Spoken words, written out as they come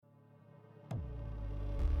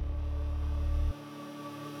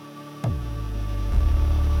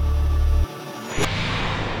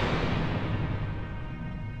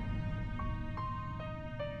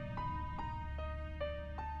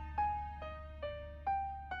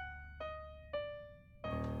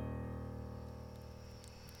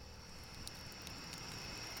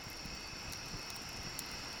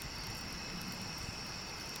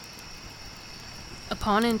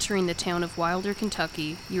Upon entering the town of Wilder,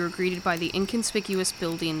 Kentucky, you are greeted by the inconspicuous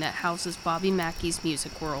building that houses Bobby Mackey's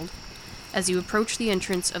Music World. As you approach the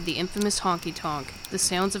entrance of the infamous honky tonk, the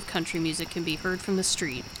sounds of country music can be heard from the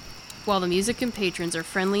street. While the music and patrons are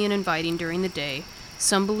friendly and inviting during the day,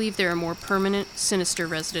 some believe there are more permanent, sinister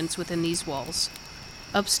residents within these walls.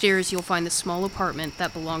 Upstairs, you'll find the small apartment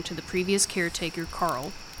that belonged to the previous caretaker,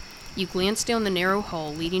 Carl. You glance down the narrow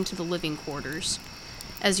hall leading to the living quarters.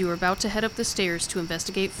 As you are about to head up the stairs to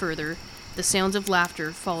investigate further, the sounds of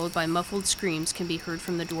laughter followed by muffled screams can be heard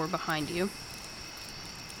from the door behind you.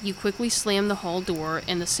 You quickly slam the hall door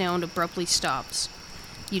and the sound abruptly stops.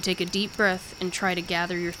 You take a deep breath and try to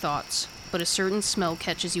gather your thoughts, but a certain smell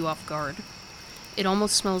catches you off guard. It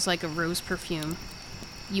almost smells like a rose perfume.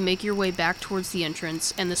 You make your way back towards the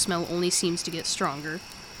entrance, and the smell only seems to get stronger.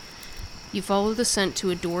 You follow the scent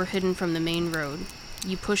to a door hidden from the main road.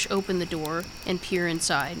 You push open the door and peer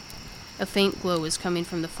inside. A faint glow is coming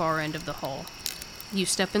from the far end of the hall. You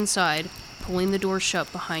step inside, pulling the door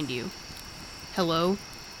shut behind you. "Hello?"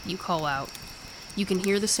 You call out. You can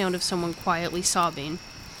hear the sound of someone quietly sobbing.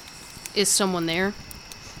 "Is someone there?"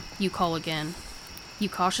 You call again. You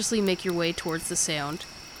cautiously make your way towards the sound.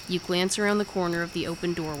 You glance around the corner of the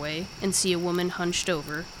open doorway and see a woman hunched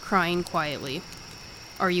over, crying quietly.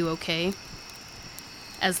 "Are you okay?"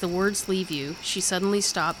 As the words leave you, she suddenly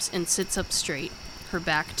stops and sits up straight, her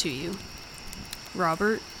back to you.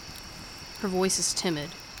 "Robert?" Her voice is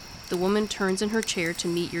timid. The woman turns in her chair to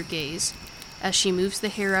meet your gaze. As she moves the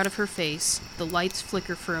hair out of her face, the lights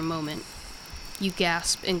flicker for a moment. You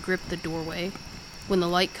gasp and grip the doorway. When the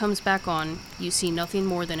light comes back on, you see nothing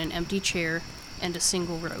more than an empty chair and a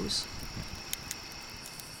single rose.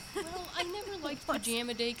 Well, I never liked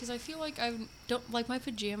Pajama Day because I feel like my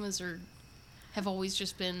pajamas have always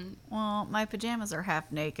just been... Well, my pajamas are half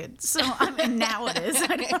naked, so I mean, now it is.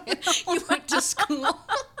 I don't know. You went to school.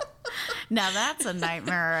 Now that's a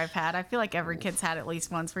nightmare I've had. I feel like every kid's had at least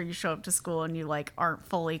once where you show up to school and you like aren't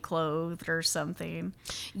fully clothed or something.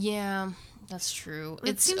 Yeah, that's true.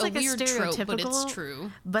 It seems like weird a stereotypical, trope, but it's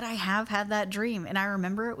true. But I have had that dream, and I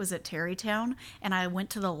remember it was at Terrytown, and I went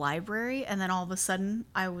to the library, and then all of a sudden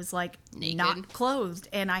I was like naked, not clothed,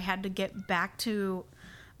 and I had to get back to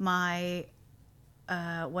my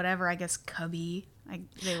whatever, I guess, cubby.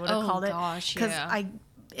 They would have called it. Oh gosh, yeah.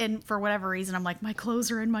 And for whatever reason, I'm like, my clothes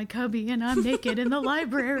are in my cubby, and I'm naked in the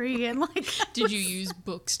library, and like. Did you use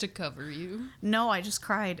books to cover you? No, I just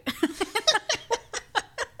cried.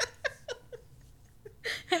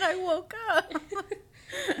 And I woke up.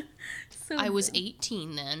 So I was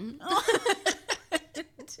 18 then.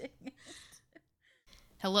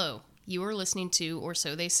 Hello, you are listening to Or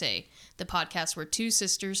So They Say, the podcast where two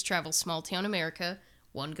sisters travel small town America,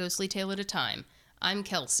 one ghostly tale at a time. I'm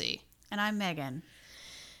Kelsey. And I'm Megan.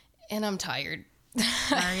 And I'm tired.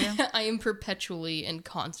 Are you? I am perpetually and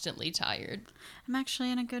constantly tired. I'm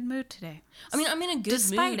actually in a good mood today. I mean, I'm in a good mood.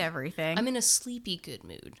 Despite everything. I'm in a sleepy good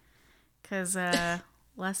mood. Because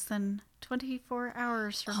less than 24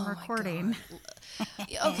 hours from recording.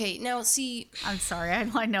 Okay, now see... I'm sorry.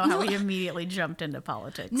 I know how we immediately jumped into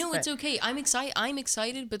politics. No, it's okay. I'm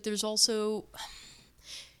excited, but there's also...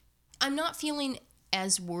 I'm not feeling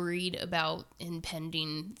as worried about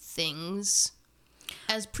impending things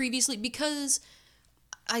as previously, because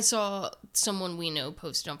I saw someone we know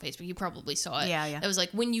posted on Facebook. You probably saw it. Yeah. It was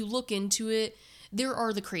like, when you look into it, there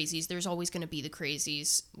are the crazies. There's always going to be the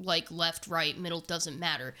crazies. Like, left, right, middle, doesn't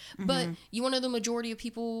matter. Mm-hmm. But you want to know the majority of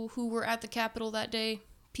people who were at the Capitol that day?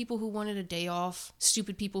 People who wanted a day off.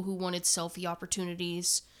 Stupid people who wanted selfie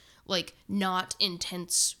opportunities. Like, not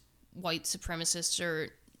intense white supremacists or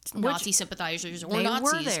Nazi sympathizers or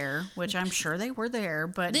Nazis. They were there, which I'm sure they were there,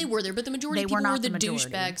 but... They were there, but the majority of people were the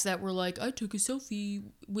douchebags that were like, I took a selfie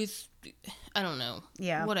with, I don't know,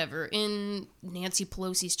 whatever, in Nancy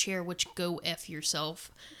Pelosi's chair, which go F yourself.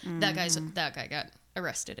 Mm-hmm. That guy got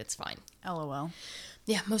arrested. It's fine. LOL.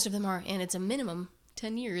 Yeah, most of them are, and it's a minimum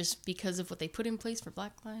 10 years because of what they put in place for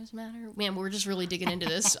Black Lives Matter. Man, we're just really digging into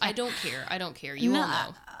this. I don't care. You all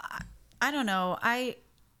know. I don't know.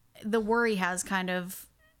 The worry has kind of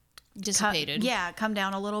dissipated. Come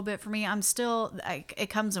down a little bit for me. I'm still, it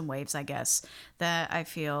comes in waves, I guess, that I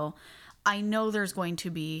feel. I know there's going to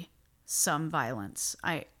be some violence.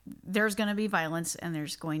 There's going to be violence, and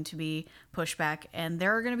there's going to be pushback, and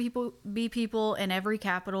there are going to be people in every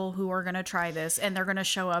capital who are going to try this, and they're going to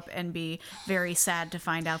show up and be very sad to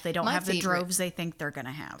find out they don't have the droves they think they're going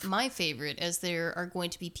to have. My favorite is there are going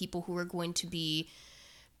to be people who are going to be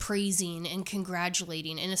praising and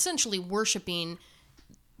congratulating and essentially worshiping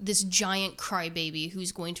this giant crybaby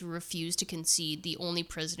who's going to refuse to concede, the only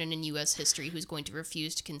president in U.S. history who's going to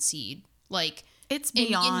refuse to concede. Like, It's And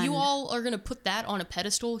beyond. you all are going to put that on a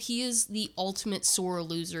pedestal. He is the ultimate sore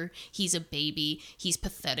loser. He's a baby. He's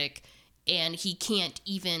pathetic. And he can't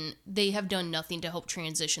even... They have done nothing to help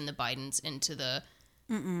transition the Bidens into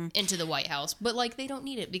the White House. But, like, they don't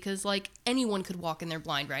need it because, like, anyone could walk in there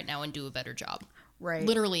blind right now and do a better job. Right.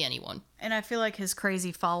 Literally anyone. And I feel like his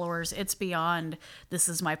crazy followers, it's beyond, this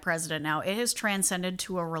is my president now. It has transcended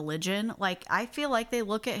to a religion. Like, I feel like they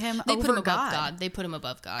look at him They over put him above God. God. They put him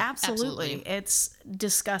above God. Absolutely. It's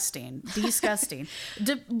disgusting. Disgusting.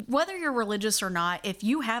 Whether you're religious or not, if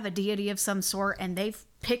you have a deity of some sort and they've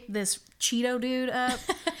picked this Cheeto dude up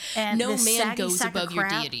and No this man saggy goes sack of above your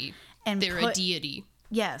crap deity. and They're a deity.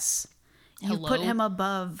 Yes. You Hello? put him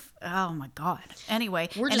above. Oh my God. Anyway,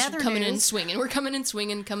 We're in just other coming in news- swinging. We're coming in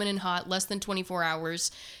swinging, coming in hot, less than 24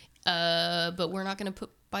 hours. But we're not going to put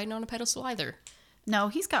Biden on a pedestal either. No,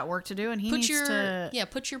 he's got work to do, and he needs to.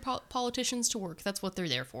 Put your politicians to work. That's what they're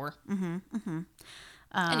there for.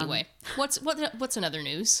 Anyway, what's another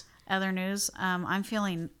news? Other news. I'm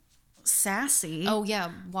feeling sassy. Oh yeah,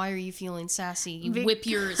 why are you feeling sassy? You whip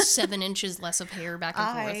your 7 inches less of hair back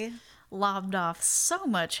and forth. I lobbed off so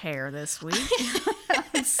much hair this week.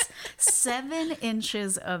 7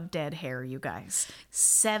 inches of dead hair, you guys.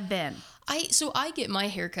 7. I get my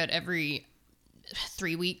haircut every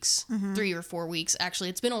 3 weeks, 3 or 4 weeks. Actually,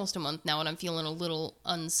 it's been almost a month now, and I'm feeling a little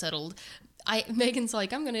unsettled. Megan's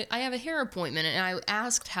like, I have a hair appointment, and I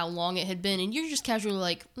asked how long it had been, and you're just casually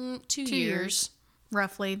like, 2 years.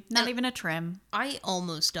 Roughly. Not even a trim. I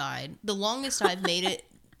almost died. The longest I've made it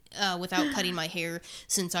without cutting my hair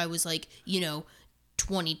since I was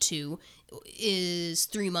 22 is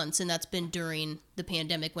 3 months, and that's been during the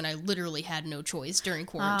pandemic when I literally had no choice during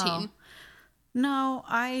quarantine. No,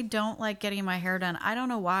 I don't like getting my hair done. I don't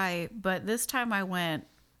know why, but this time I went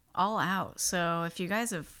all out. So if you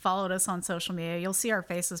guys have followed us on social media, you'll see our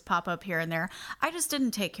faces pop up here and there. I just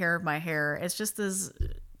didn't take care of my hair. It's just this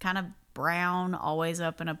kind of brown, always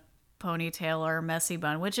up in a ponytail or a messy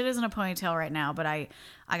bun, which it isn't a ponytail right now, but I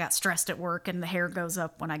got stressed at work and the hair goes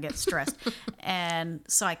up when I get stressed. And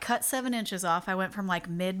so I cut 7 inches off. I went from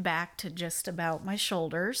mid back to just about my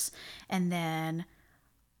shoulders. And then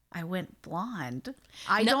I went blonde.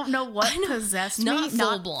 I don't know what possessed me. Not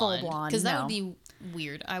full blonde. blonde. Because that no. would be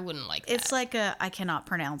weird. I wouldn't like that. It's like I cannot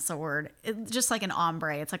pronounce the word. It's just like an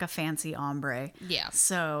ombre. It's like a fancy ombre. Yeah.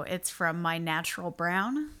 So it's from my natural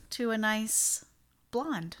brown to a nice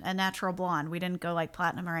blonde, a natural blonde. We didn't go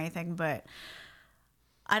platinum or anything, but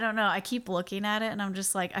I don't know. I keep looking at it and I'm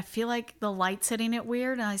just like, I feel like the light's hitting it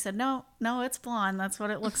weird. And I said, no, it's blonde. That's what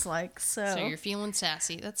it looks like. So you're feeling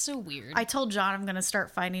sassy. That's so weird. I told John I'm going to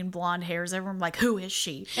start finding blonde hairs. Everyone like, who is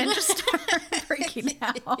she? And just start freaking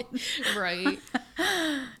out. Right.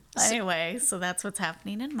 Anyway, so that's what's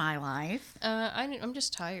happening in my life. I'm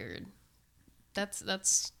just tired. That's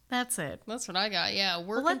it. That's what I got. Yeah,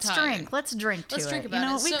 working Let's tired. drink. Let's drink to Let's it. drink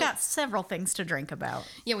about it. We've So- got several things to drink about.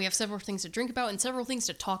 Yeah, we have several things to drink about and several things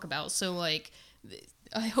to talk about. So, I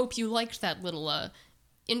hope you liked that little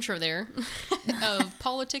intro there of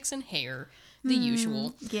politics and hair, the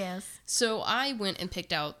usual. Yes. So, I went and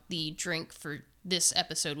picked out the drink for this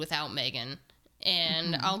episode without Megan.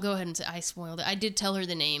 And I'll go ahead and say I spoiled it. I did tell her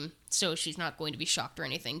the name, so she's not going to be shocked or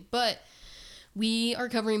anything. But we are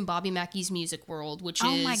covering Bobby Mackey's Music World, which is...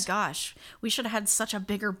 Oh my gosh. We should have had such a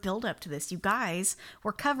bigger build up to this. You guys,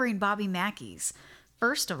 we're covering Bobby Mackey's.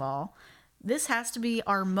 First of all, this has to be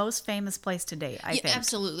our most famous place to date, I think.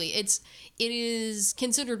 Absolutely. It is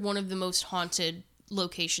considered one of the most haunted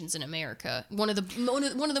locations in America. One of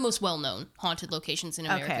the most well-known haunted locations in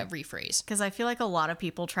America, rephrase. Because I feel like a lot of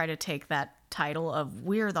people try to take that title of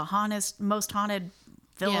we're the most haunted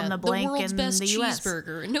fill in the blank the world's in best the US.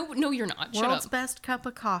 cheeseburger. No, you're not. Shut World's up. best cup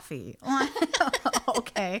of coffee.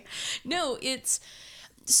 Okay. No, it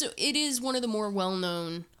is one of the more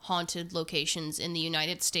well-known haunted locations in the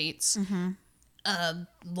United States.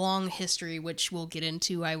 Long history, which we'll get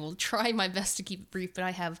into. I will try my best to keep it brief, but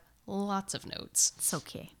I have lots of notes. It's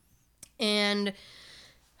okay. And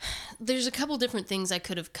there's a couple different things I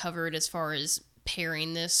could have covered as far as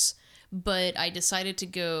pairing this, but I decided to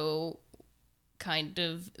go kind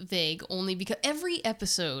of vague only because every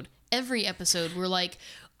episode we're like,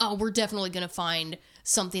 oh, we're definitely going to find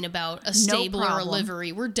something about a stable or a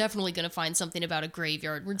livery. We're definitely going to find something about a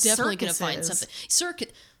graveyard. We're definitely going to find something.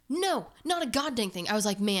 No, not a goddamn thing. I was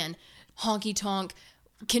like, man, honky tonk,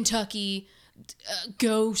 Kentucky,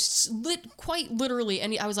 ghosts, quite literally.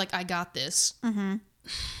 And I was like, I got this. Mm-hmm.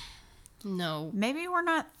 No. Maybe we're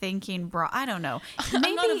not thinking broad. I don't know.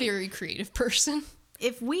 I'm not a very creative person.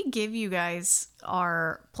 if we give you guys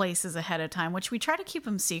our places ahead of time, which we try to keep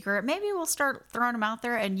them secret, maybe we'll start throwing them out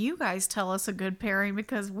there and you guys tell us a good pairing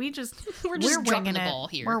because we're just dropping winging the it. ball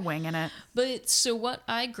here. We're winging it. But so what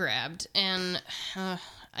I grabbed, and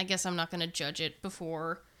I guess I'm not going to judge it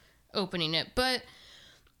before opening it, but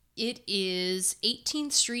it is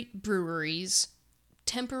 18th Street Brewery's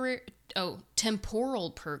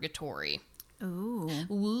Temporal Purgatory.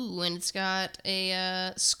 Ooh, and it's got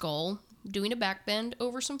a skull doing a backbend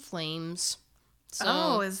over some flames.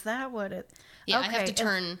 So, is that what it... Yeah, okay. I have to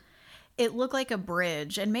turn... It looked like a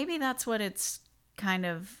bridge, and maybe that's what it's kind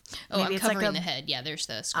of... Oh, I'm covering the head. Yeah, there's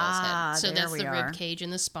the skull's head. So that's the rib cage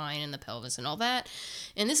and the spine and the pelvis and all that.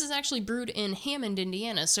 And this is actually brewed in Hammond,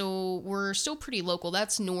 Indiana, so we're still pretty local.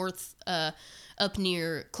 That's north... up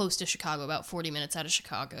near, close to Chicago, about 40 minutes out of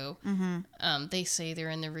Chicago. Mm-hmm. They say they're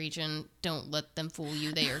in the region. Don't let them fool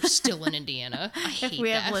you. They are still in Indiana. I hate that. If we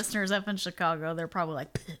have listeners up in Chicago, they're probably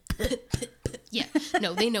like... Yeah.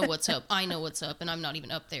 No, they know what's up. I know what's up, and I'm not even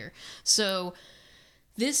up there. So,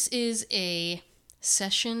 this is a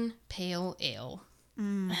session pale ale.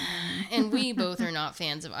 And we both are not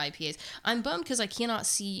fans of IPAs. I'm bummed because I cannot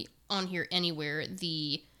see on here anywhere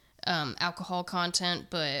the alcohol content,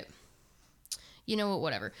 but... You know what,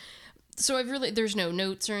 whatever. So there's no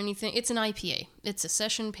notes or anything. It's an IPA. It's a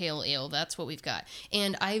session pale ale. That's what we've got.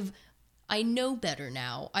 And I know better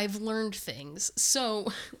now. I've learned things.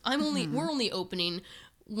 So we're only opening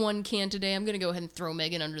one can today. I'm going to go ahead and throw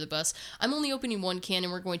Megan under the bus. I'm only opening one can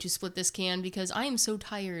and we're going to split this can because I am so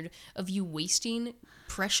tired of you wasting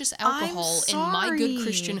precious alcohol in my good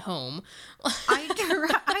Christian home.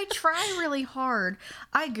 I try really hard.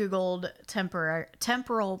 I Googled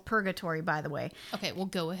temporal purgatory, by the way. Okay, well,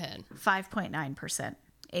 go ahead. 5.9%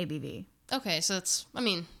 ABV. Okay, so that's,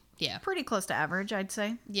 yeah. Pretty close to average, I'd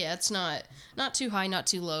say. Yeah, it's not too high, not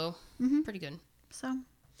too low. Mm-hmm. Pretty good. So,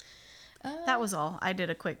 that was all. I did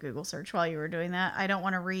a quick Google search while you were doing that. I don't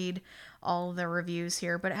want to read all the reviews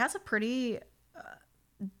here, but it has a pretty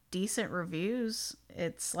decent reviews.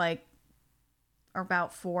 It's like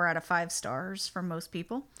about 4 out of 5 stars from most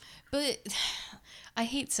people. But I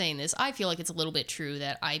hate saying this. I feel like it's a little bit true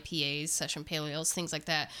that IPAs, session pale ales, things like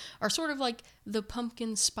that are sort of like the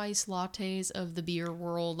pumpkin spice lattes of the beer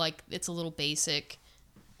world. Like, it's a little basic.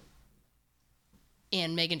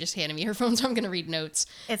 And Megan just handed me her phone, so I'm going to read notes.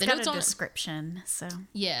 It's got a description, so...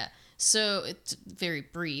 Yeah. So, it's very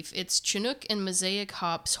brief. It's Chinook and Mosaic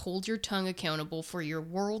hops hold your tongue accountable for your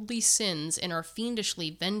worldly sins and our fiendishly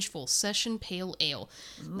vengeful session pale ale.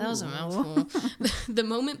 Ooh. That was a mouthful. The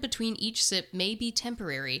moment between each sip may be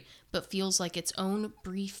temporary, but feels like its own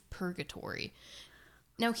brief purgatory.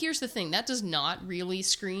 Now, here's the thing. That does not really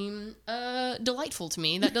scream delightful to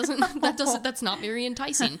me. That's not very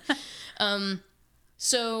enticing.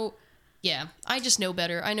 So... Yeah, I just know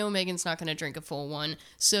better. I know Megan's not going to drink a full one,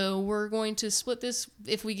 so we're going to split this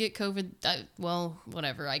if we get COVID. Well,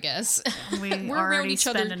 whatever, I guess. We're around each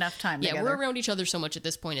other enough time together. Yeah, we're around each other so much at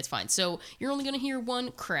this point, it's fine. So you're only going to hear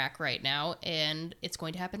one crack right now, and it's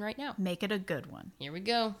going to happen right now. Make it a good one. Here we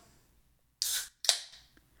go.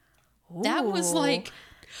 Ooh. That was like...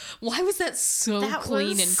 Why was that so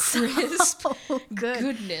clean and crisp? So good.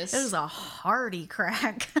 Goodness. It was a hearty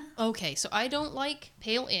crack. Okay, so I don't like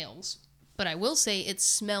pale ales. But I will say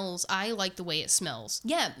I like the way it smells.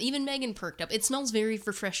 Yeah, even Megan perked up. It smells very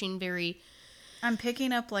refreshing, very... I'm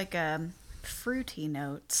picking up like fruity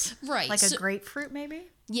notes. Right. Like a grapefruit maybe?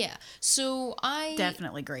 Yeah. So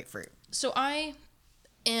Definitely grapefruit. So I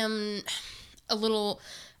am a little...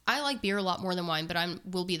 I like beer a lot more than wine, but I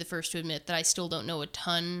will be the first to admit that I still don't know a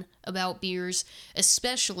ton about beers.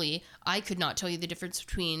 Especially, I could not tell you the difference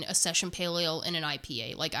between a session pale ale and an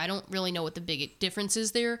IPA. Like, I don't really know what the big difference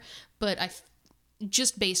is there, but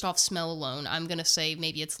just based off smell alone, I'm going to say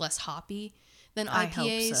maybe it's less hoppy than IPAs. I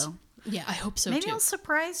hope so. Yeah, I hope so, maybe too. I'll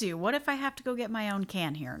surprise you. What if I have to go get my own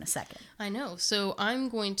can here in a second? I know. So I'm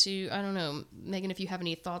going to, I don't know, Megan, if you have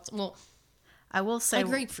any thoughts. Well... I will say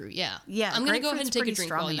grapefruit, yeah. Yeah, I'm going to go ahead and take a drink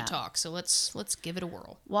while you talk. So let's give it a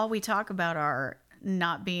whirl. While we talk about our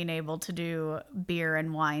not being able to do beer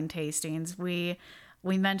and wine tastings, we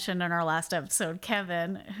mentioned in our last episode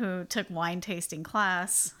Kevin, who took wine tasting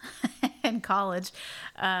class in college.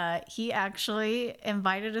 He actually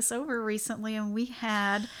invited us over recently, and we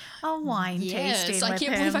had a wine tasting with him. I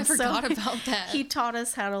can't believe I forgot about that. He taught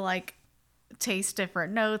us how to taste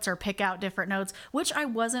different notes or pick out different notes, which I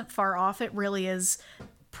wasn't far off. It really is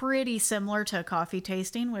pretty similar to coffee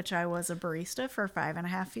tasting, which I was a barista for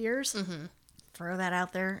 5.5 years. Mm-hmm. throw that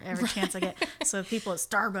out there every chance I get. So people at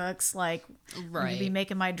Starbucks, like, Right. would be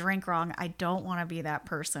making my drink wrong. I don't want to be that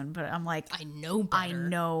person, but I'm like, I know better. I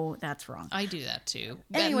know that's wrong. I do that too.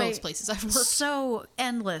 Anyway, At most places I've worked. So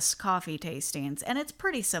endless coffee tastings, and it's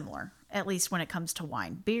pretty similar, at least when it comes to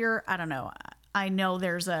wine. Beer, I don't know. I know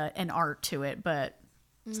there's an art to it, but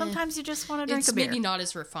sometimes you just want to drink It's a beer. maybe not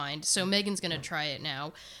as refined. So Megan's going to try it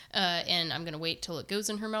now. And I'm going to wait till it goes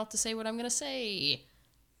in her mouth to say what I'm going to say.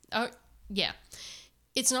 Yeah.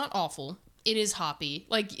 It's not awful. It is hoppy.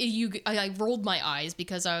 Like, I rolled my eyes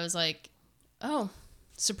because I was like, oh,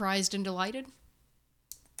 surprised and delighted.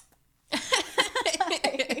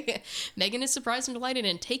 Megan is surprised and delighted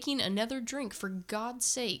and taking another drink, for God's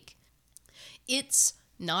sake. It's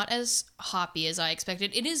not as hoppy as I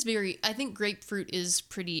expected. It is I think grapefruit is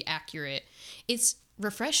pretty accurate. It's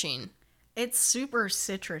refreshing. It's super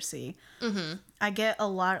citrusy. Mm-hmm. I get a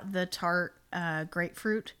lot of the tart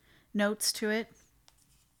grapefruit notes to it.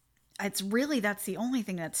 That's the only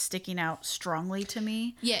thing that's sticking out strongly to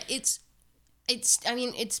me. Yeah, it's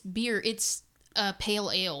beer. It's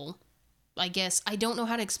pale ale, I guess. I don't know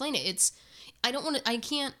how to explain it. I don't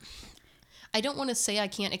want to say I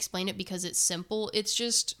can't explain it because it's simple. It's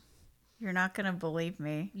just... You're not going to believe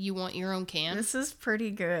me. You want your own can? This is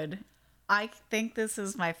pretty good. I think this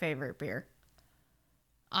is my favorite beer.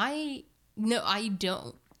 I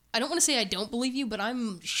don't want to say I don't believe you, but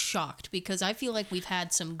I'm shocked because I feel like we've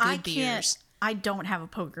had some good beers. I don't have a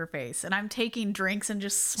poker face, and I'm taking drinks and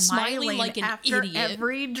just smiling like an after idiot.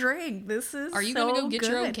 Every drink. This is Are you so going to go get good.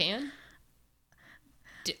 your own can?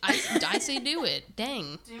 I say do it.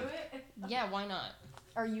 Dang. Do it? Yeah, why not?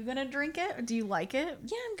 Are you going to drink it? Do you like it?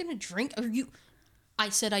 Yeah, I'm going to drink. I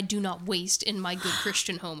said I do not waste in my good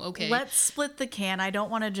Christian home, okay? Let's split the can. I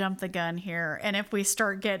don't want to jump the gun here. And if we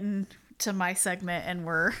start getting to my segment and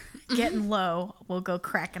we're getting low, we'll go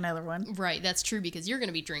crack another one. Right, that's true because you're going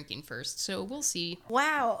to be drinking first, so we'll see.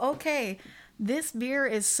 Wow, okay. This beer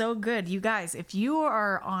is so good. You guys, if you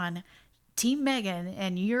are on Team Megan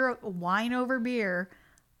and you're wine over beer,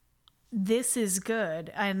 this is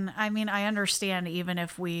good. And I mean, I understand even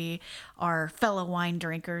if we are fellow wine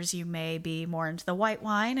drinkers, you may be more into the white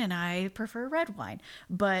wine and I prefer red wine.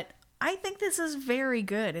 But I think this is very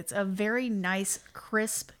good. It's a very nice,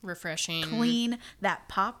 crisp, refreshing, clean. That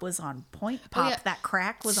pop was on point. That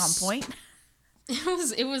crack was on point.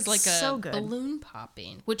 It was like so a good. balloon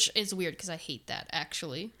popping, which is weird because I hate that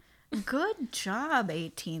actually. Good job,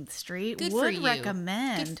 18th Street. Good Would for you.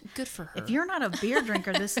 recommend. Good for her. If you're not a beer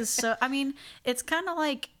drinker, this is so... I mean, it's kind of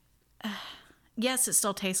like... yes, it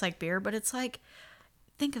still tastes like beer, but it's like...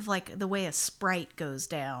 Think of like the way a Sprite goes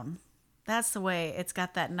down. That's the way it's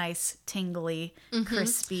got that nice, tingly,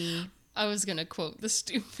 crispy... I was going to quote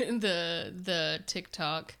the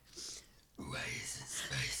TikTok. Why is it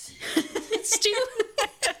spicy?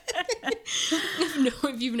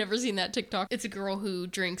 If you've never seen that TikTok, it's a girl who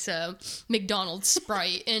drinks a McDonald's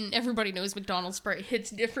Sprite, and everybody knows McDonald's Sprite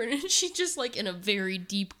hits different, and she's just like in a very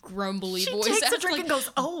deep, grumbly voice. She takes a acts drink like, and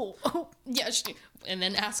goes, oh. Yeah, and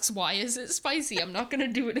then asks, why is it spicy? I'm not going to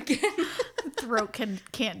do it again. Throat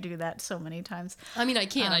can't do that so many times. I mean, I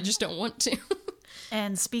can, I just don't want to.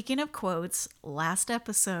 And speaking of quotes, last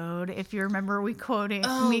episode, if you remember, we quoted.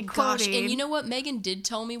 Gosh, and you know what? Megan did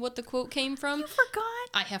tell me what the quote came from. You forgot?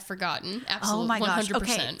 I have forgotten. Oh Absolutely. my gosh. 100%.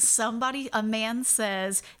 Okay, a man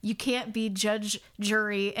says, you can't be judge,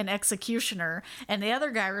 jury, and executioner. And the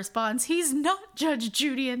other guy responds, he's not Judge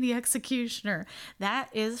Judy and the executioner. That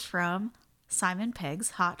is from Simon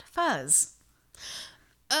Pegg's Hot Fuzz.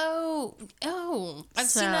 Oh, I've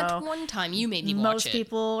seen that one time. You made me watch Most it.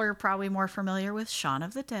 people are probably more familiar with Shaun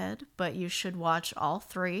of the Dead, but you should watch all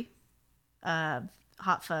three.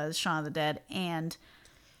 Hot Fuzz, Shaun of the Dead, and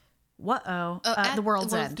The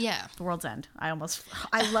World's End. Yeah. The World's End. I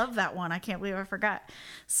love that one. I can't believe I forgot.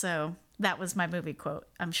 So that was my movie quote.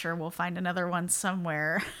 I'm sure we'll find another one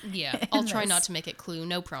somewhere. Yeah, I'll try not to make it Clue.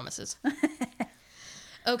 No promises.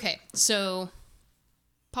 Okay, so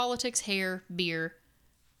politics, hair, beer.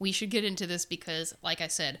 We should get into this because, like I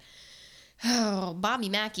said, Bobby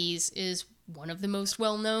Mackey's is one of the most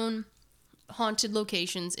well-known haunted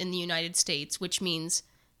locations in the United States, which means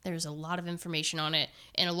there's a lot of information on it,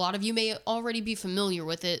 and a lot of you may already be familiar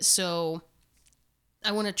with it, so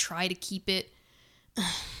I want to try to keep it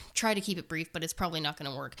brief, but it's probably not going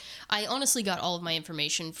to work. I honestly got all of my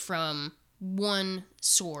information from one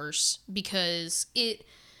source because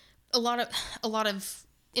a lot of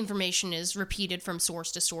information is repeated from source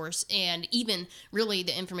to source, and even really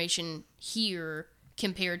the information here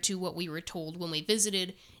compared to what we were told when we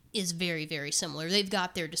visited is very, very similar. They've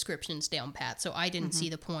got their descriptions down pat, so I didn't see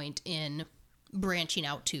the point in branching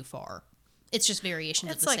out too far. It's just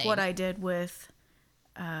variations of It's the like same. what I did with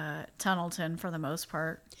Tunnelton for the most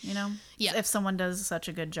part. You know, Yeah. If someone does such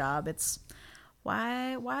a good job, it's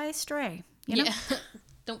why stray? You know, Yeah.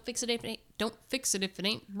 Don't fix it if it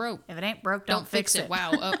ain't broke. if it ain't broke, Don't fix it.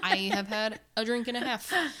 Wow. I have had a drink and a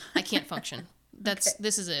half. I can't function.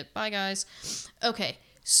 This is it. Bye, guys. Okay.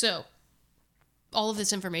 So all of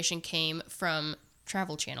this information came from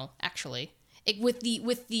Travel Channel, actually. With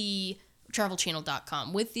the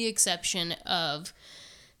travelchannel.com, with the exception of,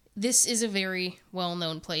 this is a very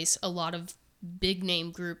well-known place. A lot of big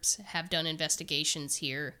name groups have done investigations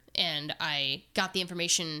here, and I got the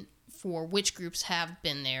information for which groups have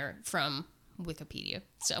been there from Wikipedia.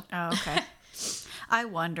 So Oh, okay. I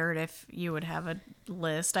wondered if you would have a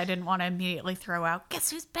list. I didn't want to immediately throw out, guess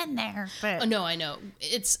who's been there? But no, I know.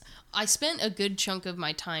 I spent a good chunk of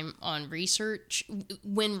my time on research,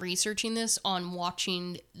 when researching this, on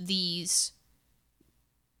watching these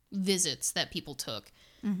visits that people took.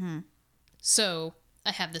 Mm-hmm. So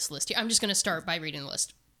I have this list here. I'm just going to start by reading the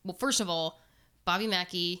list. Well, first of all, Bobby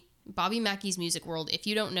Mackey's Music World, if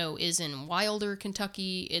you don't know, is in Wilder,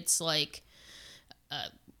 Kentucky. It's like,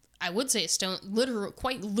 I would say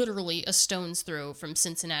quite literally a stone's throw from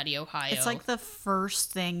Cincinnati, Ohio. it's like the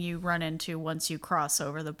first thing you run into once you cross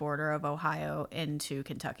over the border of Ohio into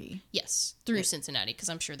Kentucky. Yes, through Cincinnati, because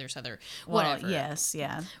I'm sure there's other, Well, whatever. yes,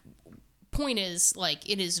 yeah. Point is, like,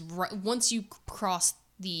 it is once you cross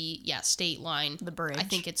the state line, The bridge. I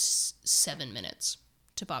think it's 7 minutes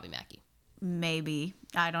to Bobby Mackey. Maybe.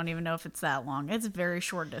 I don't even know if it's that long. It's a very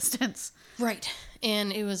short distance. Right,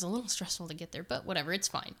 and it was a little stressful to get there, but whatever, it's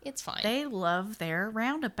fine. It's fine. They love their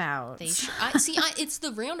roundabouts. It's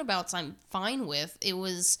the roundabouts I'm fine with. It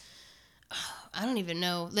was, I don't even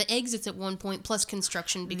know, the exits at one point plus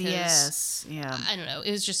construction, because Yes, yeah. I don't know,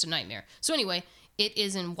 it was just a nightmare. So anyway, it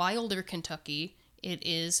is in Wilder, Kentucky. It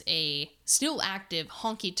is a still active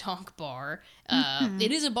honky tonk bar.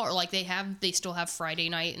 It is a bar, like they still have Friday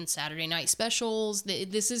night and Saturday night specials.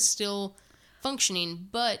 This is still functioning,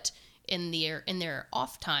 but in their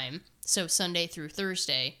off time, so Sunday through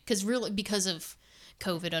Thursday, because of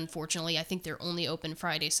COVID, unfortunately, I think they're only open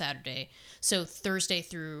Friday, Saturday. So Thursday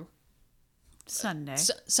through Sunday.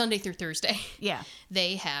 Sunday through Thursday, Yeah.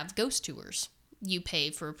 they have ghost tours. You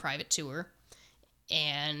pay for a private tour,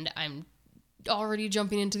 and I'm already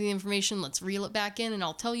jumping into the information. Let's reel it back in, and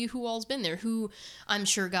I'll tell you who all's been there, who I'm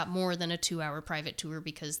sure got more than a 2-hour private tour,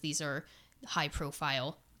 because these are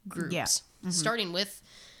high-profile groups. Yeah. Mm-hmm. Starting with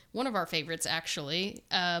one of our favorites, actually,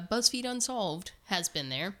 BuzzFeed Unsolved has been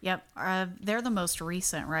there. Yep. They're the most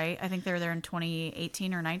recent, right? I think they're there in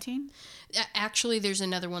 2018 or 19. Actually, there's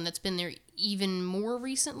another one that's been there even more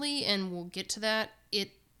recently, and we'll get to that.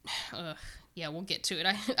 Yeah, we'll get to it.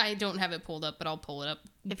 I don't have it pulled up, but I'll pull it up.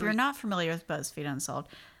 If you're not familiar with BuzzFeed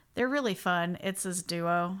Unsolved, they're really fun. It's this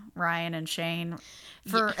duo, Ryan and Shane,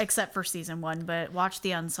 except for season 1, but watch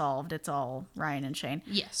the Unsolved. It's all Ryan and Shane.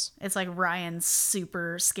 Yes. It's like Ryan's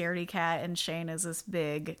super scaredy cat, and Shane is this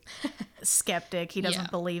big skeptic. He doesn't Yeah.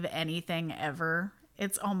 believe anything ever.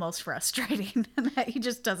 It's almost frustrating that he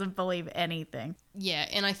just doesn't believe anything. Yeah,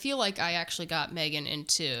 and I feel like I actually got Megan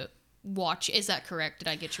into watch. Is that correct? Did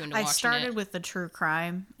I get you into watching I started it? with the true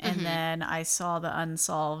crime, and then I saw the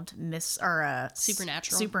Unsolved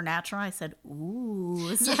Supernatural. Supernatural. I said,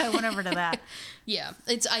 "Ooh!" So I went over to that. Yeah,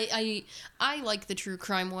 it's I like the true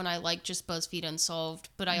crime one. I like just BuzzFeed Unsolved,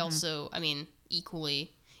 but I also, I mean,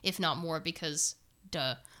 equally, if not more, because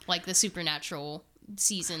like the Supernatural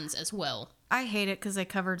seasons as well. I hate it because they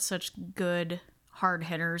covered such good hard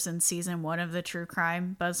hitters in season 1 of the true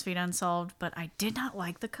crime BuzzFeed Unsolved, but I did not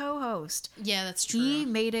like the co-host. Yeah, that's true. He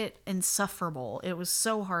made it insufferable. It was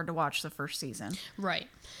so hard to watch the first season. Right.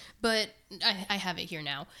 But I have it here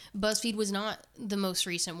now. BuzzFeed was not the most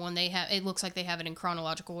recent one. It looks like they have it in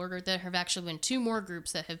chronological order. There have actually been 2 more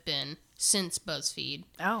groups that have been since BuzzFeed.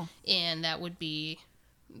 Oh, And that would be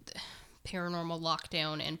Paranormal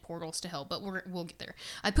Lockdown and Portals to Hell, but we'll get there.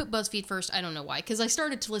 I put BuzzFeed first. I don't know why, because I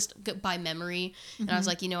started to list by memory, and I was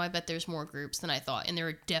like, I bet there's more groups than I thought, and there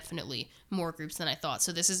are definitely more groups than I thought.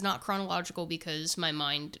 So this is not chronological, because my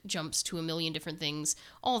mind jumps to a million different things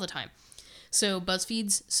all the time. So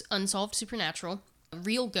BuzzFeed's Unsolved Supernatural,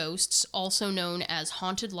 Real Ghosts, also known as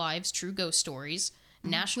Haunted Lives: True Ghost Stories,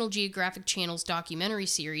 National Geographic Channel's documentary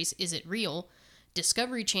series Is It Real,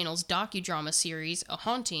 Discovery Channel's docudrama series A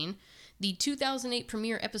Haunting, the 2008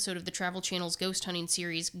 premiere episode of the Travel Channel's ghost hunting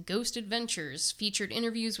series Ghost Adventures featured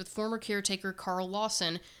interviews with former caretaker Carl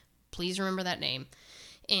Lawson, please remember that name,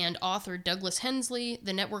 and author Douglas Hensley.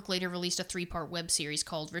 The network later released a 3-part web series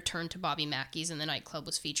called Return to Bobby Mackey's, and the nightclub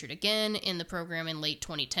was featured again in the program in late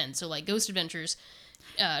 2010. So, like, Ghost Adventures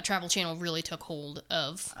Travel Channel really took hold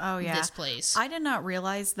of Oh, yeah. this place. I did not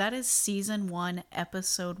realize that is season 1,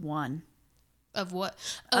 episode 1 Of what?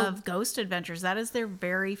 Oh, of Ghost Adventures. That is their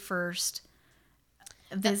very first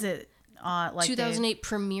visit. Like 2008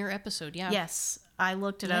 premiere episode, yeah. Yes, I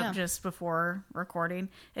looked it Yeah. up just before recording.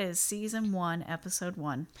 It is season 1, episode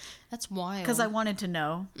 1. That's wild. Because I wanted to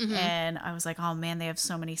know, Mm-hmm. and I was like, "Oh man, they have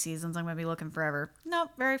so many seasons. I'm gonna be looking forever."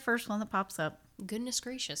 Nope, very first one that pops up. Goodness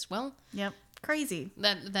gracious. Well, Yep, crazy.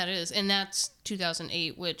 that is. And that's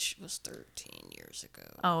 2008, which was 13 years ago.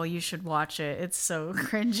 Oh, you should watch it. It's so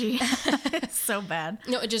cringy. It's so bad.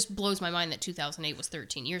 No, it just blows my mind that 2008 was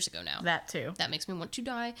 13 years ago now. That too. That makes me want to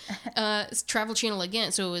die. Travel Channel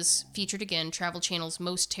again. So it was featured again. Travel Channel's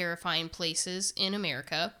most terrifying places in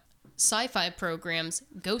America. Sci-fi programs,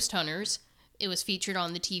 Ghost Hunters. It was featured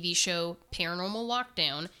on the TV show Paranormal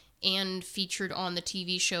Lockdown and featured on the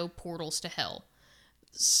TV show Portals to Hell.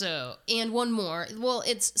 So, and one more. Well,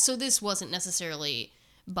 this wasn't necessarily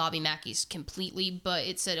Bobby Mackey's completely, but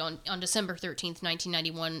it said on December 13th,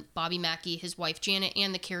 1991, Bobby Mackey, his wife Janet,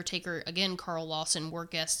 and the caretaker, again, Carl Lawson, were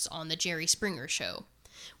guests on the Jerry Springer Show.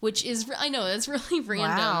 Which is, I know, that's really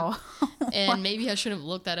random. Wow. And maybe I should have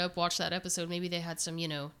looked that up, watched that episode. Maybe they had some,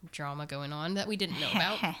 drama going on that we didn't know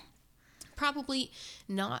about. Probably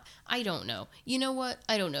not. I don't know. You know what?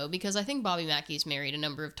 I don't know, because I think Bobby Mackey's married a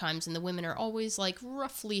number of times, and the women are always, like,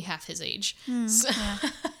 roughly half his age.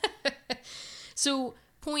 So,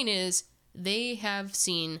 point is,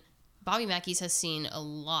 Bobby Mackey's has seen a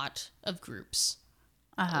lot of groups.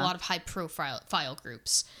 A lot of high-profile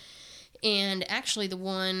groups. And actually, the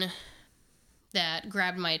one that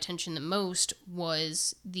grabbed my attention the most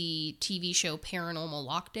was the TV show Paranormal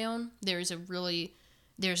Lockdown. There's a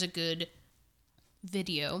good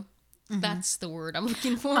video. That's the word I'm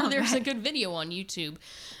looking for. Okay. There's a good video on YouTube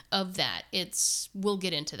of that. We'll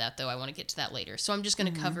get into that, though. I want to get to that later. So I'm just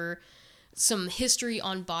going to cover some history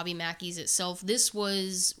on Bobby Mackey's itself. This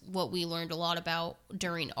was what we learned a lot about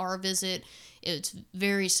during our visit. It's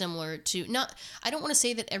very similar to, I don't want to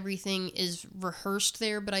say that everything is rehearsed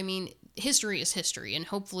there, but I mean, history is history, and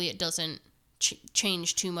hopefully it doesn't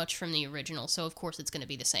change too much from the original. So of course it's going to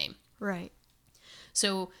be the same. Right.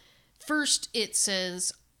 So first it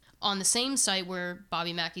says, on the same site where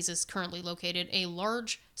Bobby Mackey's is currently located, a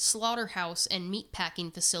large slaughterhouse and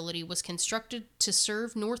meatpacking facility was constructed to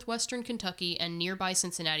serve northwestern Kentucky and nearby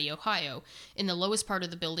Cincinnati, Ohio. In the lowest part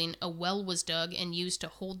of the building, a well was dug and used to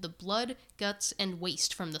hold the blood, guts, and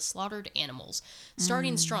waste from the slaughtered animals.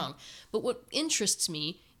 Starting strong. But what interests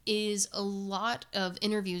me is a lot of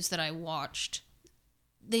interviews that I watched,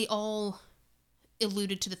 they all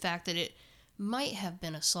alluded to the fact that it might have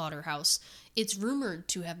been a slaughterhouse. It's rumored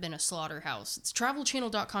to have been a slaughterhouse. It's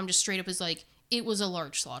TravelChannel.com just straight up is like, it was a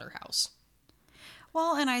large slaughterhouse.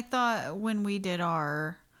 Well, and I thought when we did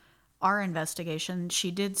our investigation,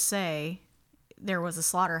 she did say there was a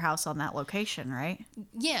slaughterhouse on that location, right?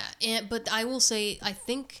 Yeah, but I will say, I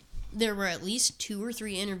think there were at least 2 or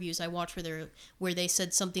 3 interviews I watched where they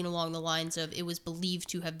said something along the lines of it was believed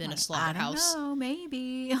to have been a slaughterhouse. I don't know,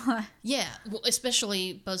 maybe. Yeah, well,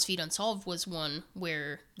 especially BuzzFeed Unsolved was one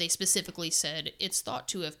where they specifically said it's thought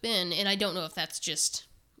to have been, and I don't know if that's just,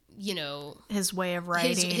 His way of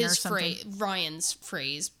writing or something. Ryan's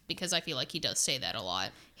phrase, because I feel like he does say that a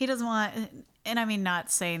lot. He doesn't want, and I mean, not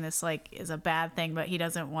saying this like is a bad thing, but he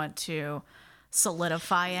doesn't want to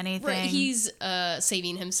solidify anything. Right, he's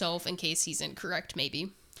saving himself in case he's incorrect,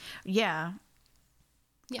 maybe. Yeah.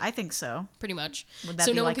 Yeah. I think so. Pretty much. Would that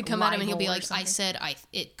So be no one like could come at him and he'll be libel or like, I something? said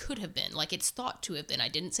it could have been. Like, it's thought to have been. I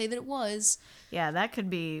didn't say that it was. Yeah, that could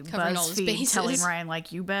be Covering all his BuzzFeed telling bases. Ryan,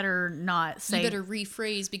 like, you better not say. You better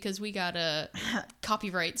rephrase because we got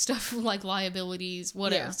copyright stuff like liabilities,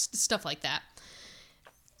 whatever, Yeah. stuff like that.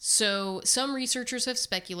 So some researchers have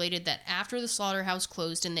speculated that after the slaughterhouse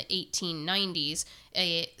closed in the 1890s,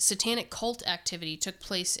 a satanic cult activity took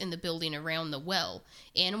place in the building around the well.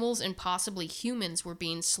 Animals and possibly humans were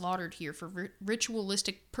being slaughtered here for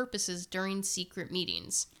ritualistic purposes during secret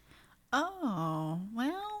meetings. Oh,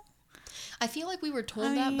 well. I feel like we were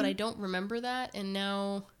told that, but I don't remember that, and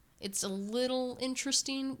now it's a little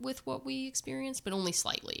interesting with what we experienced, but only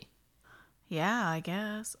slightly. Yeah, I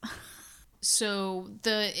guess. So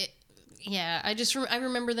I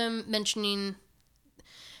remember them mentioning.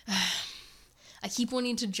 I keep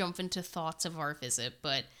wanting to jump into thoughts of our visit,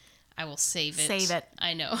 but I will save it. Save it.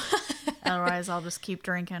 I know. Otherwise, I'll just keep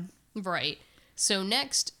drinking. Right. So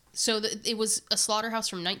next, it was a slaughterhouse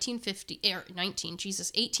from 1850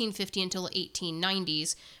 until the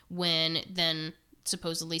 1890s, when then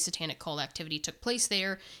supposedly satanic cult activity took place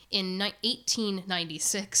there. In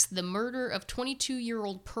 1896, the murder of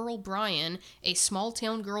 22-year-old Pearl Bryan, a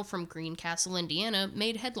small-town girl from Greencastle, Indiana,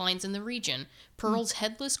 made headlines in the region. Pearl's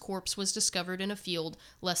headless corpse was discovered in a field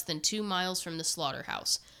less than 2 miles from the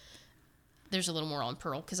slaughterhouse. There's a little more on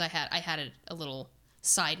Pearl, because I had a little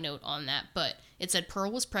side note on that, but it said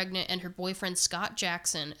Pearl was pregnant and her boyfriend Scott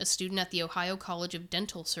Jackson, a student at the Ohio College of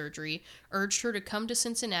Dental Surgery, urged her to come to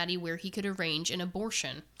Cincinnati where he could arrange an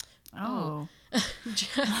abortion. Oh.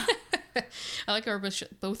 I like our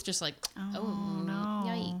both just like, oh no.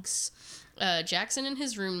 Yikes. Jackson and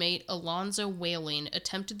his roommate, Alonzo Whaling,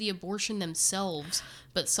 attempted the abortion themselves,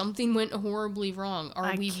 but something went horribly wrong.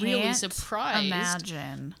 Are we really surprised?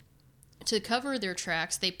 Imagine. To cover their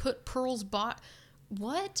tracks, they put Pearl's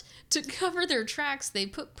To cover their tracks, they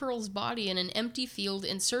put Pearl's body in an empty field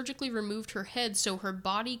and surgically removed her head so her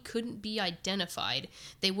body couldn't be identified.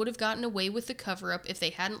 They would have gotten away with the cover-up if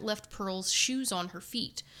they hadn't left Pearl's shoes on her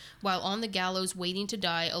feet. While on the gallows waiting to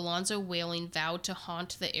die, Alonzo Whaling vowed to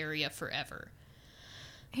haunt the area forever.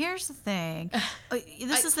 Here's the thing.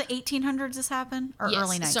 This is the 1800s this happened? Or yes,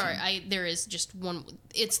 early 1900s? Sorry, there is just one.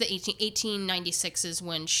 It's the 1896 is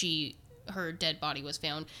when her dead body was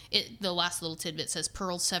found. The last little tidbit says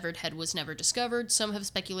Pearl's severed head was never discovered. Some have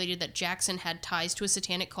speculated that Jackson had ties to a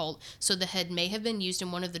satanic cult, so the head may have been used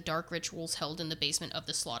in one of the dark rituals held in the basement of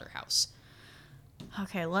the slaughterhouse.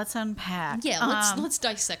 Okay, let's unpack. Yeah, let's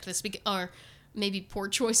dissect this. Or maybe poor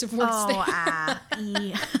choice of words there.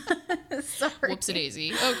 Yeah. Sorry.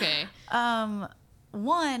 Whoopsie-daisy. Okay.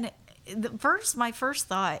 My first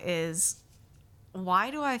thought is,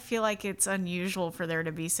 why do I feel like it's unusual for there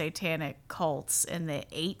to be satanic cults in the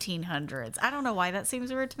 1800s? I don't know why that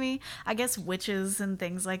seems weird to me. I guess witches and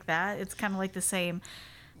things like that. It's kind of like the same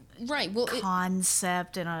right. Well,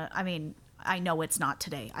 concept. I mean, I know it's not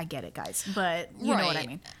today. I get it, guys. But you know what I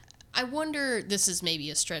mean. I wonder, this is maybe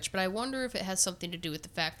a stretch, but I wonder if it has something to do with the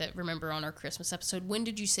fact that, remember on our Christmas episode, when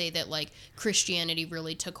did you say that, like, Christianity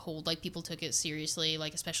really took hold? Like, people took it seriously,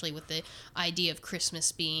 like, especially with the idea of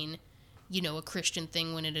Christmas being, you know, a Christian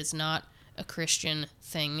thing when it is not a Christian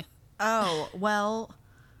thing. Oh, well,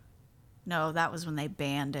 no, that was when they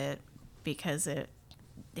banned it because it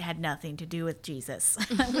had nothing to do with Jesus.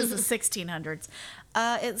 It was the 1600s.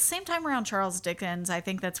 At the same time around Charles Dickens, I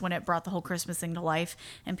think that's when it brought the whole Christmas thing to life.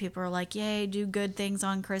 And people are like, yay, do good things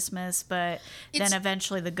on Christmas. But then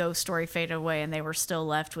eventually the ghost story faded away and they were still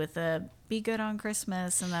left with the be good on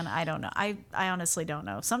Christmas. And then I don't know. I honestly don't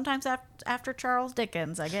know. Sometimes after Charles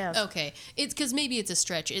Dickens, I guess. Okay. It's because maybe it's a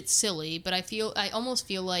stretch. It's silly, but I almost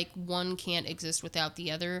feel like one can't exist without the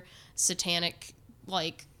other. Satanic,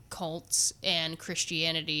 like, cults and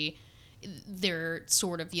Christianity, they're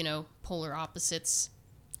sort of, you know, polar opposites.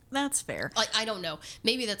 That's fair. I don't know.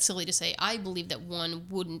 Maybe that's silly to say. I believe that one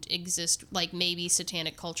wouldn't exist. Like, maybe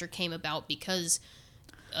satanic culture came about because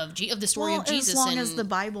of the story of Jesus. As long as the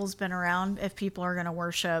Bible's been around, if people are going to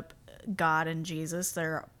worship God and Jesus,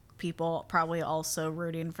 there are people probably also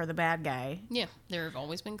rooting for the bad guy. Yeah, there have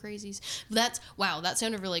always been crazies. That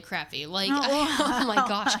sounded really crappy. Like, oh my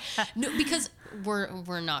gosh. No, because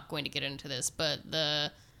we're not going to get into this, but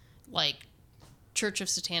the, like, Church of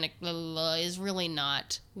Satanic blah, blah, blah, is really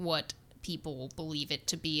not what people believe it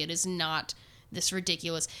to be. It is not this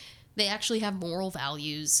ridiculous. They actually have moral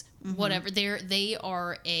values. Mm-hmm. Whatever. They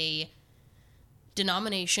are a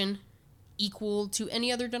denomination equal to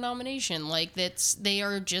any other denomination. Like, they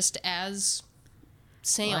are just as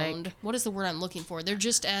sound. Like, what is the word I'm looking for? They're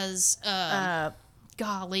just as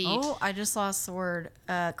golly. Oh, I just lost the word.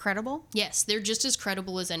 Credible? Yes, they're just as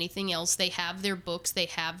credible as anything else. They have their books. They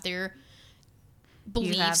have their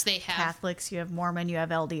beliefs. You have they have Catholics. You have Mormon. You have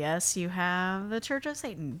LDS. You have the Church of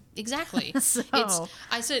Satan. Exactly.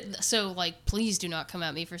 Like, please do not come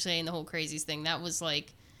at me for saying the whole crazies thing. That was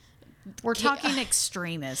like, we're talking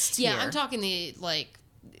extremists. Yeah, here. I'm talking the, like,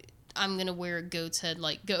 I'm gonna wear a goat's head,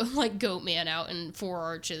 like goat man out in 4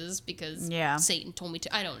 arches because Satan told me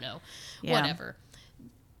to. I don't know. Yeah. Whatever.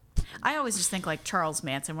 I always just think like Charles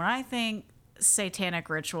Manson. When I think satanic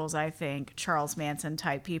rituals, I think Charles Manson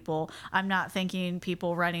type people. I'm not thinking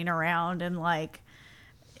people running around in, like,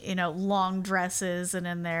 you know, long dresses and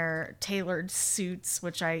in their tailored suits,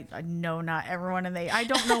 which I know not everyone in I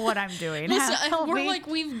don't know what I'm doing. We're like,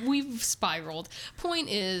 we've spiraled. Point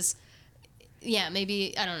is, yeah,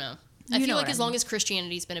 maybe, I don't know. I feel like as long as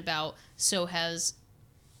Christianity's been about, so has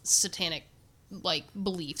satanic, like,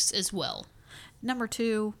 beliefs as well. Number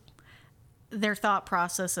 2, their thought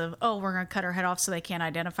process of, oh, we're going to cut her head off so they can't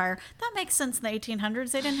identify her. That makes sense in the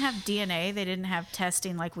 1800s. They didn't have DNA. They didn't have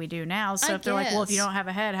testing like we do now. So if they're like, well, if you don't have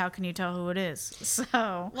a head, how can you tell who it is?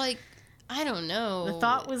 So, like, I don't know. The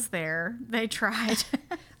thought was there. They tried.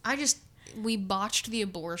 We botched the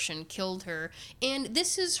abortion, killed her, and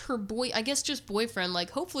this is her I guess just boyfriend,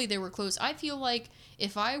 like, hopefully they were close. I feel like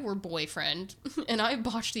if I were boyfriend and I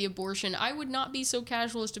botched the abortion, I would not be so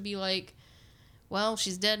casual as to be like, well,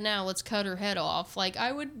 she's dead now, let's cut her head off. Like,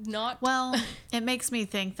 I would not... Well, it makes me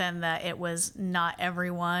think then that it was not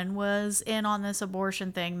everyone was in on this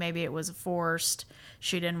abortion thing. Maybe it was forced.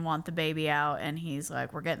 She didn't want the baby out, and he's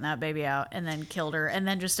like, we're getting that baby out, and then killed her. And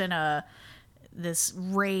then just in this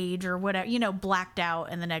rage or whatever, blacked out,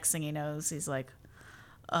 and the next thing he knows, he's like,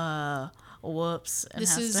 whoops. And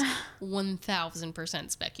this is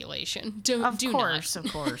 1,000% speculation. Do Of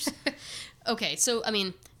not. course. Okay, so, I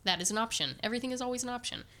mean, that is an option. Everything is always an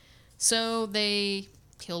option. So they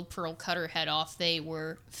killed Pearl, cut her head off.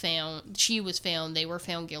 She was found, they were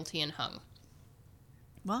found guilty and hung.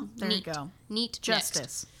 Well, there you go. Neat.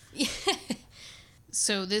 Justice.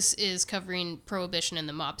 So this is covering Prohibition and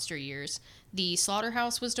the mobster years. The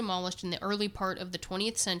slaughterhouse was demolished in the early part of the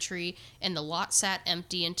 20th century, and the lot sat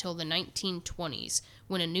empty until the 1920s,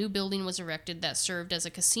 when a new building was erected that served as a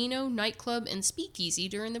casino, nightclub, and speakeasy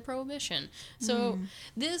during the Prohibition. So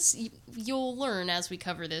this, you'll learn as we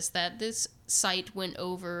cover this, that this site went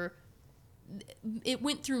through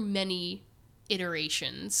many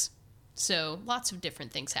iterations. So lots of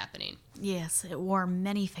different things happening. Yes, it wore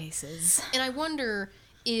many faces. And I wonder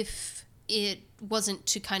if it wasn't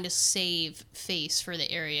to kind of save face for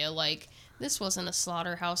the area. Like, this wasn't a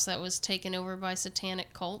slaughterhouse that was taken over by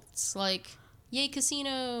satanic cults. Like, yay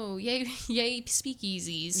casino, yay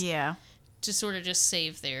speakeasies. Yeah. To sort of just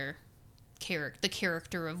save their the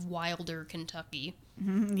character of Wilder, Kentucky.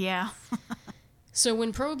 Yeah. So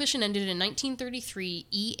when Prohibition ended in 1933,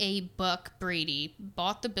 E.A. Buck Brady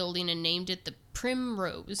bought the building and named it the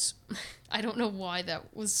Primrose. I don't know why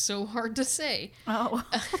that was so hard to say. Oh.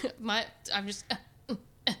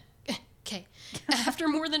 Okay. After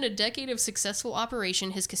more than a decade of successful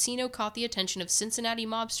operation, his casino caught the attention of Cincinnati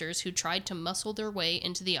mobsters who tried to muscle their way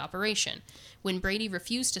into the operation. When Brady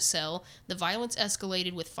refused to sell, the violence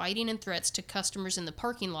escalated with fighting and threats to customers in the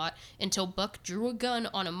parking lot until Buck drew a gun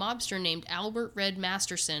on a mobster named Albert Red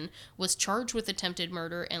Masterson, was charged with attempted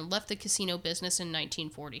murder, and left the casino business in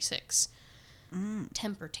 1946.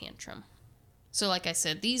 Temper tantrum. So like I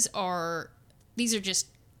said, these are just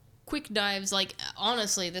quick dives. Like,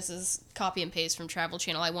 honestly, this is copy and paste from Travel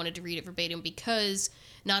Channel. I wanted to read it verbatim because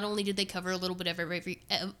not only did they cover a little bit of everything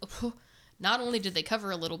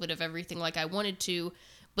like I wanted to,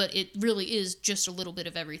 but it really is just a little bit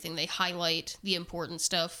of everything. They highlight the important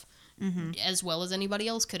stuff as well as anybody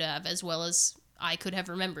else could have, as well as I could have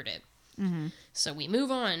remembered it. So we move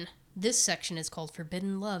on. This section is called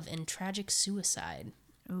Forbidden Love and Tragic Suicide.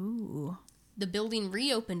 Ooh. The building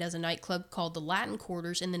reopened as a nightclub called the Latin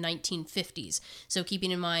Quarters in the 1950s. So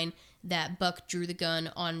keeping in mind that Buck drew the gun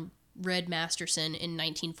on Red Masterson in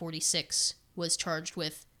 1946, was charged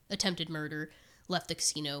with attempted murder, left the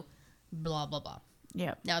casino, blah, blah, blah.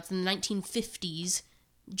 Yep. Now it's in the 1950s,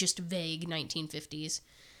 just vague 1950s.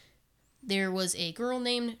 There was a girl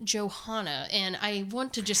named Johanna, and I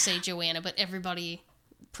want to just say Joanna, but everybody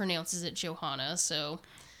pronounces it Johanna, so...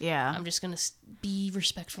 Yeah. I'm just going to be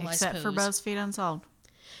respectful, Except I suppose. for BuzzFeed Unsolved.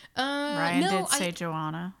 Ryan did say I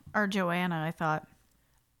Joanna. Or Joanna, I thought.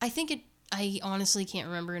 I honestly can't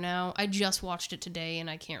remember now. I just watched it today, and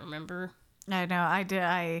I can't remember. I know, I did.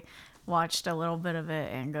 I watched a little bit of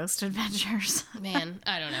it in Ghost Adventures. Man,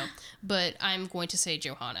 I don't know. But I'm going to say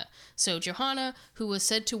Johanna. So Johanna, who was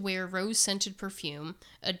said to wear rose-scented perfume,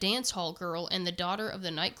 a dance hall girl, and the daughter of the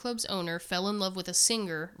nightclub's owner, fell in love with a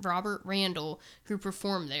singer, Robert Randall, who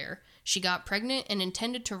performed there. She got pregnant and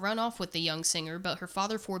intended to run off with the young singer, but her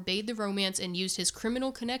father forbade the romance and used his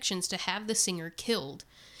criminal connections to have the singer killed.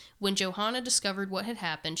 When Johanna discovered what had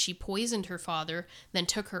happened, she poisoned her father, then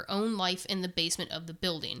took her own life in the basement of the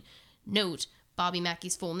building. Note, Bobby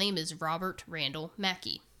Mackey's full name is Robert Randall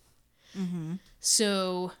Mackey.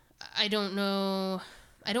 So, I don't know.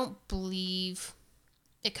 I don't believe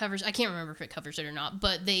it covers... I can't remember if it covers it or not,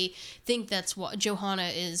 but they think that's what... Johanna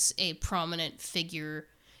is a prominent figure,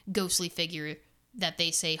 ghostly figure, that they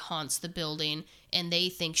say haunts the building, and they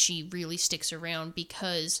think she really sticks around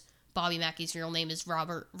because Bobby Mackey's real name is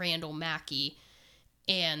Robert Randall Mackey,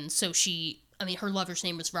 and so her lover's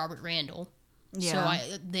name was Robert Randall. Yeah.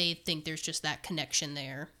 So they think there's just that connection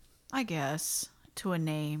there. I guess. To a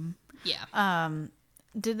name. Yeah.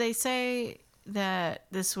 Did they say that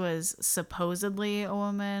this was supposedly a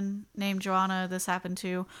woman named Joanna this happened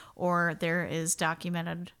to? Or there is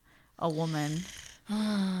documented a woman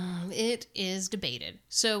It is debated.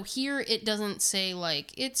 So here it doesn't say,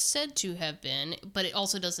 like, it's said to have been, but it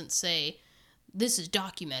also doesn't say this is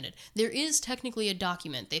documented. There is technically a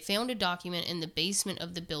document. They found a document in the basement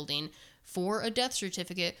of the building for a death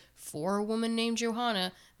certificate for a woman named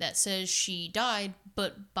Johanna that says she died,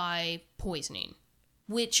 but by poisoning,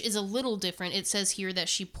 which is a little different. It says here that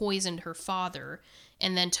she poisoned her father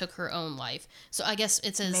and then took her own life. So I guess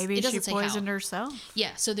it says Maybe it doesn't she say poisoned how. herself.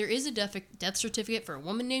 Yeah, so there is a death certificate for a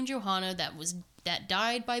woman named Johanna that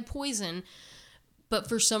died by poison, but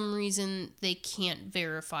for some reason they can't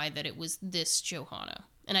verify that it was this Johanna,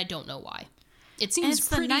 and I don't know why. It seems It's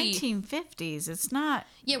pretty. the 1950s. It's not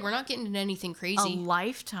Yeah, we're not getting into anything a crazy,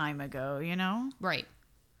 lifetime ago, you know? right?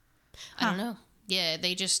 I don't know. Yeah,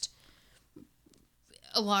 they just.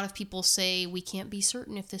 A lot of people say we can't be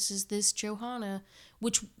certain if this is this Johanna,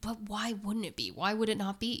 but why wouldn't it be? Why would it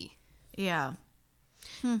not be? Yeah.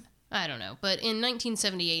 I don't know. But in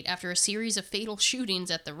 1978, after a series of fatal shootings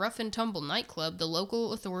at the Rough and Tumble nightclub, the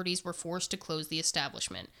local authorities were forced to close the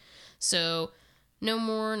establishment. So, no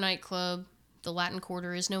more nightclub. The Latin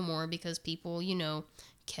Quarter is no more because people,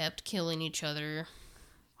 kept killing each other.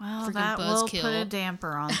 Well, Freaking that will buzzkill. put a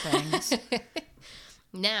damper on things.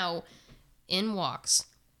 Now, in walks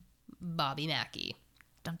Bobby Mackey.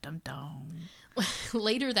 Dum dum dum.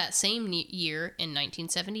 Later that same year, in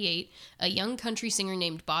 1978, a young country singer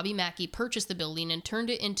named Bobby Mackey purchased the building and turned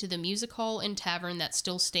it into the music hall and tavern that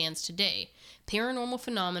still stands today. Paranormal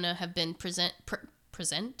phenomena have been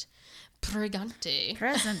Present.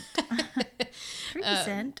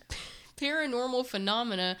 Paranormal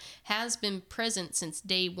phenomena has been present since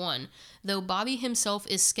day one. Though Bobby himself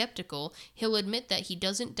is skeptical, he'll admit that he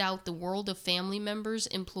doesn't doubt the word of family members,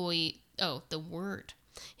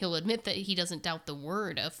 He'll admit that he doesn't doubt the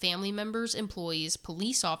word of family members, employees,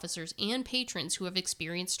 police officers, and patrons who have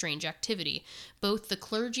experienced strange activity. Both the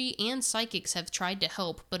clergy and psychics have tried to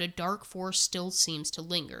help, but a dark force still seems to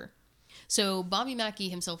linger. So Bobby Mackey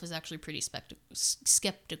himself is actually pretty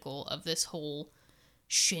skeptical of this whole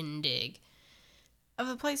shindig. Of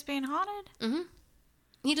the place being haunted?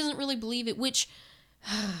 He doesn't really believe it, which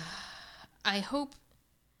I hope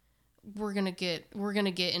we're gonna get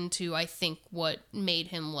into, I think, what made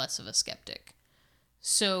him less of a skeptic.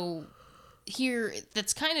 So here,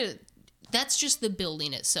 that's just the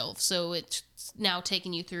building itself. So it's now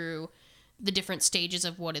taking you through the different stages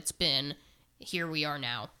of what it's been. Here we are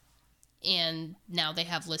now. And now they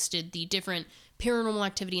have listed the different paranormal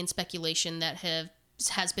activity and speculation that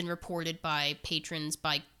has been reported by patrons,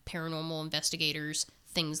 by paranormal investigators,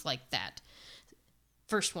 things like that.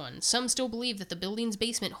 First one, some still believe that the building's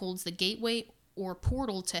basement holds the gateway or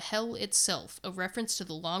portal to hell itself, a reference to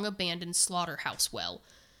the long-abandoned slaughterhouse well.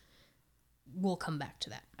 We'll come back to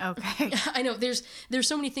that. Okay. I know, there's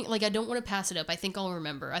so many things, like, I don't want to pass it up. I think I'll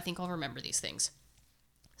remember these things.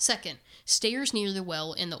 Second, stairs near the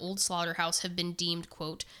well in the old slaughterhouse have been deemed,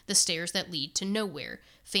 quote, the stairs that lead to nowhere.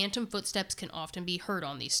 Phantom footsteps can often be heard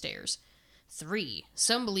on these stairs. 3.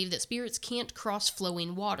 Some believe that spirits can't cross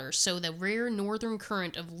flowing water, so the rare northern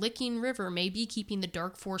current of Licking River may be keeping the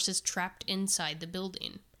dark forces trapped inside the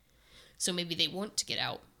building. So maybe they want to get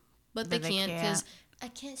out, but they can't because I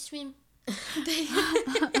can't swim.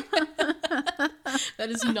 That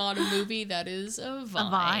is not a movie. That is a vine. A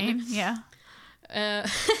vine, yeah. I'm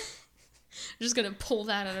just gonna pull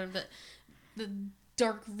that out of the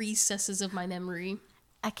dark recesses of my memory.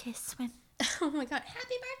 I can't swim. Oh my god!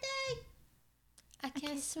 Happy birthday! I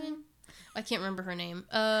can't swim. I can't remember her name.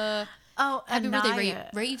 Happy birthday,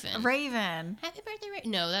 Raven. Raven. Happy birthday,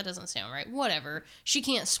 Raven. No, that doesn't sound right. Whatever. She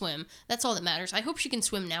can't swim. That's all that matters. I hope she can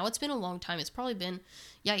swim now. It's been a long time. It's probably been,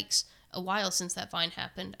 yikes, a while since that vine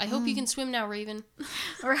happened. I hope you can swim now, Raven.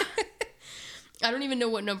 I don't even know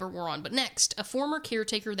what number we're on, but next, a former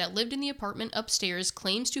caretaker that lived in the apartment upstairs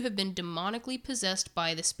claims to have been demonically possessed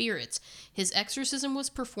by the spirits. His exorcism was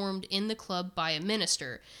performed in the club by a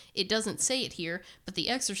minister. It doesn't say it here, but the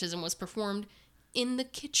exorcism was performed in the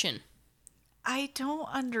kitchen. I don't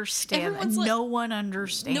understand. No one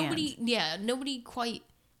understands. Nobody quite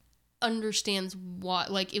understands why.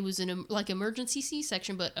 Like, it was an emergency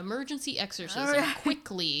C-section, but emergency exorcism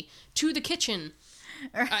quickly to the kitchen.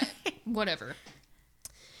 Whatever.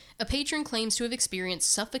 A patron claims to have experienced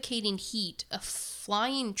suffocating heat, a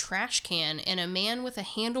flying trash can, and a man with a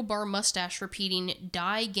handlebar mustache repeating,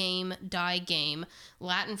 die game,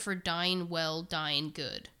 Latin for dying well, dying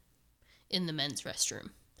good, in the men's restroom.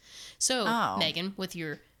 So, Megan, with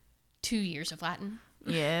your 2 years of Latin.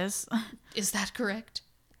 Yes. Is that correct?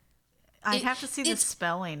 I'd have to see the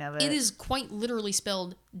spelling of it. It is quite literally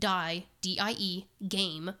spelled die, D-I-E,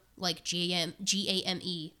 game, like GAME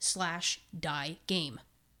 / die game,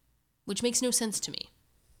 which makes no sense to me.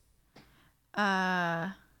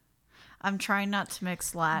 I'm trying not to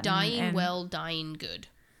mix Latin. Dying well, dying good.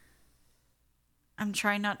 I'm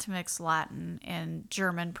trying not to mix Latin and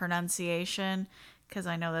German pronunciation because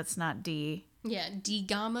I know that's not D. Yeah, die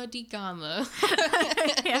Gamma.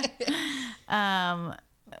 Yeah.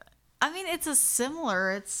 I mean, it's a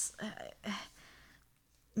similar. It's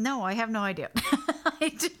no, I have no idea.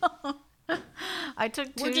 I don't. I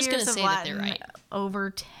took 2 We're just years gonna of say that they're Latin right.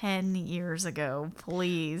 over 10 years ago.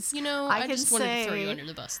 Please, You know, I just wanted to throw you under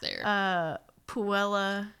the bus there.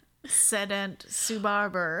 Puella sedent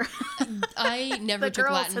subarber. I never The took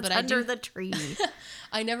girl Latin, sits but I under do. the tree.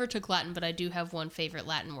 I never took Latin, but I do have one favorite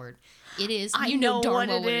Latin word. It is. I You know know darn what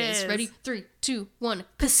well it what it is. is. Ready? 3, 2, 1.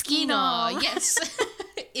 Piscina. Yes.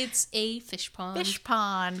 It's a fish pond. Fish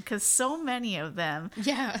pond, because so many of them.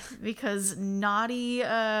 Yeah. Because naughty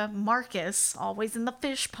Marcus, always in the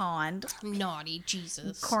fish pond. Naughty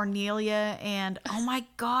Jesus. Cornelia and, oh my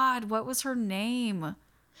God, what was her name?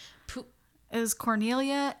 Pu- It was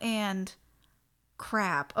Cornelia and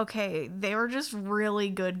crap. Okay, they were just really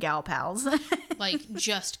good gal pals. Like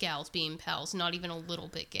just gals being pals, not even a little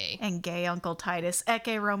bit gay. And gay Uncle Titus,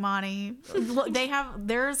 Ecce Romani. Look,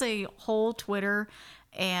 there's a whole Twitter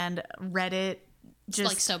and Reddit just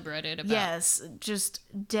Like subreddit about. yes, just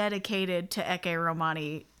dedicated to Ecce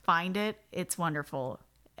Romani. Find it. It's wonderful.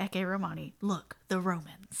 Ecce Romani. Look, the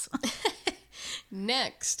Romans.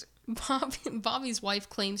 Next, Bobby's wife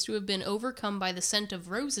claims to have been overcome by the scent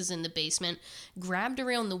of roses in the basement, grabbed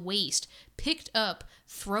around the waist, picked up,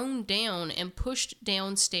 thrown down, and pushed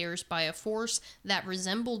downstairs by a force that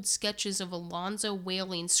resembled sketches of Alonzo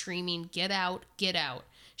wailing, screaming, "Get out, get out."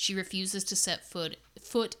 She refuses to set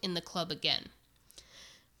foot in the club again.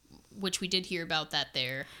 Which we did hear about that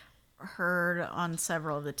there. Heard on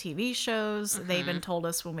several of the TV shows. They even told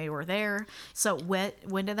us when we were there. So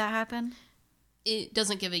when did that happen? It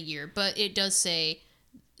doesn't give a year, but it does say,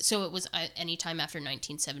 so it was any time after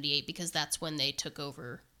 1978 because that's when they took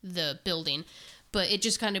over the building. But it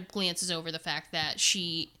just kind of glances over the fact that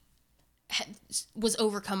she was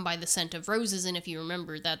overcome by the scent of roses, and if you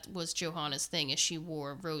remember, that was Johanna's thing, is she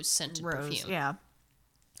wore rose-scented perfume. Yeah.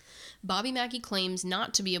 Bobby Mackey claims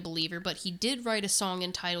not to be a believer, but he did write a song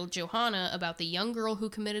entitled Johanna about the young girl who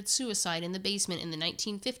committed suicide in the basement in the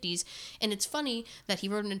 1950s, and it's funny that he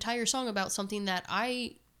wrote an entire song about something that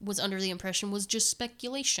I was under the impression was just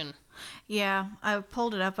speculation. Yeah, I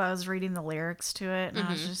pulled it up. I was reading the lyrics to it, and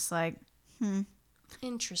I was just like,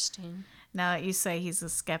 Interesting. now that you say he's a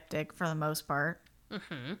skeptic for the most part.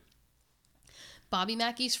 Bobby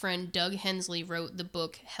Mackey's friend Doug Hensley wrote the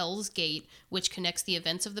book Hell's Gate, which connects the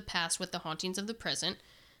events of the past with the hauntings of the present.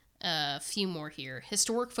 A few more here.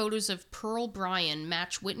 Historic photos of Pearl Bryan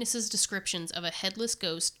match witnesses' descriptions of a headless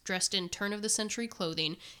ghost dressed in turn-of-the-century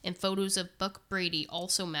clothing, and photos of Buck Brady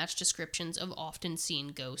also match descriptions of often seen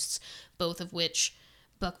ghosts, both of which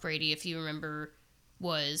Buck Brady, if you remember,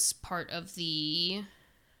 was part of the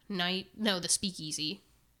the Speakeasy.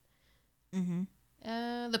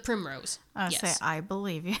 The Primrose. I say, I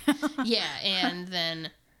believe you. Yeah, and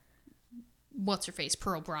then what's-her-face,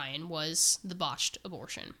 Pearl Bryan, was the botched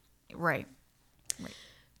abortion. Right.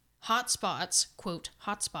 Hot spots, quote,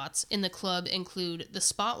 hot spots, in the club include the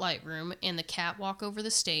spotlight room and the catwalk over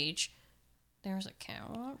the stage. There's a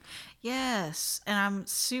catwalk? Yes, and I'm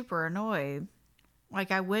super annoyed.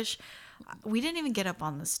 Like, I wish we didn't even get up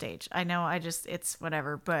on the stage. I know, it's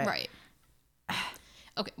whatever, but Right.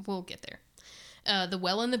 Okay, we'll get there. The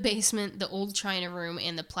well in the basement, the old china room,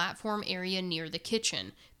 and the platform area near the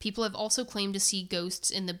kitchen. People have also claimed to see ghosts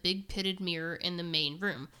in the big pitted mirror in the main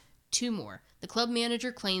room. 2 more. The club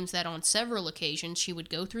manager claims that on several occasions she would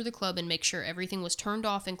go through the club and make sure everything was turned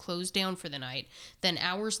off and closed down for the night. Then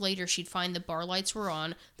hours later she'd find the bar lights were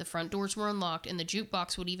on, the front doors were unlocked, and the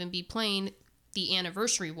jukebox would even be playing the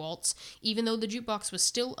anniversary waltz, even though the jukebox was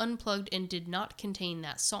still unplugged and did not contain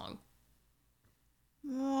that song.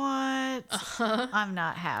 what? I'm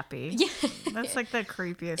not happy. Yeah. That's like the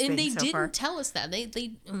creepiest And thing they so didn't far. tell us that.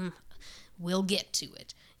 We'll get to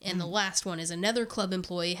it. And the last one is another club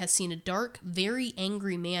employee has seen a dark, very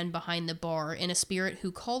angry man behind the bar in a spirit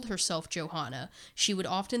who called herself Johanna. She would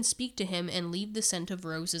often speak to him and leave the scent of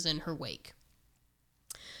roses in her wake.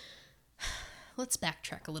 Let's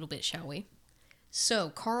backtrack a little bit, shall we? So,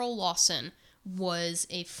 Carl Lawson was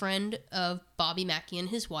a friend of Bobby Mackey and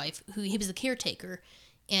his wife, who he was the caretaker,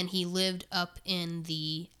 and he lived up in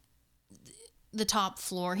the top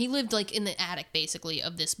floor. He lived like in the attic basically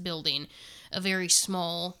of this building, a very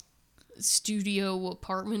small studio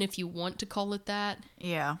apartment, if you want to call it that.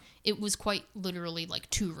 Yeah. It was quite literally like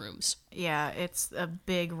 2 rooms. Yeah, it's a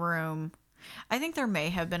big room. I think there may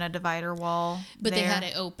have been a divider wall, but there. they had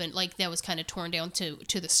it open, like that was kind of torn down to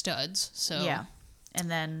the studs. So Yeah, and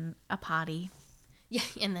then a potty. Yeah,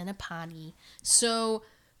 and then a potty. So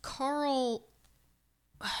Carl,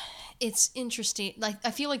 it's interesting. Like, I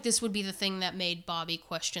feel like this would be the thing that made Bobby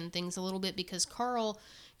question things a little bit, because Carl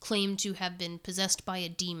claimed to have been possessed by a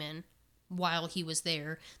demon while he was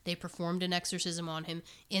there. They performed an exorcism on him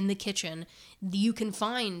in the kitchen. You can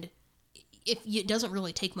find, it doesn't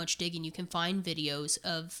really take much digging, you can find videos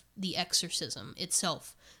of the exorcism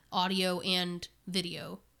itself, audio and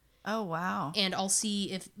video. Oh, wow. And I'll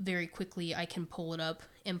see if very quickly I can pull it up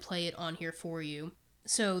and play it on here for you.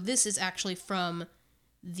 So this is actually from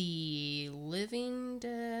the Living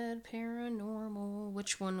Dead Paranormal.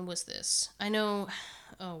 Which one was this? I know.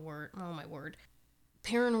 Oh my word.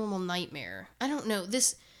 Paranormal Nightmare. I don't know.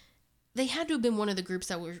 They had to have been one of the groups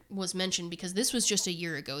that was mentioned, because this was just a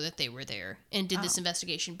year ago that they were there and did this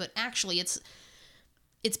investigation. But actually,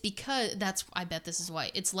 it's because I bet this is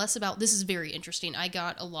why. It's less about, this is very interesting. I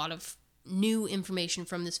got a lot of new information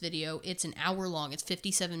from this video. It's an hour long. It's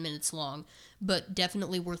 57 minutes long, but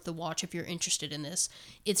definitely worth the watch if you're interested in this.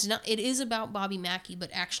 It is about Bobby Mackey,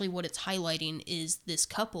 but actually what it's highlighting is this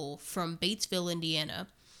couple from Batesville, Indiana,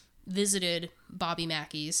 visited Bobby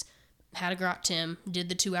Mackey's, had a grot Tim, did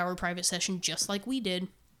the 2-hour private session just like we did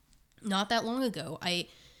not that long ago. A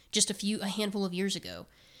handful of years ago.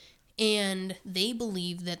 And they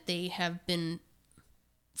believe that they have been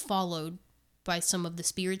followed by some of the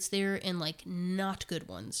spirits there, and like not good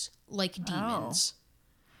ones, like demons.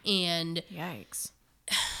 And yikes.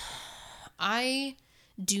 I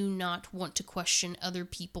do not want to question other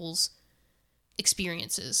people's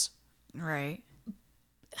experiences. Right.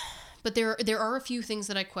 But there are a few things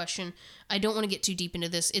that I question. I don't want to get too deep into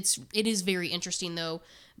this. It is very interesting, though.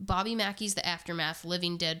 Bobby Mackey's The Aftermath,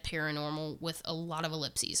 Living Dead Paranormal, with a lot of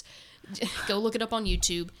ellipses. Go look it up on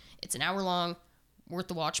YouTube. It's an hour long, worth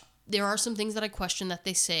the watch. There are some things that I question that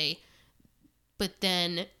they say, but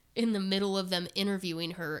then in the middle of them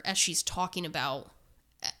interviewing her, as she's talking about,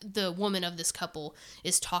 the woman of this couple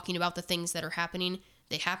is talking about the things that are happening.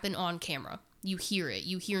 They happen on camera. You hear it.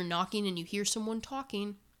 You hear knocking and you hear someone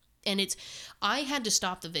talking. And I had to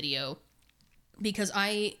stop the video because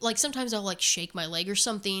sometimes I'll shake my leg or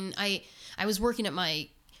something. I was working at my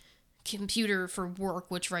computer for work,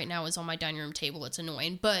 which right now is on my dining room table. It's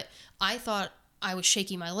annoying, but I thought I was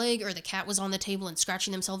shaking my leg, or the cat was on the table and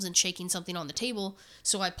scratching themselves and shaking something on the table.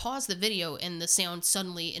 So I paused the video and the sound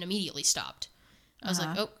suddenly and immediately stopped. I was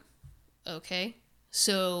like, oh, okay.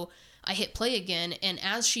 So I hit play again, and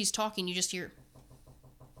as she's talking, you just hear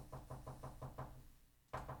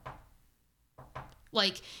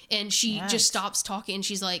and she just stops talking, and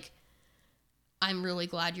she's like, I'm really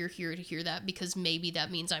glad you're here to hear that, because maybe that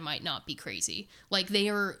means I might not be crazy. They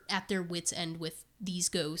are at their wits' end with these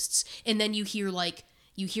ghosts. And then you hear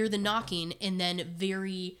the knocking, and then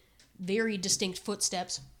very, very distinct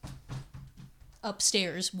footsteps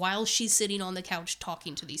upstairs while she's sitting on the couch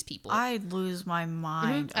talking to these people. I'd lose my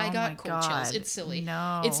mind. Mm-hmm. I got cold chills. It's silly.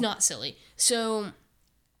 No. It's not silly. So,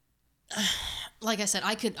 like I said,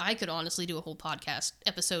 I could honestly do a whole podcast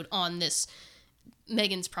episode on this.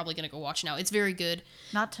 Megan's probably going to go watch now. It's very good.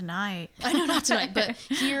 Not tonight. I know, not tonight. But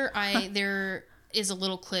here there is a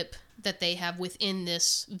little clip that they have within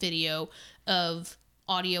this video of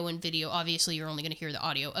audio and video. Obviously, you're only going to hear the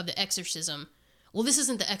audio of the exorcism. Well, this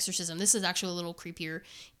isn't the exorcism. This is actually a little creepier.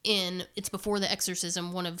 It's before the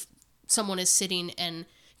exorcism. Someone is sitting and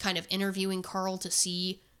kind of interviewing Carl to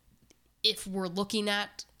see if we're looking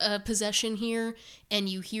at a possession here, and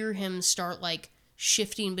you hear him start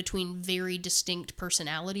shifting between very distinct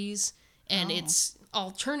personalities, and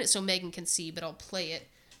I'll turn it so Megan can see, but I'll play it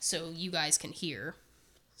so you guys can hear.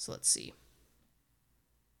 So let's see.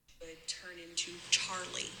 Would turn into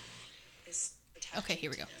Charlie. Okay,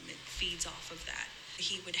 here we go. It feeds off of that.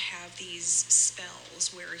 He would have these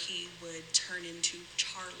spells where he would turn into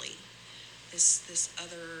Charlie, this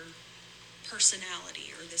other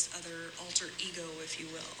personality, or this other alter ego, if you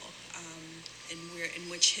will, in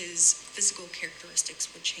which his physical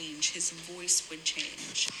characteristics would change, his voice would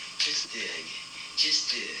change. Just dig.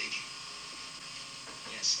 Just dig.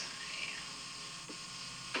 Yes, I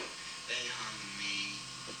am. They hung me,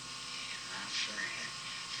 my friend,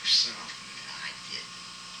 for something that I did.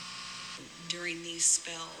 During these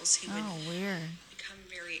spells, he would weird. become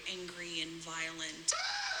very angry and violent.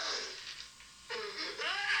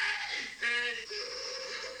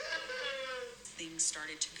 Things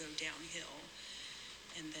started to go downhill,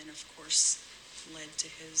 and then of course led to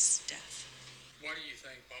his death. Why do you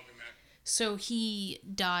think Bobby Mack? So he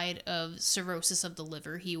died of cirrhosis of the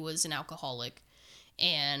liver. He was an alcoholic,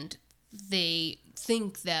 and they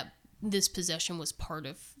think that this possession was part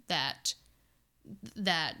of that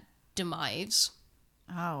demise.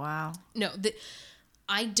 Oh, wow. No,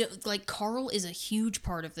 I don't like Carl is a huge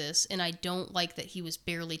part of this, and I don't like that he was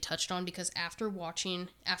barely touched on, because after watching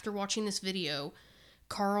this video,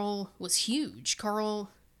 Carl was huge.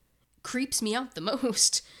 Carl creeps me out the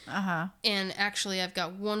most. And actually, I've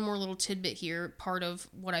got one more little tidbit here, part of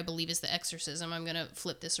what I believe is the exorcism. I'm gonna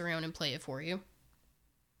flip this around and play it for you.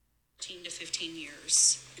 10 to 15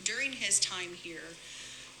 years. During his time here,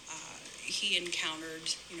 he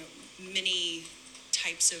encountered, many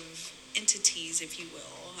types of entities, if you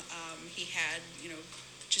will. He had,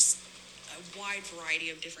 just a wide variety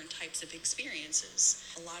of different types of experiences.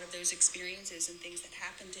 A lot of those experiences and things that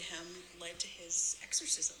happened to him led to his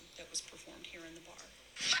exorcism that was performed here in the bar.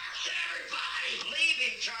 Fuck everybody! Leave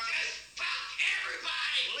him, Charlie! Fuck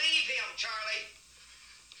everybody! Leave him, Charlie!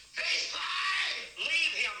 He's fine!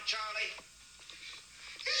 Leave him, Charlie!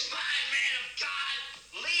 He's fine, man of God!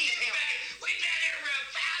 Leave him! We've been here for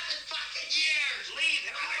 1,000 fucking years! Leave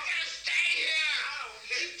him! We're gonna stay here!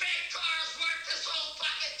 You think Carl's worth this whole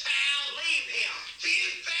fucking town? Leave him! Do you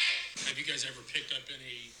think? Have you guys ever picked up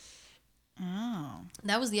any? Oh.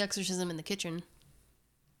 That was the exorcism in the kitchen.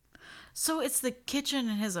 So it's the kitchen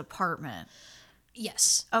in his apartment.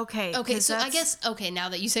 Yes. Okay. Okay, 'cause so I that's- guess, now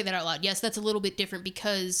that you say that out loud, yes, that's a little bit different,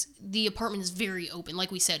 because the apartment is very open.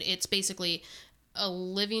 Like we said, it's basically a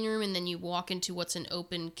living room, and then you walk into what's an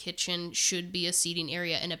open kitchen, should be a seating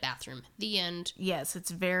area, and a bathroom. The end. Yes,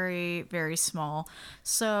 it's very, very small.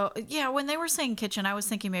 So, yeah, when they were saying kitchen, I was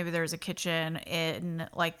thinking maybe there's a kitchen in,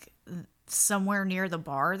 like, somewhere near the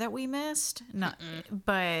bar that we missed.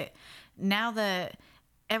 But now that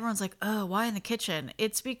everyone's like, oh, why in the kitchen?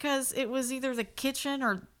 It's because it was either the kitchen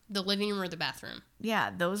or, The living room or the bathroom.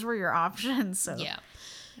 yeah, those were your options. So, Yeah.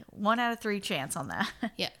 1 out of 3 chance on that.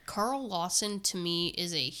 Yeah, Carl Lawson to me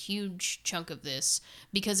is a huge chunk of this,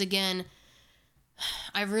 because again,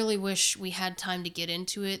 I really wish we had time to get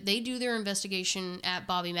into it. They do their investigation at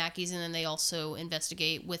Bobby Mackey's, and then they also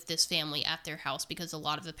investigate with this family at their house, because a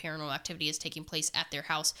lot of the paranormal activity is taking place at their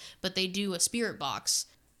house. But they do a spirit box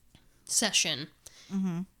session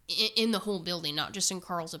in the whole building, not just in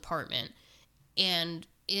Carl's apartment. And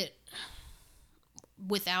it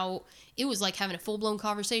was like having a full-blown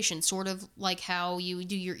conversation, sort of like how you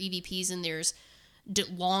do your EVPs and there's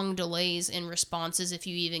long delays in responses, if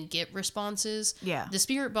you even get responses. Yeah. The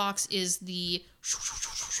spirit box is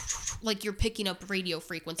like you're picking up radio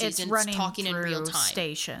frequencies It's and running it's talking in real through time.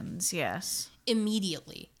 stations, yes.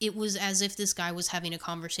 Immediately. It was as if this guy was having a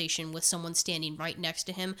conversation with someone standing right next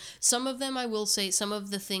to him. Some of them, I will say, some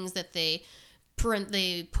of the things that they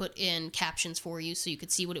put in captions for you so you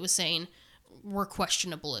could see what it was saying were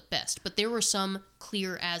questionable at best. But there were some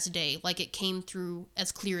clear as day, like it came through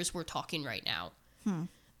as clear as we're talking right now.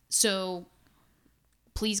 So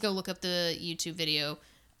please go look up the YouTube video.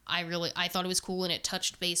 I thought it was cool, and it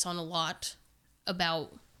touched base on a lot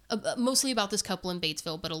about mostly about this couple in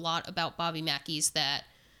Batesville, but a lot about Bobby Mackey's that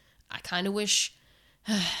I kind of wish.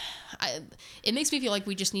 It makes me feel like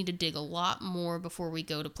we just need to dig a lot more before we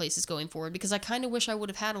go to places going forward, because I kind of wish I would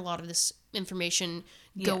have had a lot of this information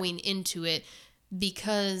going into it,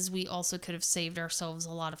 because we also could have saved ourselves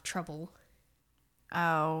a lot of trouble.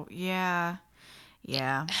 Oh, yeah.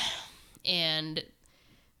 Yeah. And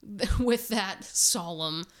with that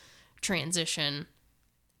solemn transition,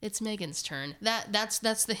 it's Megan's turn. That's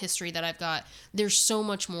the history that I've got. There's so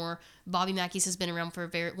much more. Bobby Mackey's has been around for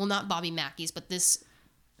not Bobby Mackey's, but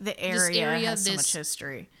The area has so this- much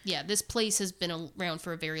history. yeah, this place has been around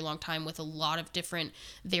for a very long time with a lot of different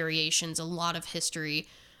variations, a lot of history.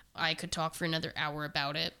 I could talk for another hour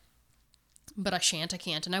about it, but I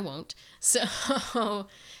can't, and I won't. So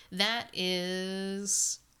that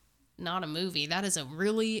is not a movie. That is a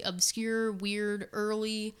really obscure, weird,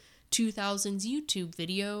 early 2000s YouTube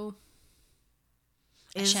video.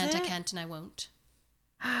 Is I it? can't, and I won't.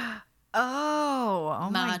 Oh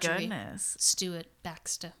my Marjorie. goodness. Stuart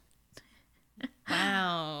Baxter.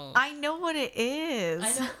 Wow. I know what it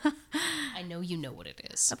is. I know you know what it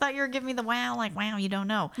is. I thought you were giving me the wow, like, wow, you don't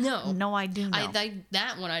know. No. No, I do know.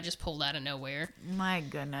 That one I just pulled out of nowhere. My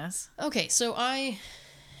goodness. Okay, so I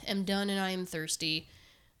am done and I am thirsty.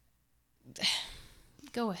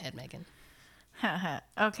 Go ahead, Megan.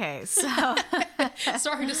 Okay, so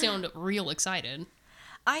Sorry to sound real excited.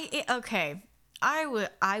 I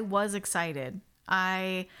was excited.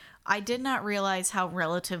 I did not realize how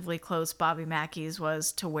relatively close Bobby Mackey's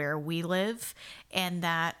was to where we live, and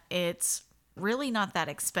that it's really not that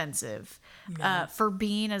expensive. For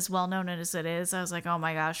being as well known as it is, I was like, oh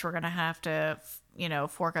my gosh, we're going to have to,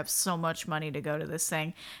 fork up so much money to go to this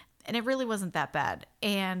thing. And it really wasn't that bad.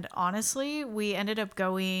 And honestly, we ended up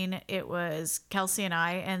going, it was Kelsey and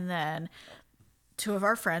I, and then two of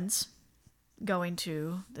our friends going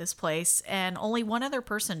to this place. And only one other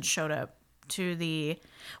person showed up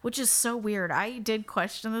which is so weird. I did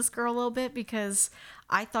question this girl a little bit because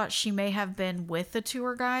I thought she may have been with the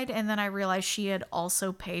tour guide. And then I realized she had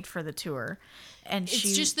also paid for the tour. And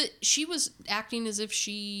It's just that she was acting as if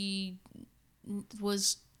she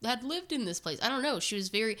had lived in this place. I don't know.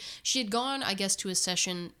 She had gone, I guess, to a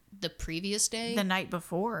session the previous day. The night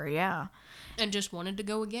before, yeah. And just wanted to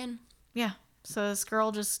go again. Yeah. So this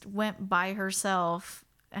girl just went by herself,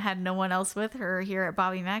 had no one else with her here at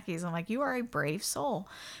Bobby Mackey's. I'm like, you are a brave soul.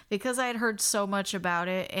 Because I had heard so much about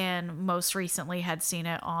it and most recently had seen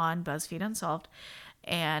it on BuzzFeed Unsolved.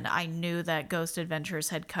 And I knew that Ghost Adventures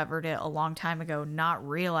had covered it a long time ago, not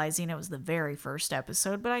realizing it was the very first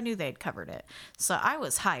episode, but I knew they'd covered it. So I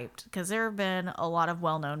was hyped because there have been a lot of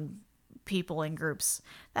well-known people and groups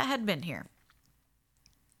that had been here.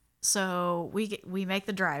 So we make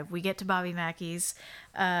the drive. We get to Bobby Mackey's.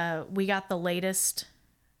 We got the latest,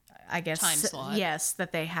 I guess, time slot. Yes,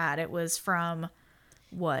 that they had. It was from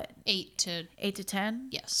what? 8 to 10?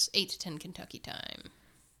 Yes, 8 to 10 Kentucky time.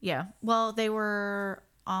 Yeah. Well, they were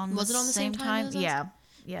on Was it on the same time as us? Yeah.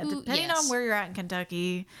 Yeah, Ooh, depending yes. on where you're at in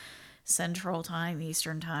Kentucky, Central Time,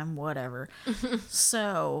 Eastern Time, whatever.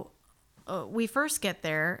 So, we first get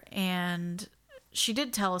there and she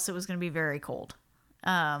did tell us it was going to be very cold.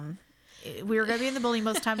 We were going to be in the building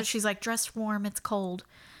most of the time, but she's like, dress warm, it's cold.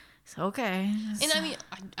 So, okay. And I mean,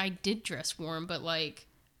 I did dress warm, but like,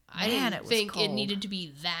 I Man, didn't it was think it cold. needed to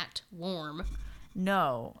be that warm.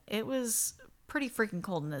 No, it was pretty freaking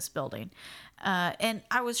cold in this building. And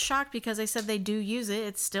I was shocked because they said they do use it.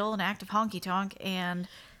 It's still an active honky tonk. And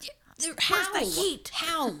How? the heat?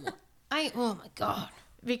 How? Oh my God.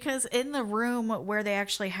 because in the room where they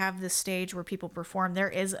actually have the stage where people perform, there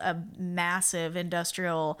is a massive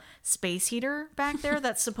industrial space heater back there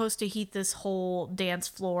that's supposed to heat this whole dance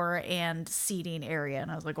floor and seating area.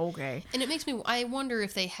 And I was like, okay. And it makes me, I wonder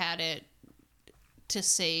if they had it to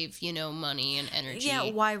save, money and energy.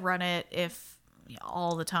 Yeah, why run it if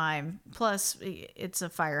all the time? Plus, it's a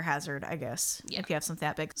fire hazard, I guess, Yeah. if you have something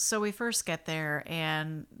that big. So we first get there,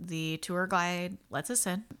 and the tour guide lets us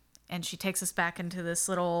in, and she takes us back into this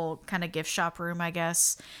little kind of gift shop room, I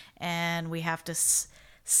guess, and we have to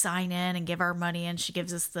sign in and give our money, and she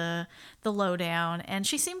gives us the lowdown, and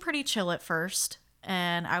she seemed pretty chill at first,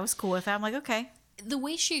 and I was cool with that. I'm like, okay. The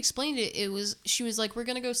way she explained it, she was like, we're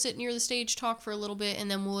going to go sit near the stage, talk for a little bit,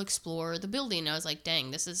 and then we'll explore the building. And I was like,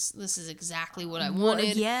 dang, this is exactly what I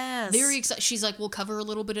wanted. Yes. Very excited. She's like, we'll cover a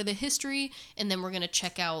little bit of the history, and then we're going to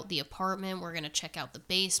check out the apartment. We're going to check out the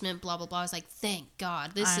basement, blah, blah, blah. I was like, thank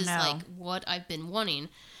God. This is like what I've been wanting.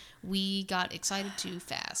 We got excited too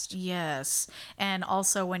fast. Yes. And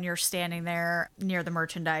also when you're standing there near the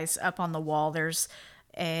merchandise up on the wall, there's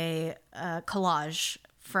a collage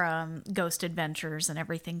from Ghost Adventures and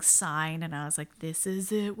everything's signed, and I was like, this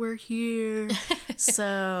is it, we're here.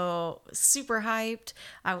 So super hyped.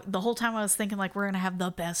 The whole time I was thinking like, we're gonna have the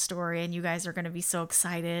best story and you guys are gonna be so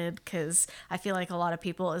excited, because I feel like a lot of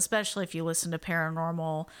people, especially if you listen to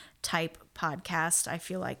paranormal type podcast, I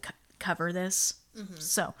feel like cover this. Mm-hmm.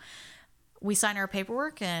 So we signed our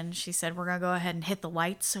paperwork and she said we're gonna go ahead and hit the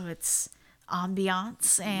lights so it's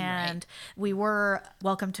ambiance, and we were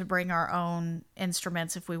welcome to bring our own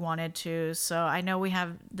instruments if we wanted to. So I know we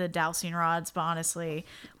have the dowsing rods, but honestly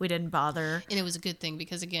we didn't bother. And it was a good thing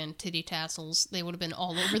because, again, titty tassels, they would have been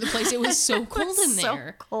all over the place. It was so cold in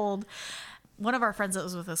there. So cold. One of our friends that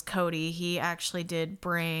was with us, Cody, he actually did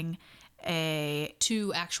bring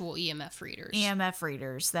 2 actual EMF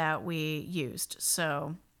readers that we used,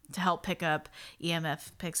 so to help pick up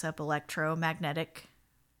EMF, picks up electromagnetic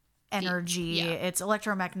energy. Yeah. It's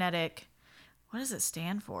electromagnetic. What does it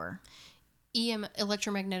stand for?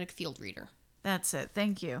 Electromagnetic field reader. That's it.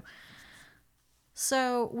 Thank you.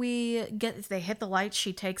 So they hit the lights.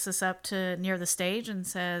 She takes us up to near the stage and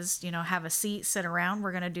says, have a seat, sit around.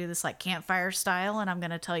 We're going to do this like campfire style, and I'm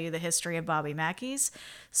going to tell you the history of Bobby Mackey's.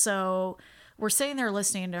 So we're sitting there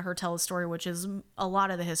listening to her tell a story, which is a lot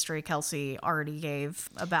of the history Kelsey already gave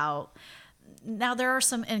about. Now, there are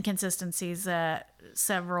some inconsistencies that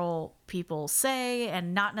several people say,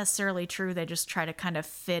 and not necessarily true. They just try to kind of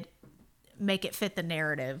make it fit the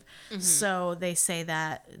narrative. Mm-hmm. So they say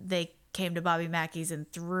that they came to Bobby Mackey's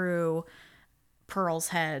and through Pearl's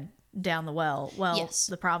head, down the well. Well, Yes.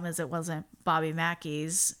 the problem is it wasn't Bobby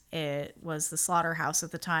Mackey's. It was the slaughterhouse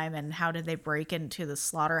at the time. And how did they break into the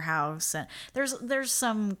slaughterhouse? And there's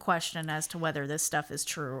some question as to whether this stuff is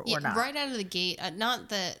true or not. Right out of the gate, not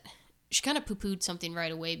that she kind of poo-pooed something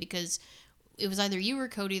right away, because it was either you or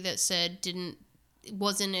Cody that said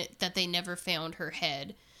wasn't it that they never found her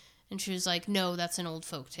head? And she was like, no, that's an old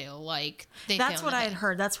folktale. Like, That's what I had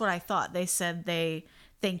heard. That's what I thought. They said they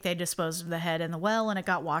think they disposed of the head in the well and it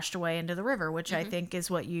got washed away into the river, which I think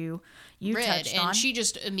is what you read, touched on. and she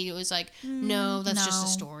just immediately was like, no, that's just a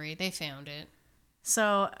no. story. They found it.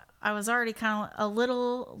 So I was already kind of a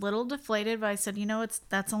little deflated, but I said,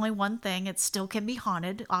 that's only one thing. It still can be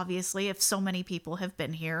haunted. Obviously, if so many people have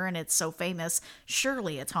been here and it's so famous,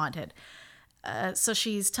 surely it's haunted. So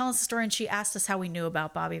she's telling us the story, and she asked us how we knew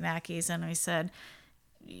about Bobby Mackey's, and we said,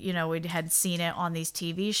 we had seen it on these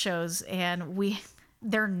TV shows, and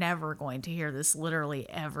they're never going to hear this literally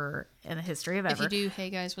ever in the history of ever. If you do,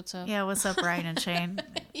 hey guys, what's up? Yeah, what's up, Ryan and Shane?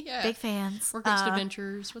 Yeah. Big fans. We're Ghost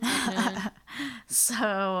Adventures. What's up, man?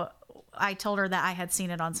 So I told her that I had seen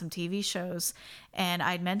it on some TV shows, and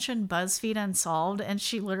I'd mentioned BuzzFeed Unsolved, and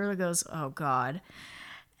she literally goes, "Oh God."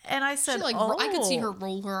 And I said, I could see her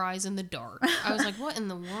roll her eyes in the dark. I was like, what in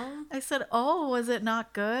the world? I said, "Oh, was it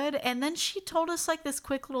not good?" And then she told us like this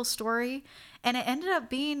quick little story, and it ended up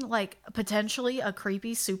being like potentially a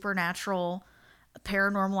creepy supernatural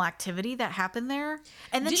paranormal activity that happened there.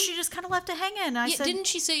 And then she just kind of left it hanging. I said, didn't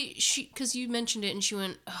she say because you mentioned it and she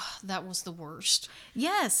went, oh, that was the worst.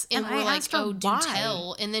 yes. And I we're like, asked her oh, do why.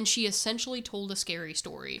 tell. And then she essentially told a scary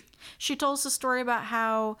story. She told us a story about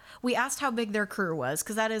how we asked how big their crew was,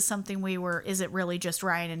 because that is something is it really just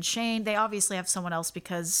Ryan and Shane? They obviously have someone else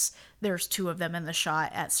because there's two of them in the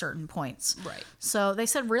shot at certain points. Right. So they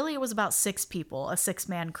said really it was about 6 people, a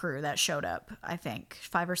 6-man crew that showed up, I think,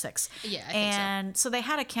 5 or 6. Yeah, I think so. And so they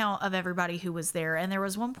had a count of everybody who was there. And there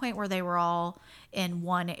was one point where they were all in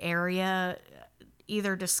one area,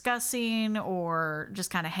 either discussing or just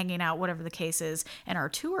kind of hanging out, whatever the case is. And our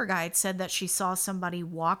tour guide said that she saw somebody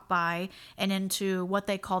walk by and into what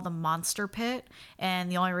they call the monster pit. And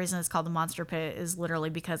the only reason it's called the monster pit is literally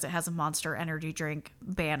because it has a Monster energy drink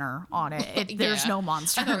banner on it. There's Yeah. no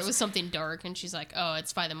monsters. I thought it was something dark, and she's like, oh,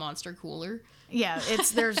 it's by the Monster Cooler. Yeah,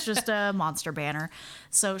 there's just a monster banner.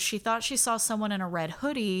 So she thought she saw someone in a red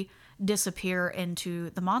hoodie disappear into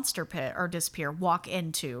the monster pit, or walk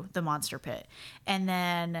into the monster pit. And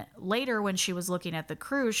then later when she was looking at the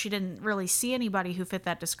crew, she didn't really see anybody who fit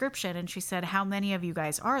that description. And she said, how many of you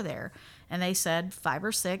guys are there? And they said 5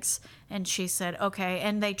 or 6. And she said, okay.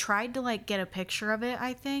 And they tried to like get a picture of it,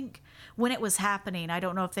 I think, when it was happening. I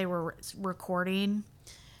don't know if they were recording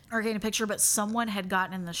or getting a picture, but someone had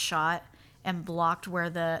gotten in the shot and blocked where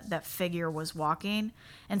that figure was walking.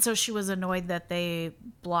 And so she was annoyed that they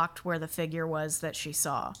blocked where the figure was that she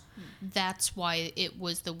saw. That's why it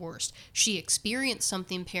was the worst. She experienced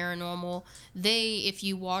something paranormal. If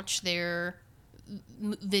you watch their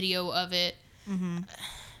video of it,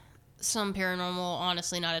 some paranormal,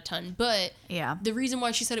 honestly not a ton, but Yeah. the reason why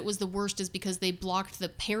she said it was the worst is because they blocked the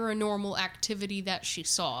paranormal activity that she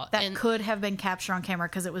saw. That could have been captured on camera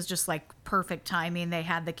because it was just like perfect timing. They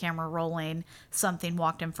had the camera rolling. Something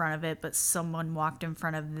walked in front of it, but someone walked in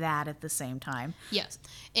front of that at the same time. Yes.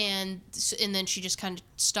 And then she just kind of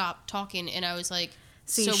stopped talking, and I was like,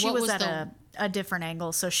 See, so she what was was at a different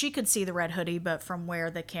angle, so she could see the red hoodie, but from where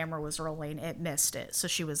the camera was rolling, it missed it. So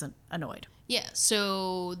she was annoyed. Yeah,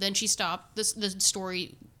 so then she stopped. The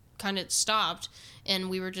story kind of stopped, and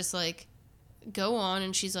we were just like, go on.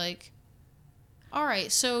 And she's like, all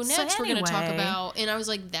right, so next we're going to talk anyway- about... And I was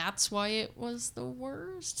like, that's why it was the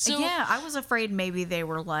worst? So yeah, I was afraid maybe they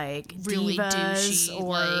were like Really divas douchey, or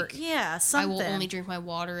like, yeah, I something. will only drink my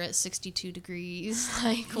water at 62 degrees,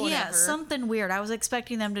 like whatever. Yeah, something weird. I was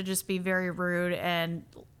expecting them to just be very rude and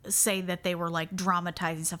say that they were like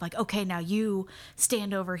dramatizing stuff, like, okay, now you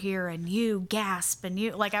stand over here and you gasp and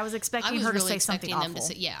you like. I was I expecting was her really to say something expecting awful. them to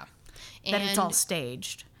say, yeah. that it's all And-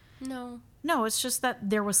 staged. No. It's just that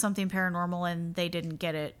there was something paranormal and they didn't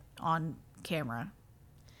get it on camera.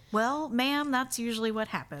 Well, ma'am, that's usually what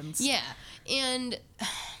happens. Yeah, and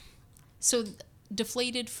so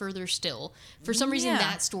deflated further still. For some reason, Yeah.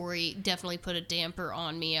 that story definitely put a damper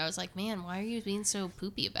on me. I was like, man, why are you being so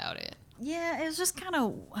poopy about it? Yeah, it was just kind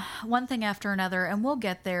of one thing after another, and we'll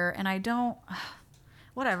get there. And I don't.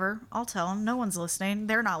 Whatever, I'll tell them. No one's listening.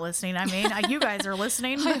 They're not listening. I mean, you guys are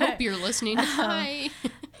listening. I hope you're listening. Hi.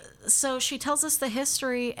 So she tells us the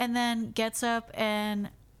history and then gets up, and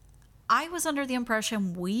I was under the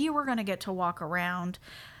impression we were going to get to walk around.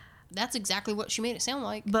 that's exactly what she made it sound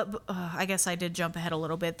like. But I guess I did jump ahead a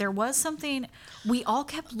little bit. There was something, we all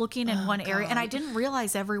kept looking in one area, and I didn't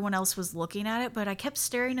realize everyone else was looking at it, but I kept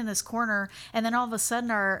staring in this corner, and then all of a sudden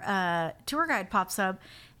our tour guide pops up,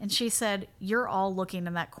 and she said, "You're all looking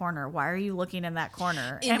in that corner. Why are you looking in that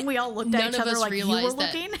corner?" And we all looked at each other like, "You were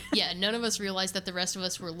looking?" Yeah, none of us realized that the rest of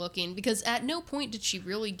us were looking, because at no point did she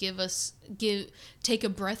really take a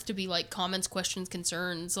breath to be like, comments, questions,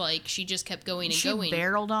 concerns. Like, she just kept going and going. She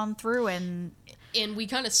barreled on through, and we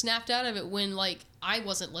kind of snapped out of it when, like, I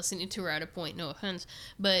wasn't listening to her at a point, no offense.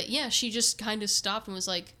 But yeah, she just kind of stopped and was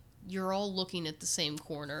like, "You're all looking at the same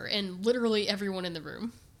corner." And literally everyone in the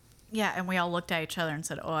room. yeah, and we all looked at each other and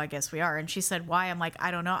said, "Oh, I guess we are." And she said, "Why?" I'm like, "I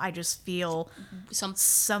don't know. I just feel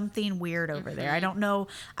something weird over there. I don't know.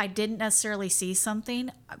 I didn't necessarily see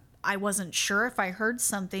something. I wasn't sure if I heard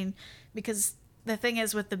something, because the thing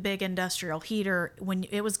is, with the big industrial heater, when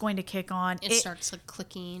it was going to kick on, It starts like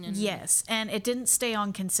clicking. And yes, and it didn't stay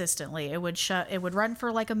on consistently. It would run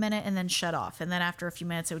for like a minute and then shut off, and then after a few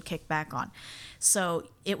minutes it would kick back on. So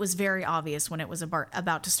it was very obvious when it was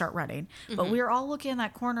about to start running. But we were all looking in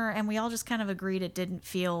that corner, and we all just kind of agreed it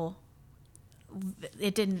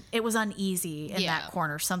was uneasy in that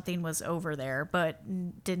corner. Something was over there,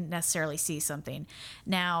 but didn't necessarily see something.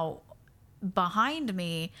 Now, behind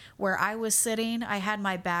me, where I was sitting, I had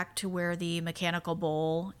my back to where the mechanical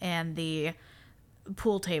bowl and the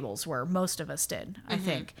pool tables were. Most of us did, I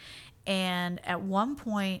think. And at one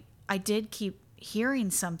point, I did keep hearing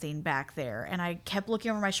something back there, and I kept looking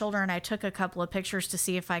over my shoulder, and I took a couple of pictures to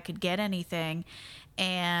see if I could get anything.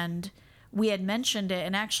 And we had mentioned it,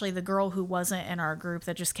 and actually the girl who wasn't in our group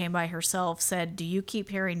that just came by herself said, "Do you keep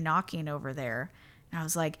hearing knocking over there?" And I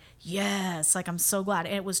was like, yes, like, I'm so glad.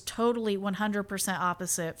 And it was totally 100%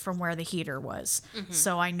 opposite from where the heater was.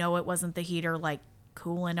 So I know it wasn't the heater, like,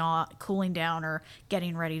 cooling down or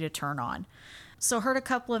getting ready to turn on. So heard a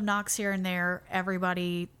couple of knocks here and there.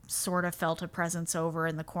 Everybody sort of felt a presence over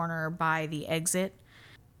in the corner by the exit.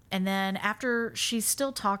 And then after, she's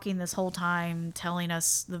still talking this whole time, telling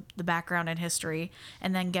us the background and history,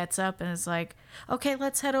 and then gets up and is like, "Okay,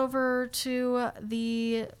 let's head over to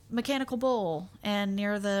the mechanical bowl and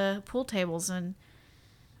near the pool tables." And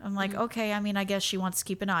I'm like, okay, I mean, I guess she wants to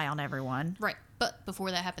keep an eye on everyone. Right. But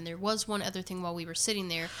before that happened, there was one other thing while we were sitting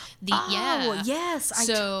there. Yes.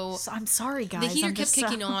 So I'm sorry, guys. The heater kept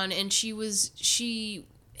kicking on, and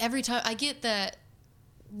every time, I get that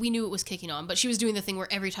we knew it was kicking on, but she was doing the thing where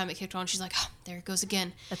every time it kicked on, she's like, "Oh, there it goes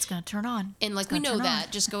again. It's going to turn on." And like, we know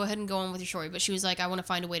that. Just go ahead and go on with your story. But she was like, "I want to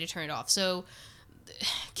find a way to turn it off." So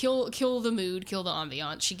kill the mood, kill the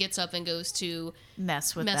ambiance. She gets up and goes to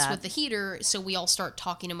mess with the heater. So we all start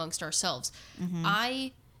talking amongst ourselves.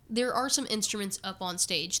 There are some instruments up on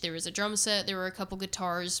stage. There was a drum set. There were a couple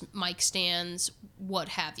guitars, mic stands, what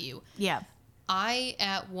have you. Yeah. I,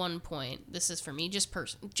 at one point, this is for me,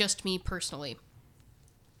 just me personally,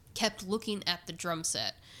 kept looking at the drum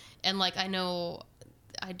set. And, like, I know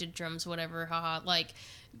I did drums, whatever, haha, like,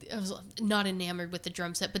 I was not enamored with the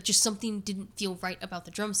drum set, but just something didn't feel right about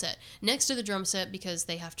the drum set. Next to the drum set, because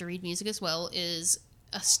they have to read music as well, is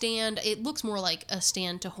a stand. It looks more like a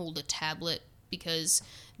stand to hold a tablet, because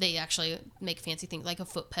they actually make fancy things like a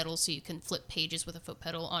foot pedal, so you can flip pages with a foot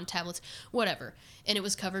pedal on tablets, whatever. And it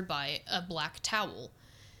was covered by a black towel.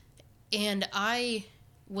 And I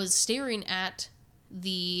was staring at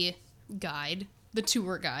the guide, the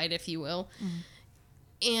tour guide, if you will.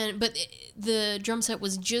 But the drum set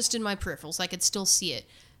was just in my peripherals. I could still see it.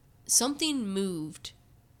 Something moved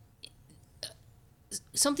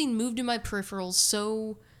in my peripherals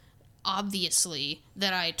so obviously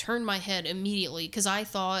that I turned my head immediately, because I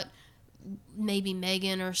thought maybe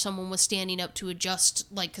Megan or someone was standing up to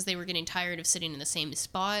adjust, like, because they were getting tired of sitting in the same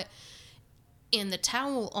spot. And the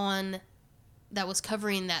towel that was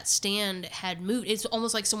covering that stand had moved. It's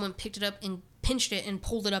almost like someone picked it up and pinched it and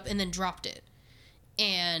pulled it up and then dropped it.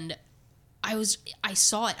 And I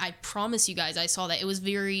saw it. I promise you guys, I saw that. It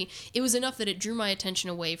was enough that it drew my attention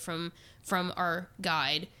away from our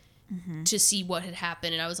guide to see what had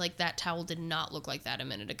happened. And I was like, that towel did not look like that a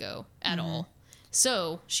minute ago at all.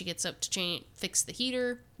 So she gets up to fix the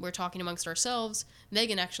heater. We're talking amongst ourselves.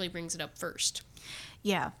 Megan actually brings it up first.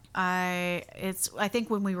 Yeah, I think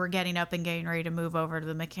when we were getting up and getting ready to move over to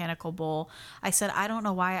the mechanical bowl, I said, I don't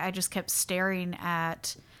know why, I just kept staring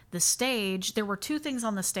at the stage. There were two things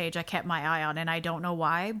on the stage I kept my eye on, and I don't know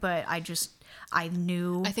why, but I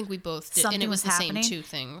knew. I think we both did, and it was the happening. same two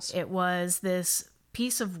things. It was this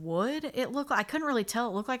piece of wood. It looked like, I couldn't really tell.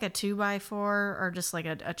 It looked like a 2x4 or just like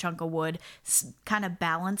a chunk of wood, kind of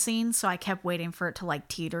balancing. So I kept waiting for it to like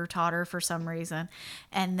teeter totter for some reason.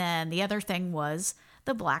 And then the other thing was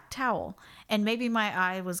the black towel. And maybe my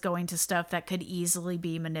eye was going to stuff that could easily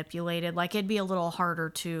be manipulated. Like it'd be a little harder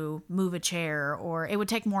to move a chair, or it would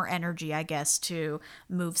take more energy, I guess, to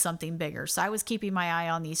move something bigger. So I was keeping my eye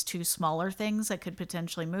on these two smaller things that could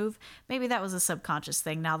potentially move. Maybe that was a subconscious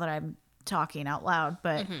thing now that I'm talking out loud.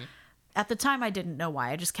 But at the time, I didn't know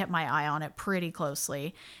why. I just kept my eye on it pretty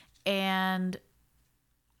closely. And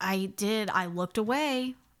I looked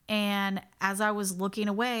away. And as I was looking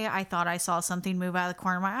away, I thought I saw something move out of the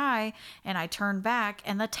corner of my eye, and I turned back,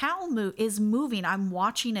 and the towel is moving. I'm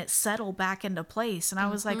watching it settle back into place, and I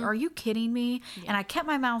was like, "Are you kidding me?" Yeah. And I kept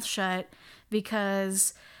my mouth shut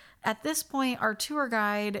because at this point, our tour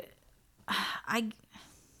guide,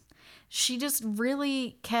 she just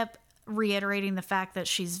really kept reiterating the fact that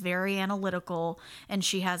she's very analytical, and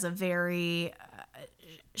she has a very,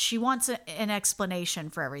 she wants an explanation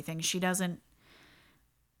for everything.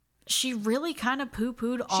 She really kind of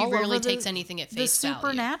poo-pooed all over. She rarely takes anything at face value. The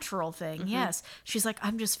supernatural thing, yes. She's like,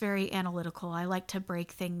 I'm just very analytical. I like to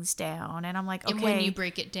break things down. And I'm like, okay. And when you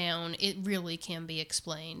break it down, it really can be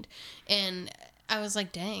explained. And I was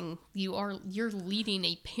like, dang, you're leading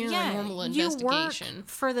a paranormal investigation. You work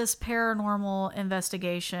for this paranormal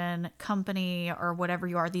investigation company or whatever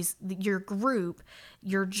you are. Your group,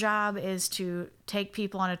 your job is to take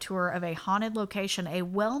people on a tour of a haunted location, a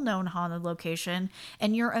well-known haunted location,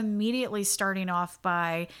 and you're immediately starting off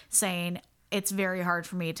by saying, it's very hard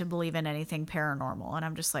for me to believe in anything paranormal. And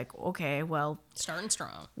I'm just like, okay, well. Starting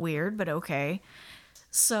strong. Weird, but okay.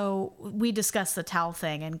 So we discussed the towel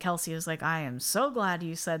thing, and Kelsey was like, I am so glad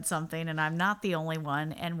you said something, and I'm not the only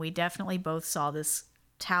one. And we definitely both saw this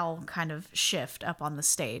towel kind of shift up on the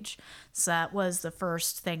stage. So that was the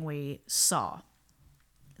first thing we saw.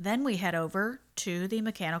 Then we head over to the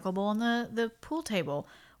mechanical bull and the pool table,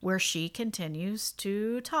 where she continues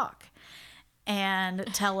to talk and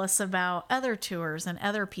tell us about other tours and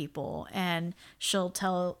other people. And she'll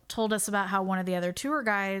told us about how one of the other tour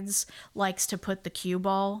guides likes to put the cue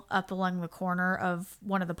ball up along the corner of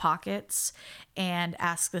one of the pockets and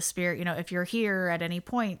ask the spirit, if you're here at any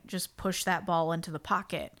point, just push that ball into the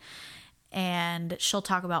pocket. And she'll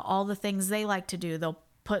talk about all the things they like to do. They'll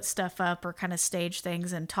put stuff up or kind of stage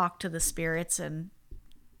things and talk to the spirits and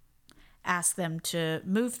ask them to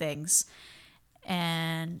move things.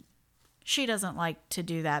 And she doesn't like to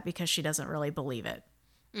do that because she doesn't really believe it.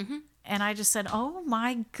 Mm-hmm. And I just said, oh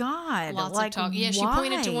my God. Lots of talk. Yeah, she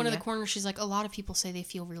pointed to one of the corners. She's like, a lot of people say they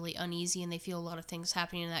feel really uneasy and they feel a lot of things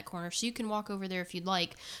happening in that corner. So you can walk over there if you'd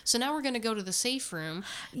like. So now we're going to go to the safe room.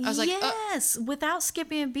 I was like, yes, without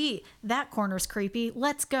skipping a beat. That corner's creepy.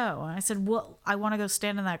 Let's go. And I said, well, I want to go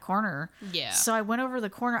stand in that corner. Yeah. So I went over the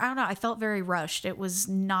corner. I don't know. I felt very rushed. It was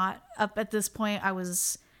not up at this point. I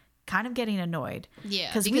was kind of getting annoyed. Yeah.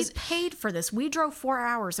 Because we paid for this. We drove 4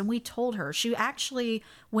 hours, and we told her. She actually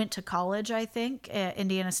went to college, I think, at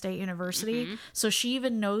Indiana State University. Mm-hmm. So she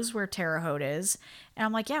even knows where Terre Haute is. And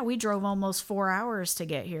I'm like, yeah, we drove almost 4 hours to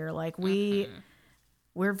get here. Like, we're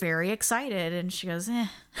very excited. And she goes, eh.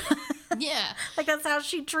 Yeah. Like, that's how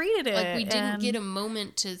she treated it. Like, we didn't get a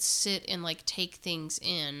moment to sit and, like, take things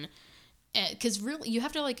in. Because really, you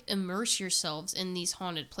have to, like, immerse yourselves in these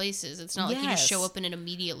haunted places. It's not like you just show up and it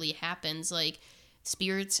immediately happens. Like,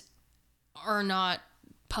 spirits are not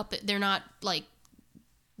they're not, like,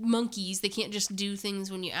 monkeys. They can't just do things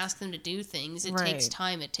when you ask them to do things. It takes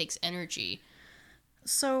time. It takes energy.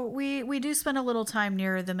 So we do spend a little time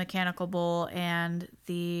near the mechanical bull and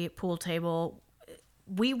the pool table.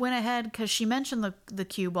 We went ahead because she mentioned the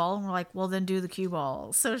cue ball, and we're like, well, then do the cue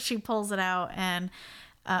ball. So she pulls it out, and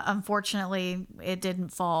unfortunately, it didn't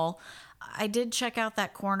fall. I did check out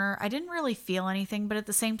that corner. I didn't really feel anything, but at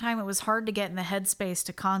the same time, it was hard to get in the headspace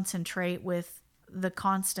to concentrate with the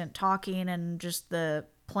constant talking and just the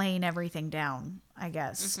playing everything down, I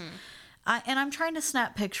guess. Mm-hmm. And I'm trying to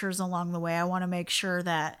snap pictures along the way. I want to make sure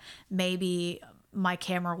that maybe my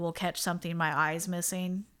camera will catch something my eye's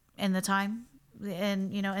missing in the time.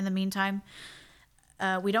 And, in the meantime,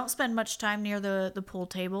 we don't spend much time near the pool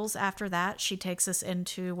tables. After that, she takes us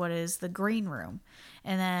into what is the green room.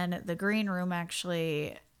 And then the green room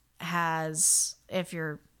actually has,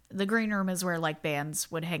 the green room is where, like, bands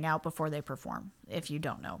would hang out before they perform, if you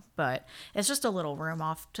don't know. But it's just a little room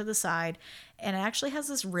off to the side. And it actually has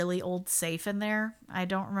this really old safe in there. I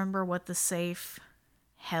don't remember what the safe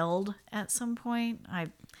held at some point.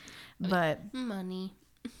 But money.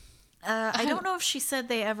 I don't know if she said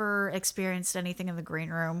they ever experienced anything in the green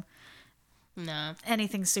room. No.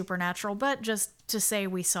 Anything supernatural, but just to say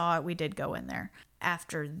we saw it, we did go in there.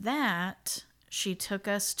 After that, she took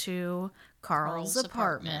us to Carl's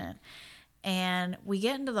apartment. And we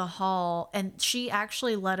get into the hall, and she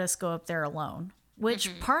actually let us go up there alone.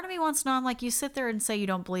 which part of me wants to know. I'm like, you sit there and say you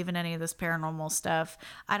don't believe in any of this paranormal stuff.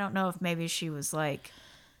 I don't know if maybe she was like,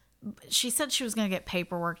 she said she was going to get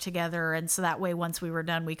paperwork together. And so that way, once we were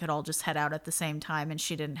done, we could all just head out at the same time and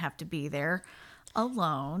she didn't have to be there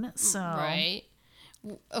alone. So Right.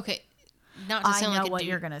 Okay. Not to I sound know like a what dude.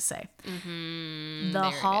 you're going to say. There The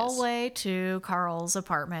it is. hallway to Carl's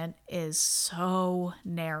apartment is so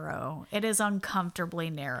narrow. It is uncomfortably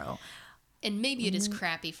narrow. And maybe it is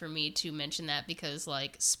crappy for me to mention that because,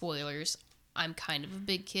 like, spoilers, I'm kind of a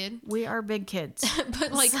big kid. We are big kids.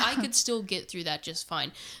 But, like, I could still get through that just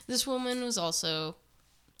fine. This woman was also...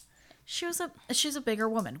 She's a bigger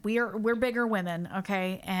woman. We're bigger women,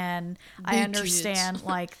 okay? And I Big understand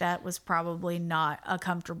like that was probably not a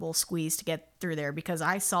comfortable squeeze to get through there because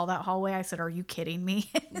I saw that hallway. I said, "Are you kidding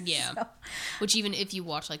me?" Yeah. Which even if you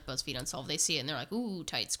watch, like, BuzzFeed Unsolved, they see it and they're like, ooh,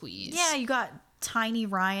 tight squeeze. Yeah, you got tiny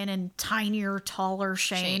Ryan and tinier, taller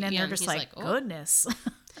Shane, and yeah, they're and just he's like, like, oh. goodness.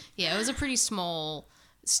 Yeah, it was a pretty small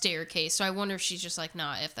staircase, so I wonder if she's just like,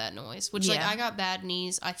 nah, F that noise. Which, like, Yeah. I got bad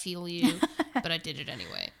knees, I feel you, but I did it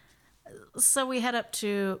anyway. So we head up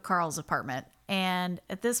to Carl's apartment, and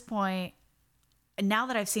at this point, now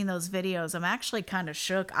that I've seen those videos, I'm actually kind of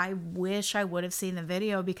shook. I wish I would have seen the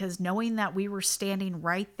video because knowing that we were standing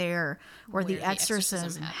right there where the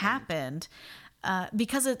exorcism happened,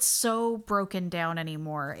 because it's so broken down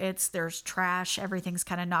anymore. There's trash, everything's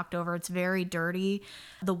kind of knocked over. It's very dirty.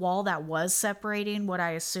 The wall that was separating what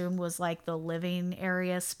I assumed was like the living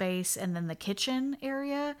area space and then the kitchen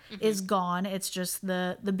area is gone. It's just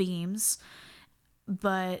the beams.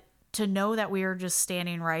 But to know that we are just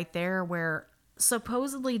standing right there where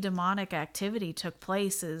supposedly demonic activity took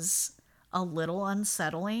place is a little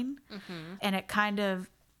unsettling. And it kind of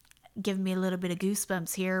gave me a little bit of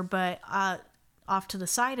goosebumps here. But off to the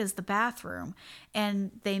side is the bathroom.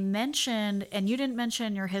 And they mentioned, and you didn't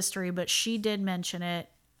mention your history, but she did mention it,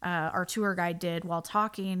 our tour guide did while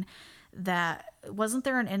talking, that wasn't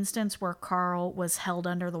there an instance where Carl was held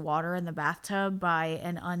under the water in the bathtub by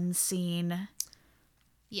an unseen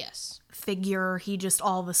Yes. figure? He just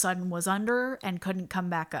all of a sudden was under and couldn't come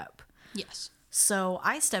back up. Yes. So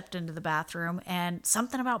I stepped into the bathroom, and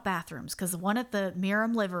something about bathrooms, because the one at the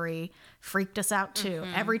Miram Livery freaked us out too.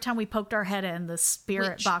 Every time we poked our head in, the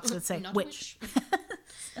spirit Witch. box would say, Not a witch.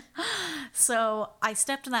 So I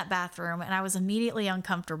stepped in that bathroom, and I was immediately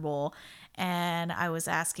uncomfortable. And I was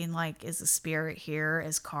asking, like, is the spirit here?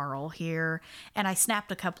 Is Carl here? And I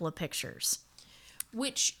snapped a couple of pictures.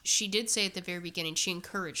 Which she did say at the very beginning, she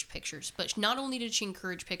encouraged pictures. But not only did she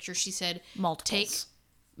encourage pictures, she said, Multiples. take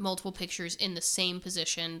multiple pictures in the same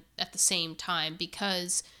position at the same time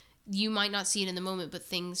because you might not see it in the moment, but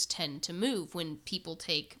things tend to move when people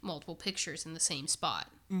take multiple pictures in the same spot.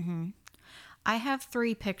 I have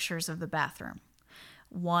 3 pictures of the bathroom.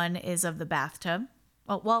 One is of the bathtub.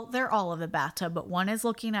 Well, they're all of the bathtub, but one is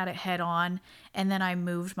looking at it head on, and then I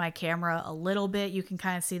moved my camera a little bit. You can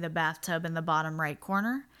kind of see the bathtub in the bottom right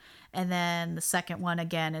corner. And then the second one,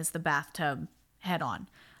 again, is the bathtub head on.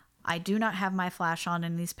 I do not have my flash on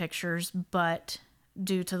in these pictures, but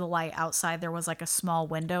due to the light outside, there was like a small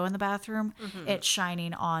window in the bathroom. It's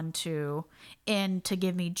shining in to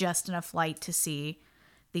give me just enough light to see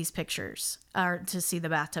these pictures, or to see the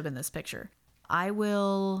bathtub in this picture.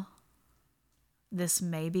 This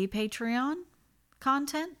may be Patreon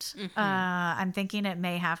content. I'm thinking it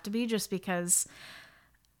may have to be, just because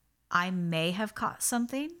I may have caught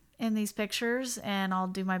something in these pictures, and I'll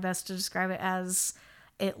do my best to describe it as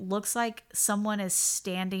it looks like someone is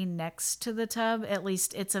standing next to the tub. At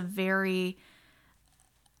least it's a very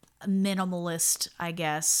minimalist, I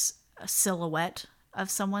guess, silhouette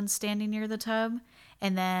of someone standing near the tub.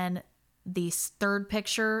 And then the third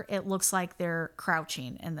picture, it looks like they're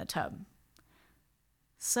crouching in the tub.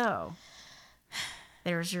 So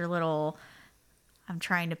there's your little, I'm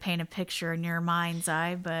trying to paint a picture in your mind's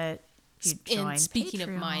eye, but you join And speaking Patreon.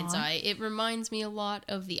 of Mind's Eye, it reminds me a lot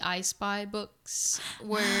of the I Spy books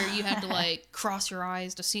where you had to like cross your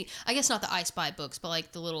eyes to see. I guess not the I Spy books, but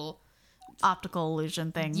like the little, Optical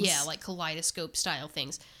illusion things. yeah, like kaleidoscope style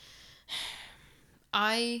things.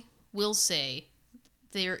 I will say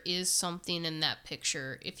there is something in that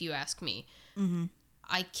picture, if you ask me.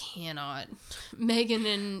 I cannot. Megan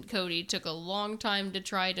and Cody took a long time to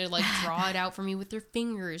try to like draw it out for me with their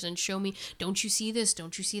fingers and show me, don't you see this?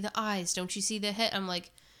 Don't you see the eyes? Don't you see the head? I'm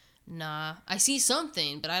like, nah, I see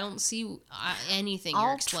something, but I don't see anything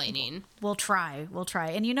you're explaining. We'll try.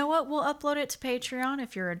 And you know what? We'll upload it to Patreon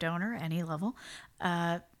if you're a donor, any level.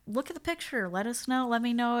 Look at the picture. Let us know. Let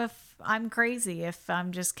me know if I'm crazy, if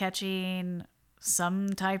I'm just catching some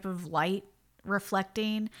type of light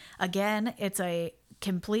reflecting. Again, it's a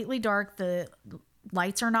completely dark. The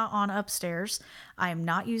lights are not on upstairs. I am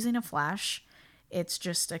not using a flash. It's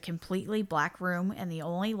just a completely black room, and the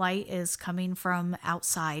only light is coming from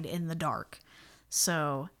outside in the dark.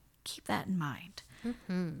 So keep that in mind.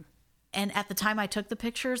 And at the time I took the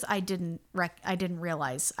pictures, I didn't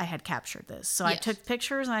realize I had captured this. So I Yes. took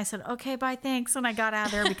pictures and I said, okay, bye, thanks. And I got out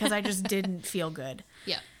of there because I just didn't feel good.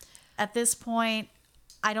 Yeah. At this point,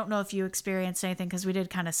 I don't know if you experienced anything because we did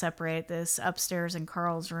kind of separate this upstairs in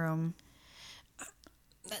Carl's room.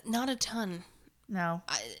 Not a ton. No.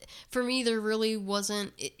 For me, there really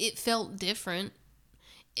wasn't. It felt different,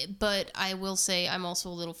 but I will say I'm also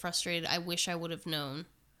a little frustrated. I wish I would have known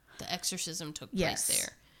the exorcism took Yes. place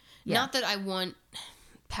there. Yeah. Not that I want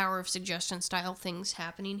power of suggestion style things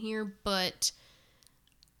happening here, but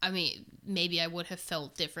I mean, maybe I would have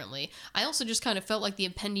felt differently. I also just kind of felt like the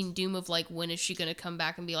impending doom of like, when is she going to come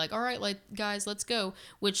back and be like, all right, like, guys, let's go.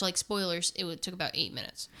 Which, like, spoilers, took about 8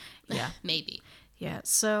 minutes. Yeah. Maybe. Yeah.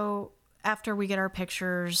 So after we get our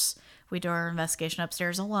pictures, we do our investigation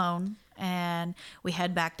upstairs alone, and we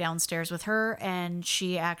head back downstairs with her, and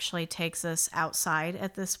she actually takes us outside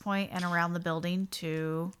at this point and around the building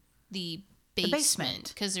to The basement.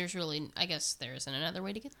 basement. Because there's really, I guess there isn't another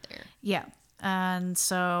way to get there. yeah. And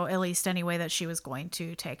so at least any way that she was going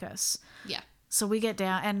to take us. Yeah. So we get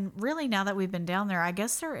down, and really now that we've been down there, I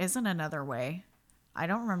guess there isn't another way. I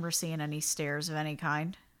don't remember seeing any stairs of any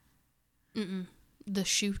kind. The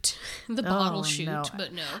chute. The bottle Oh, chute, no.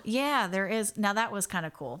 but no. Yeah, there is. Now that was kind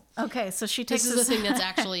of cool. Okay, so she takes This is us. the thing that's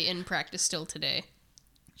actually in practice still today.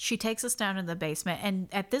 She takes us down to the basement, and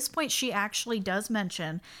at this point, she actually does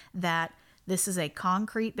mention that this is a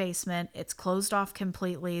concrete basement. It's closed off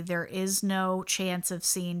completely. There is no chance of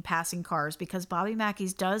seeing passing cars because Bobby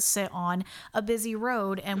Mackey's does sit on a busy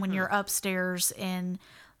road, and when you're upstairs in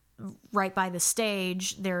right by the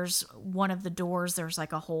stage, there's one of the doors, there's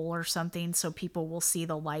like a hole or something, so people will see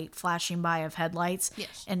the light flashing by of headlights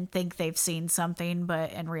Yes. and think they've seen something,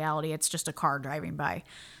 but in reality it's just a car driving by.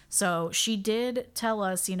 So she did tell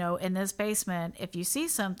us, in this basement, if you see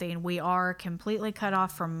something, we are completely cut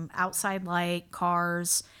off from outside light,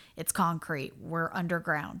 cars. It's concrete. We're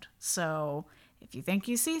underground. So if you think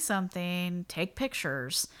you see something, take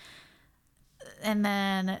pictures. And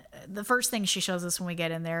then the first thing she shows us when we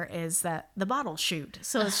get in there is that the bottle chute.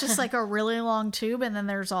 So it's just like a really long tube, and then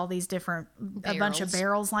there's all these different, a bunch of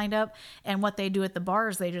Barrels. barrels lined up. And what they do at the bar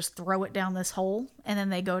is they just throw it down this hole, and then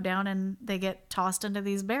they go down and they get tossed into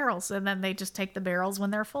these barrels, and then they just take the barrels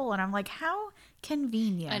when they're full. And I'm like, how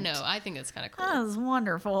convenient. I know. I think it's kind of cool. That was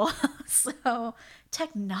wonderful. So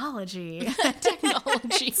technology.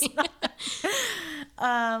 Technology.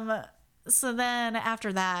 So then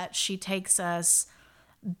after that, she takes us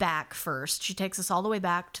back first. She takes us all the way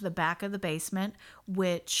back to the back of the basement,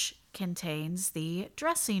 which contains the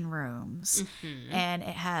dressing rooms. And it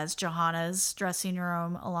has Johanna's dressing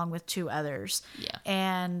room along with 2 others. Yeah.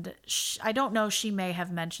 And I don't know, she may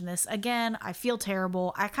have mentioned this. Again, I feel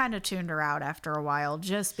terrible. I kind of tuned her out after a while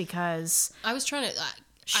just because I was trying to. I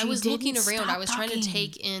She was looking didn't around. stop I was trying to talking.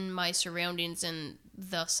 take in my surroundings, and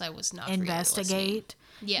thus I was not really listening. investigate.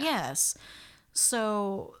 Yeah. Yes.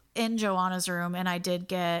 So in Joanna's room, and I did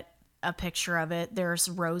get a picture of it, there's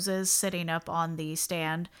roses sitting up on the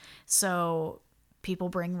stand. So people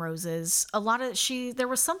bring roses. There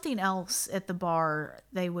was something else at the bar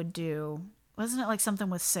they would do. Wasn't it like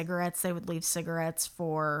something with cigarettes? They would leave cigarettes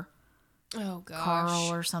for Oh gosh.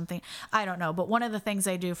 Carl or something. I don't know. But one of the things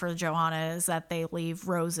they do for Johanna is that they leave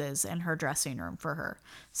roses in her dressing room for her.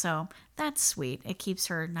 So that's sweet. It keeps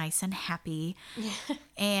her nice and happy.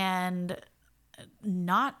 And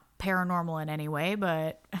not paranormal in any way,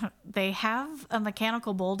 but they have a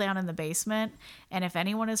mechanical bull down in the basement. And if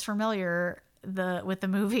anyone is familiar with the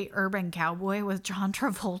movie Urban Cowboy with John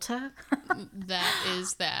Travolta, That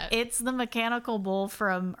is that. it's the mechanical bull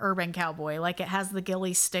from Urban Cowboy. Like, it has the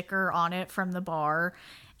Gilly sticker on it from the bar,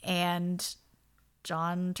 and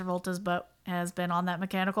John Travolta's butt has been on that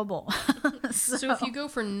mechanical bull. So if you go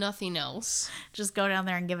for nothing else, Just go down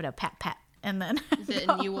there and give it a pat, and then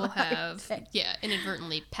then you will have,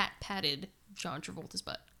 inadvertently patted John Travolta's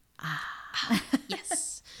butt.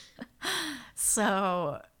 Yes.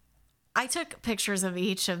 So I took pictures of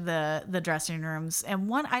each of the dressing rooms, and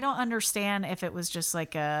one, I don't understand if it was just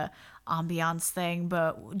like a ambiance thing,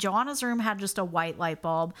 but Joanna's room had just a white light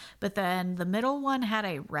bulb, but then the middle one had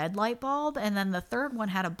a red light bulb, and then the third one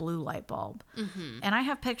had a blue light bulb. And I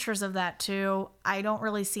have pictures of that too. I don't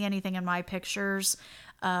really see anything in my pictures.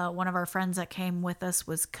 One of our friends that came with us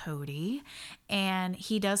was Cody, and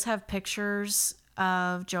he does have pictures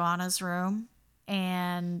of Joanna's room,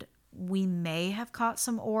 and we may have caught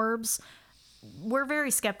some orbs. We're very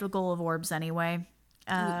skeptical of orbs anyway.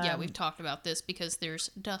 Yeah, we've talked about this because there's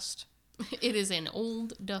dust. It is an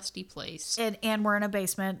old, dusty place. And we're in a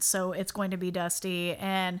basement, so it's going to be dusty.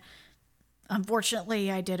 And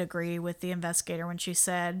unfortunately, I did agree with the investigator when she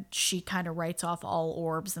said she kind of writes off all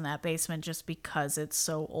orbs in that basement just because it's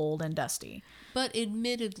so old and dusty. But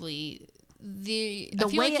admittedly,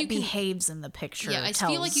 the way it behaves in the picture, yeah, I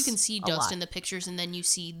feel like you can see a dust lot. in the pictures, and then you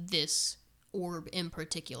see this orb in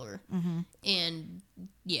particular, and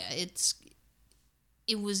yeah, it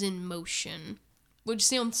was in motion, which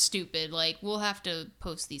sounds stupid. Like, we'll have to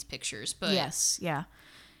post these pictures, but Yes, yeah.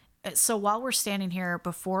 So while we're standing here,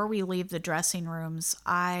 before we leave the dressing rooms,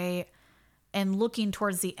 I am looking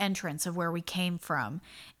towards the entrance of where we came from.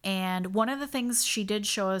 And one of the things she did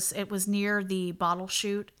show us, it was near the bottle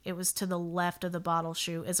chute. It was to the left of the bottle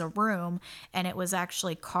chute is a room, and it was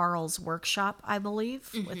actually Carl's workshop, I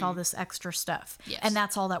believe, with all this extra stuff. Yes. And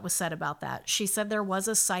that's all that was said about that. She said there was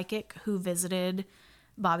a psychic who visited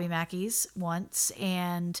Bobby Mackey's once,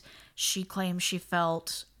 and she claimed she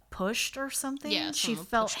felt pushed or something. Yeah, she someone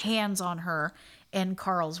felt pushed her. hands on her in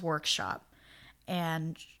Carl's workshop,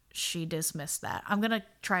 and she dismissed that. I'm gonna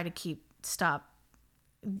try to stop.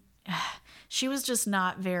 She was just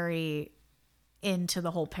not very into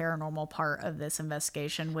the whole paranormal part of this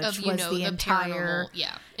investigation, which was the entire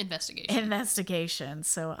paranormal, investigation. investigation.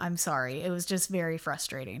 So I'm sorry. It was just very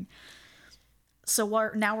frustrating.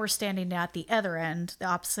 So now we're standing at the other end, the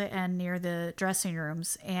opposite end near the dressing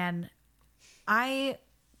rooms, and I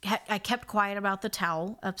kept quiet about the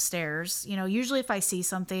towel upstairs. You know, usually if I see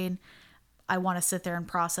something, I want to sit there and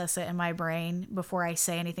process it in my brain before I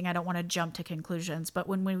say anything. I don't want to jump to conclusions. But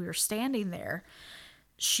when we were standing there,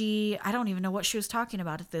 I don't even know what she was talking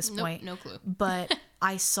about at this point. No clue. But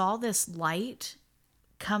I saw this light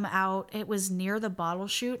come out. It was near the bottle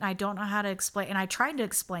chute, and I don't know how to explain. And I tried to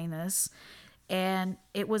explain this, and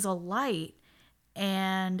it was a light,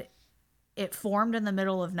 and it formed in the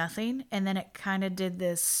middle of nothing, and then it kind of did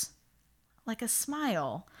this, like a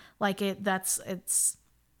smile, like it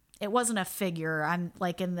wasn't a figure. I'm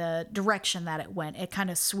like in the direction that it went. It kind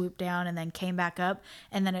of swooped down and then came back up,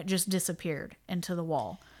 and then it just disappeared into the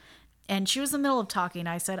wall. And she was in the middle of talking.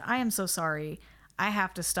 I said, I am so sorry. I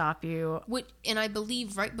have to stop you. And I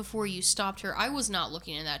believe right before you stopped her, I was not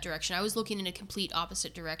looking in that direction. I was looking in a complete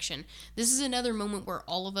opposite direction. This is another moment where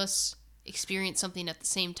all of us experience something at the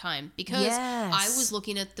same time, because Yes. I was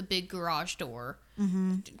looking at the big garage door.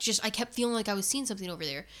 I kept feeling like I was seeing something over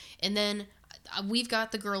there. And then we've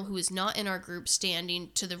got the girl who is not in our group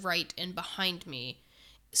standing to the right and behind me.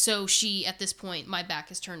 So she, at this point, my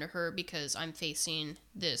back is turned to her because I'm facing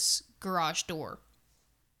this garage door.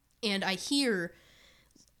 And I swear,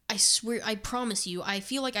 I promise you, I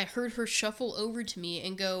feel like I heard her shuffle over to me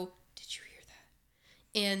and go, "Did you hear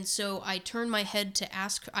that?" And so I turned my head to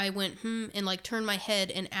ask, I went, and like turned my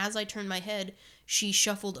head, and as I turned my head, she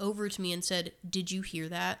shuffled over to me and said, "Did you hear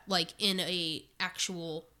that?" Like in a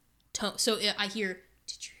actual tone. So I hear,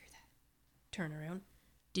 "Did you hear that?" Turn around.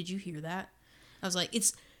 "Did you hear that?" I was like,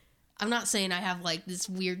 I'm not saying I have like this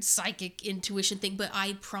weird psychic intuition thing, but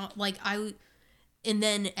and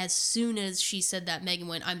then as soon as she said that, Megan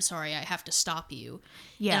went, "I'm sorry, I have to stop you."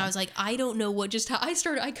 Yeah. And I was like, I don't know what just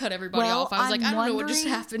I cut everybody off. I was like, I don't know what just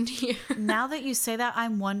happened here. Now that you say that,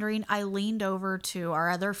 I'm wondering, I leaned over to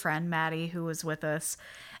our other friend, Maddie, who was with us,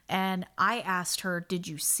 and I asked her, "Did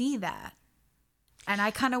you see that?" And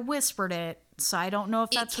I kind of whispered it, so I don't know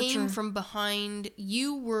if that's It came from behind.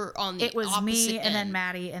 You were on the It was opposite me, end. and then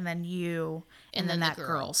Maddie, and then you, and then then that the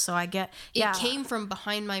girl. girl. So I get, It came from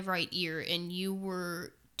behind my right ear, and you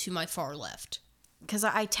were to my far left. because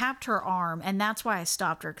I tapped her arm, and that's why I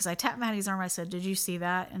stopped her, because I tapped Maddie's arm. I said, "Did you see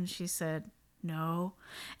that?" And she said, "No."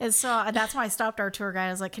 And so that's why I stopped our tour guide.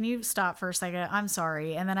 I was like, "Can you stop for a second? I'm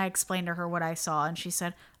sorry." And then I explained to her what I saw, and she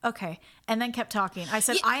said, "Okay," and then kept talking. I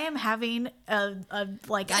said, "I am having I'm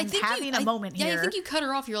having a moment here." Yeah, I think you cut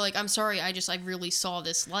her off. You're like, "I'm sorry, I really saw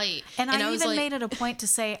this light." And I was even like, made it a point to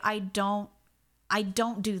say, I don't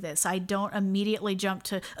do this. I don't immediately jump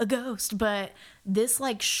to a ghost, but this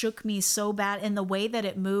like shook me so bad in the way that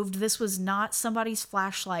it moved. This was not somebody's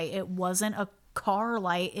flashlight. It wasn't a car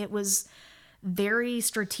light. It was very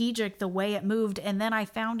strategic the way it moved. And then I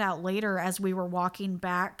found out later as we were walking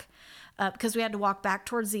back, because we had to walk back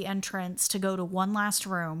towards the entrance to go to one last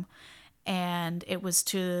room, and it was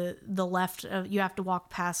to the left of, you have to walk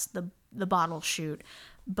past the bottle chute.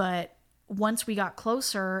 But once we got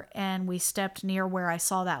closer and we stepped near where I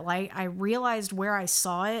saw that light, I realized where I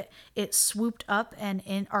saw it, it swooped up and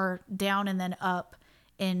down and then up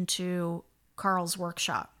into Carl's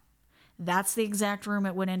workshop. That's the exact room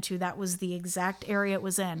it went into. That was the exact area it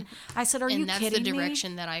was in. I said, are you And that's kidding the me?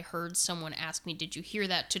 direction that I heard someone ask me, did you hear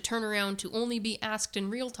that? To turn around to only be asked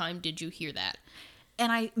in real time, did you hear that?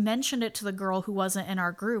 And I mentioned it to the girl who wasn't in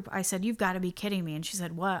our group. I said, you've got to be kidding me. And she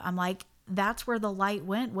said, what? I'm like, that's where the light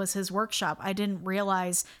went, was his workshop. I didn't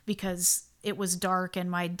realize because it was dark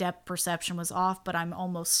and my depth perception was off, but I'm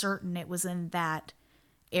almost certain it was in that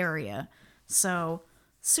area. So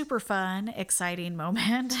super fun, exciting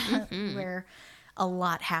moment where a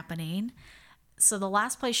lot happening. So the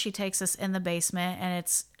last place she takes us in the basement, and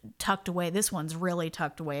it's tucked away. This one's really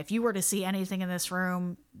tucked away. If you were to see anything in this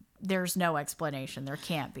room, there's no explanation. There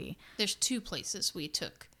can't be. There's 2 places we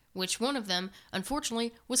took, which one of them,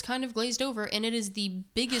 unfortunately, was kind of glazed over, and it is the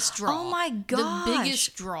biggest draw. Oh my gosh. The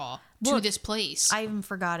biggest draw to Look, this place. I even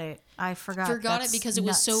forgot it. I forgot. Forgot it That's because it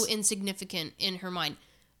was so nuts. insignificant in her mind.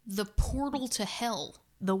 The portal to hell.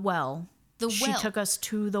 The well. She well. took us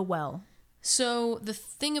to the well. So the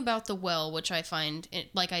thing about the well, which I find,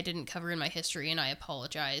 like I didn't cover in my history, and I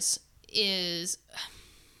apologize, is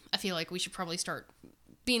I feel like we should probably start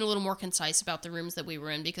being a little more concise about the rooms that we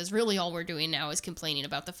were in, because really all we're doing now is complaining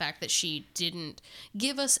about the fact that she didn't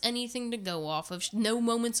give us anything to go off of. No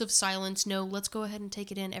moments of silence. No, let's go ahead and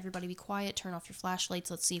take it in. Everybody be quiet. Turn off your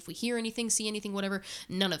flashlights. Let's see if we hear anything, see anything, whatever.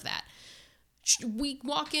 None of that. We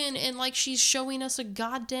walk in and like she's showing us a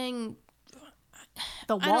goddamn,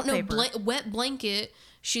 The I don't wallpaper. know, wet blanket.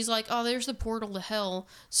 She's like, oh, there's the portal to hell.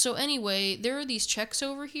 So anyway, there are these checks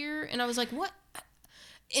over here. And I was like, what?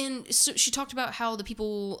 And so she talked about how the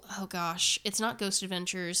people, oh gosh, it's not Ghost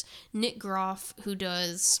Adventures. Nick Groff, who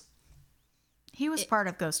does, He was part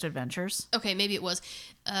of Ghost Adventures. okay, maybe it was.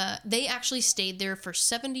 They actually stayed there for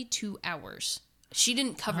 72 hours. She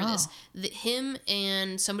didn't cover this. Him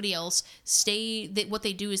and somebody else what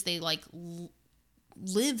they do is they like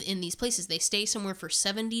live in these places. They stay somewhere for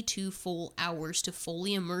 72 full hours to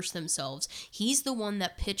fully immerse themselves. He's the one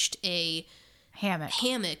that pitched a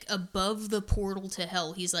hammock above the portal to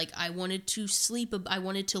hell. He's like, I wanted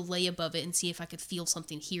to lay above it and see if I could feel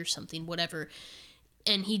something, hear something, whatever.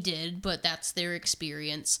 And he did, but that's their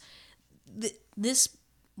experience. This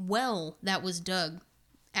well that was dug,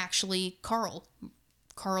 actually Carl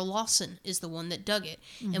Lawson is the one that dug it.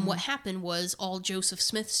 Mm-hmm. And what happened was, all Joseph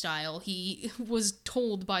Smith style, he was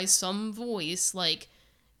told by some voice, like,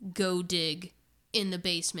 go dig in the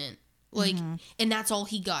basement. Like, and that's all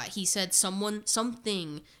he got. He said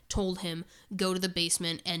something told him, go to the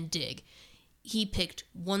basement and dig. He picked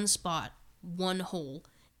one spot, one hole,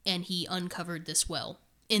 and he uncovered this well.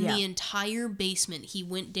 In the entire basement, he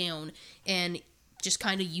went down and just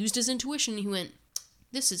kind of used his intuition. He went,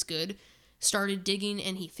 this is good. Started digging,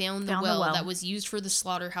 and he found the well that was used for the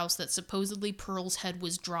slaughterhouse that supposedly Pearl's head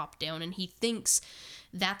was dropped down, and he thinks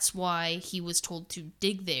that's why he was told to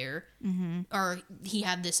dig there, or he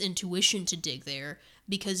had this intuition to dig there,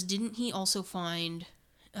 because didn't he also find,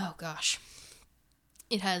 oh gosh,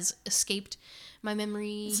 it has escaped my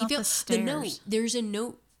memory. It's not the stairs. note. There's a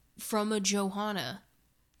note from a Johanna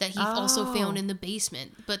that he also found in the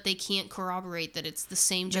basement, but they can't corroborate that it's the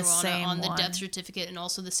same Johanna on the death certificate, and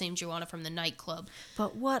also the same Johanna from the nightclub.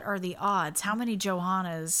 But what are the odds? How many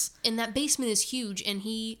Johannas? And that basement is huge, and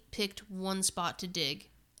he picked one spot to dig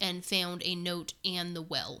and found a note and the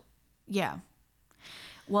well. Yeah.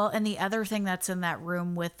 Well, and the other thing that's in that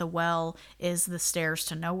room with the well is the stairs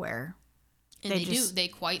to nowhere. And they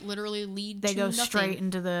quite literally lead to They go nothing. straight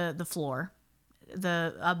into the floor,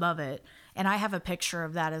 above it. And I have a picture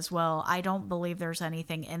of that as well. I don't believe there's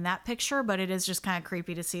anything in that picture, but it is just kind of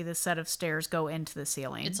creepy to see this set of stairs go into the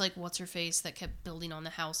ceiling. It's like, what's her face that kept building on the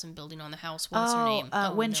house and building on the house? What's her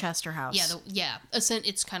name? Winchester House. Yeah,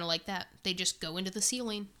 it's kind of like that. They just go into the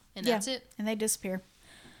ceiling, and that's it. And they disappear.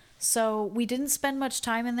 So we didn't spend much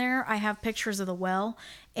time in there. I have pictures of the well,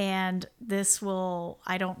 and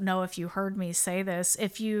I don't know if you heard me say this,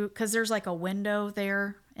 because there's like a window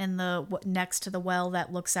there in next to the well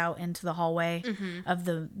that looks out into the hallway of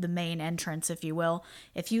the main entrance, if you will.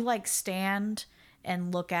 If you like stand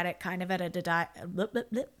and look at it kind of at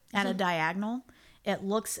a diagonal, it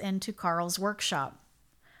looks into Carl's workshop.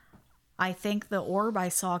 I think the orb I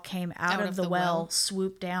saw came out of the well,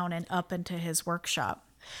 swooped down and up into his workshop.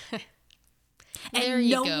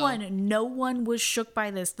 And no one was shook by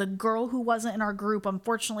this. The girl who wasn't in our group,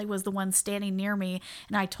 unfortunately, was the one standing near me.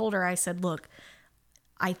 And I told her, I said, look,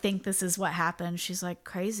 I think this is what happened. She's like,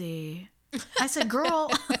 crazy. I said,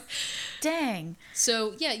 girl, dang.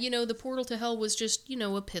 So, yeah, the portal to hell was just,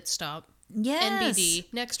 a pit stop. Yes.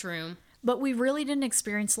 NBD, next room. But we really didn't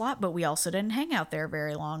experience a lot, but we also didn't hang out there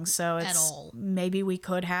very long. So At all. Maybe we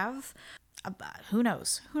could have. Who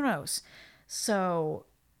knows? So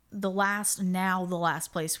the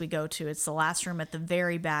last place we go to, it's the last room at the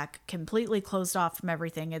very back, completely closed off from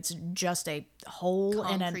everything. It's just a hole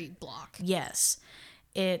in a Concrete block. Yes.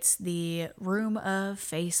 It's the Room of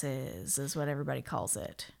Faces, is what everybody calls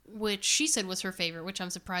it. Which she said was her favorite, which I'm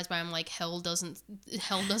surprised by. I'm like, hell doesn't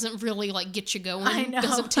really like get you going. I know.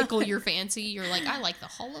 Doesn't tickle your fancy. You're like, I like the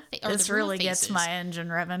Hall of Fame. This really gets my engine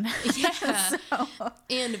revving. Yeah.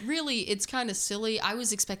 And really, it's kind of silly. I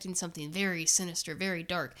was expecting something very sinister, very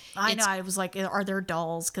dark. I know. I was like, are there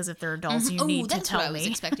dolls? Because if there are dolls, you need to that's tell what I was me.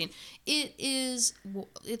 expecting.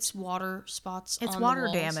 It's water spots. It's on water the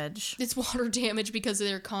walls. damage. It's water damage because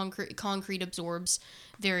their concrete absorbs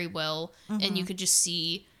very well, and you could just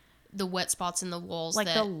see the wet spots in the walls, Like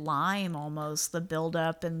that the lime almost, the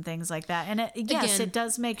buildup and things like that. And yes, Again, it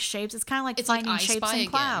does make shapes. It's kind of like it's finding like I shapes Spy in again.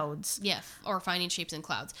 clouds. Yeah, or finding shapes in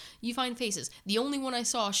clouds. You find faces. The only one I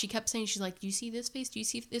saw, she kept saying, she's like, do you see this face? Do you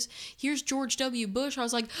see this? Here's George W. Bush. I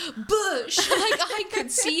was like, Bush! Like, I could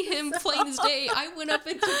see him plain as day. I went up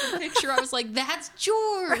and took a picture. I was like, that's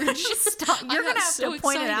George! Stop. You're going to have to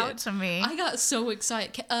point it out excited. to me. I got so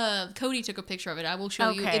excited. Cody took a picture of it. I will show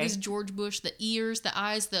you. It Okay. is George Bush. The ears, the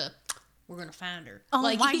eyes, we're gonna find her. Oh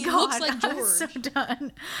like, my he God, looks like I was George. so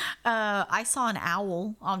done. I saw an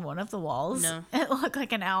owl on one of the walls. No. It looked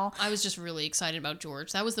like an owl. I was just really excited about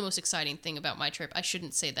George. That was the most exciting thing about my trip. I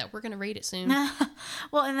shouldn't say that. We're gonna rate it soon.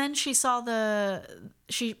 Well, and then she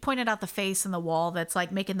pointed out the face in the wall that's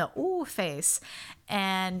like making the ooh face.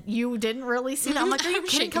 And you didn't really see that. I'm like, are you I'm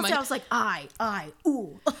kidding? shaking Kelsey? my- I was like, I,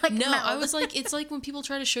 ooh. Like, No, I mouth. was like, it's like when people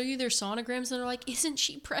try to show you their sonograms and they're like, isn't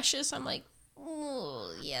she precious? I'm like,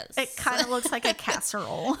 oh, yes. It kind of looks like a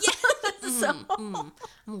casserole. I'm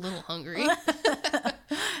a little hungry.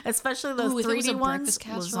 Especially those Ooh, if it was 3D a ones. breakfast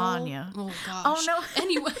casserole. Lasagna. Oh, gosh. Oh, no.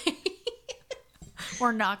 Anyway.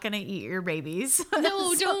 We're not going to eat your babies.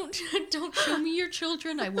 No, don't show me your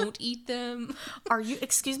children. I won't eat them.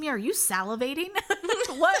 Excuse me, are you salivating?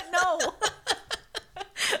 What? No.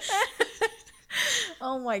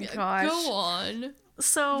 Oh my gosh. Go on.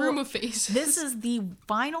 So Room of Faces. this is the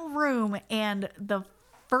final room, and the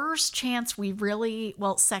first chance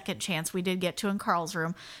second chance we did get to in Carl's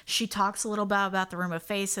room. She talks a little bit about the Room of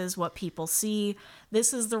Faces, what people see.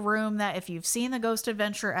 This is the room that, if you've seen the Ghost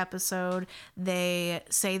Adventure episode, they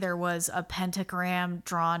say there was a pentagram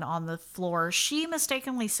drawn on the floor. She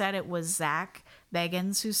mistakenly said it was Zach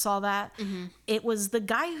Bagans who saw that. It was the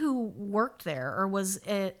guy who worked there or was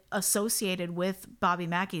associated with Bobby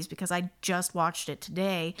Mackey's, because I just watched it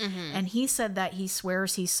today, and he said that he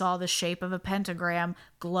swears he saw the shape of a pentagram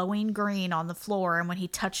glowing green on the floor, and when he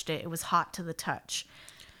touched it, it was hot to the touch.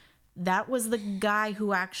 That was the guy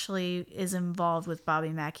who actually is involved with Bobby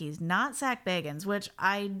Mackey's, not Zach Bagans, which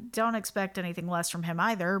I don't expect anything less from him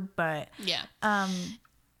either, but Yeah.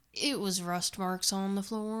 It was rust marks on the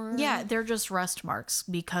floor. yeah, they're just rust marks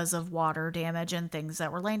because of water damage and things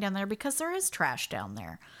that were laying down there, because there is trash down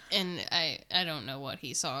there. And I don't know what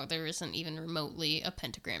he saw. There isn't even remotely a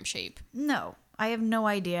pentagram shape. No, I have no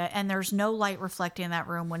idea, and there's no light reflecting in that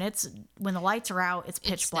room. When the lights are out, it's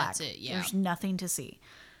pitch black. That's it, yeah. There's nothing to see.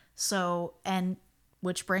 So, and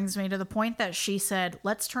which brings me to the point that she said,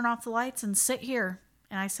 "Let's turn off the lights and sit here."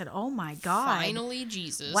 And I said, "Oh my God. Finally,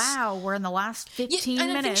 Jesus. Wow, we're in the last 15 and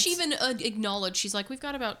minutes." I think she even acknowledged, she's like, we've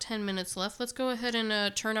got about 10 minutes left. Let's go ahead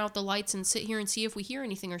and turn out the lights and sit here and see if we hear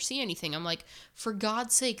anything or see anything. I'm like, for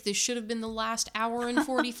God's sake, this should have been the last hour and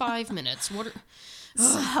 45 minutes.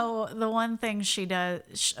 So the one thing she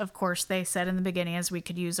does, of course, they said in the beginning is we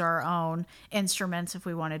could use our own instruments if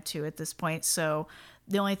we wanted to at this point. So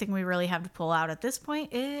the only thing we really have to pull out at this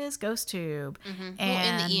point is Ghost Tube.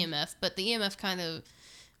 And the EMF, but the EMF kind of,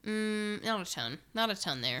 not a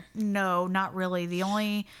ton there. No, not really. The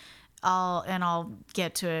only, I'll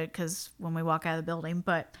get to it because when we walk out of the building,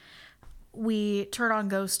 but we turn on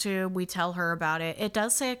Ghost Tube, we tell her about it. It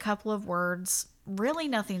does say a couple of words, really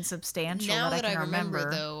nothing substantial Now that that I can remember.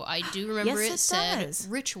 Though, I do remember Yes, it it said does.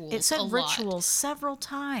 rituals. It said a lot. rituals several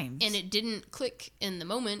times. And it didn't click in the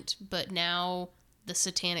moment, but now the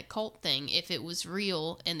satanic cult thing, if it was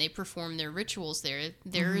real and they perform their rituals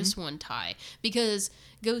there is one tie. Because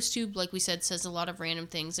Ghost Tube, like we said, says a lot of random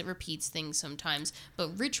things. It repeats things sometimes.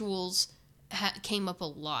 But rituals came up a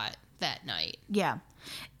lot that night. Yeah.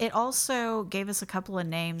 It also gave us a couple of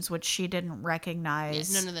names which she didn't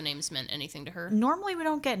recognize. None of the names meant anything to her. Normally we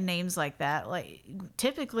don't get names like that. Like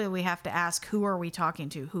typically we have to ask, who are we talking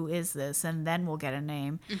to? Who is this? And then we'll get a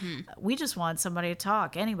name. We just want somebody to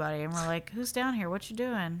talk, anybody. And we're like, who's down here? What you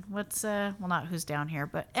doing? What's well, not who's down here,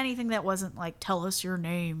 but anything that wasn't like, tell us your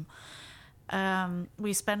name.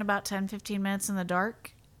 We spent about 10-15 minutes in the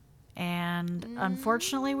dark, And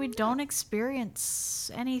unfortunately, we don't experience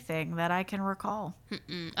anything that I can recall.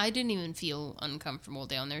 I didn't even feel uncomfortable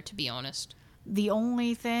down there, to be honest. The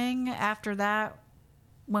only thing after that,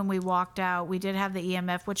 when we walked out, we did have the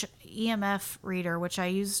EMF reader, which I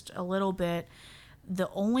used a little bit. The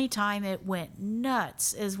only time it went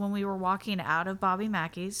nuts is when we were walking out of Bobby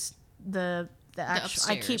Mackey's, the actual,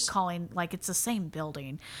 I keep upstairs. calling, like, it's the same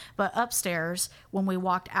building, but upstairs, when we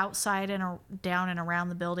walked outside and down and around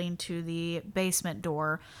the building to the basement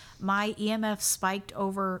door, my EMF spiked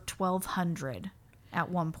over 1200 at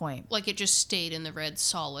one point. Like, it just stayed in the red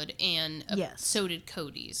solid, and Yes. so did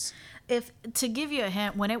Cody's. If to give you a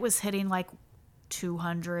hint, when it was hitting like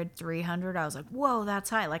 200, 300, I was like, whoa, that's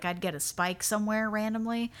high. Like, I'd get a spike somewhere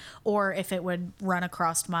randomly, or if it would run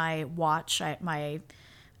across my watch, my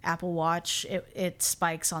Apple Watch, it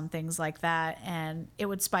spikes on things like that, and it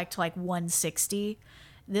would spike to like 160.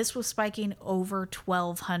 This was spiking over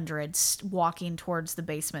 1200 walking towards the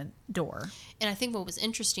basement door. And I think what was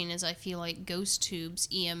interesting is I feel like Ghost Tube's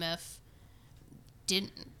EMF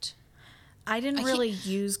didn't. I didn't I really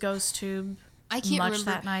use Ghost Tube I can't much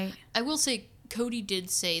remember. that night. I will say Cody did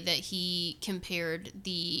say that he compared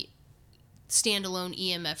the standalone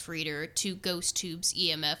EMF reader to Ghost Tube's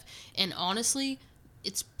EMF, and honestly,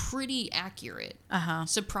 it's pretty accurate.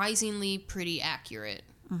 Surprisingly pretty accurate.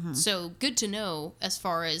 So good to know as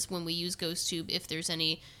far as when we use Ghost Tube, if there's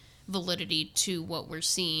any validity to what we're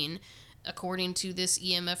seeing. According to this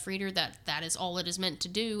EMF reader, that is all it is meant to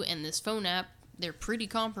do, and this phone app, they're pretty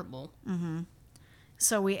comparable.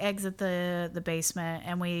 So we exit the basement,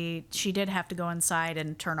 and she did have to go inside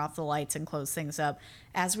and turn off the lights and close things up.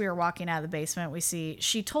 As we were walking out of the basement,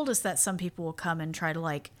 she told us that some people will come and try to,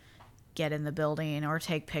 like, get in the building or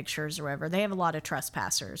take pictures or whatever. They have a lot of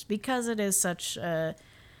trespassers because it is such a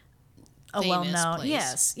Famous well-known place.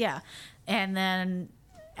 Yes, yeah. And then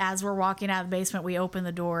as we're walking out of the basement, we open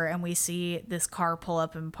the door and we see this car pull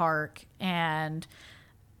up and park, and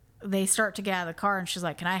they start to get out of the car, and she's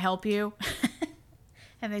like, "Can I help you?"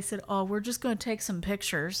 And they said, "Oh, we're just going to take some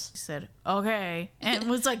pictures." She said, "Okay." And it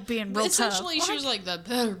was like being real Essentially, tough. she was like, that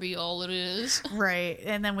better be all it is. Right.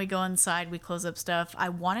 And then we go inside, we close up stuff. I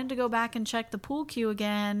wanted to go back and check the pool cue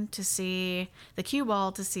again to see the cue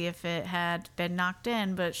ball to see if it had been knocked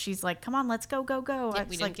in, but she's like, "Come on, let's go, go, go." Yeah, I we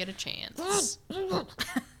was didn't like, get a chance.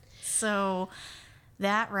 so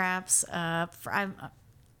that wraps up,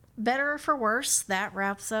 better or for worse, that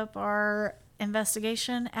wraps up our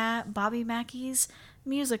investigation at Bobby Mackey's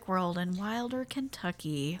Music World in Wilder,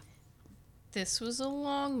 Kentucky. This was a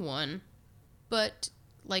long one, but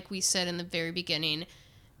like we said in the very beginning,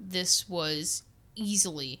 this was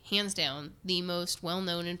easily, hands down, the most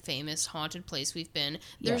well-known and famous haunted place we've been.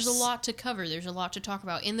 There's Yes. a lot to cover. There's a lot to talk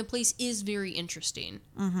about, and the place is very interesting.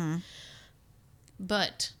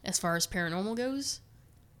 But as far as paranormal goes,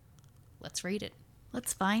 let's rate it.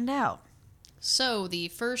 Let's find out. So the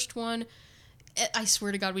first one, I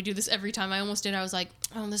swear to God, we do this every time. I almost did. I was like,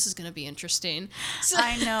 oh, this is going to be interesting. So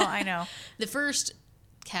I know. the first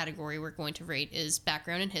category we're going to rate is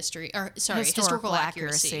background and history, or sorry, historical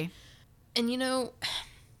accuracy. And you know,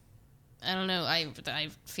 I don't know. I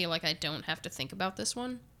feel like I don't have to think about this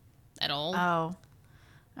one at all. Oh,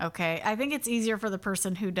 okay. I think it's easier for the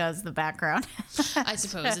person who does the background. I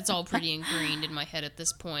suppose it's all pretty ingrained in my head at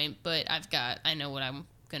this point, but I know what I'm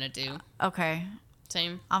going to do. Okay.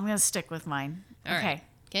 Same. I'm going to stick with mine. All okay. right.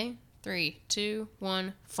 Okay. 3, 2,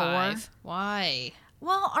 1, 4. 5. Why?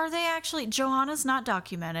 Well, are they actually... Johanna's not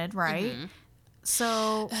documented, right?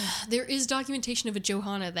 So... There is documentation of a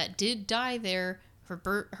Johanna that did die there.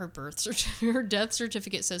 Her death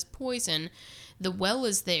certificate says poison. The well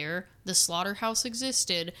is there. The slaughterhouse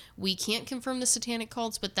existed. We can't confirm the satanic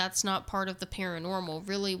cults, but that's not part of the paranormal.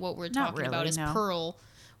 Really, what we're Not talking about really, is no. Pearl,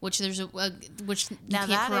 which there's which you Now can't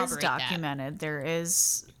that is corroborate documented. There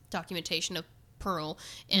is... documentation of Pearl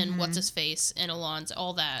and what's his face and Alon's,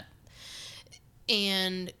 all that.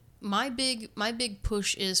 And my big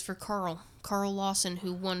push is for Carl Lawson,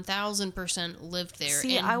 who 1000% lived there.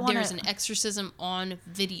 See, and there's an exorcism on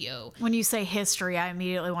video. When you say history, I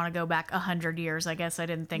immediately want to go back 100 years. I guess I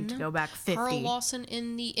didn't think to go back 50. Carl Lawson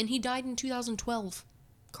and he died in 2012.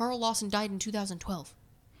 Carl Lawson died in 2012.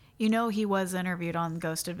 You know, he was interviewed on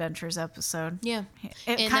Ghost Adventures episode. Yeah. It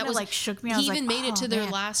And kind that of like shook me. I He was even like, made it "Oh, to their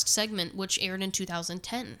man." last segment, which aired in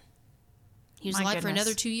 2010. He was My alive for goodness.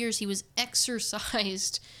 another 2 years. He was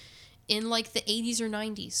exorcised in like the 80s or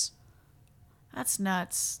 90s. That's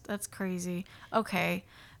nuts. That's crazy. Okay,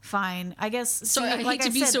 fine. I guess. So see, I like hate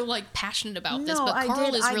to be said, so like passionate about this, no, but I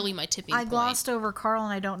Carl did. is really my tipping I point. glossed over Carl,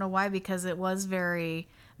 and I don't know why, because it was very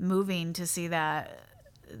moving to see that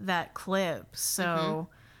clip. So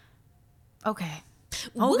Okay.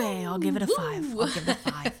 Okay, I'll give it a 5. I'll give it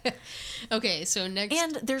a 5. Okay, so next...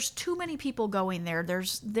 And there's too many people going there.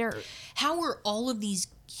 How are all of these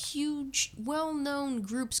huge, well-known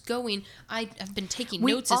groups going? I've been taking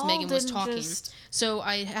notes as Megan was talking. So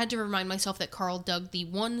I had to remind myself that Carl dug the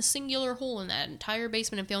one singular hole in that entire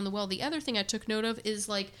basement and found the well. The other thing I took note of is,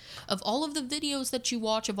 like, of all of the videos that you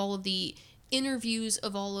watch, of all of the interviews,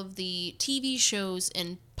 of all of the TV shows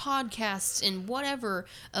and podcasts and whatever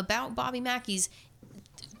about Bobby Mackey's,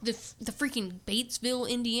 the freaking Batesville,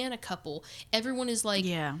 Indiana couple, everyone is like,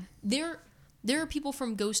 yeah. There are people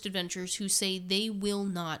from Ghost Adventures who say they will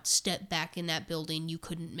not step back in that building. You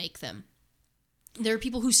couldn't make them. There are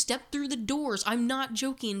people who step through the doors. I'm not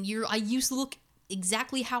joking. I used to look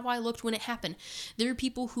exactly how I looked when it happened. There are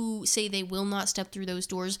people who say they will not step through those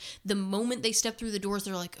doors. The moment they step through the doors,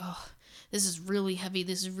 they're like, oh, this is really heavy.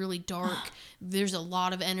 This is really dark. There's a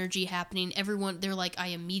lot of energy happening. They're like, I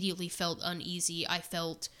immediately felt uneasy. I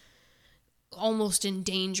felt almost in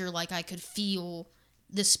danger, like I could feel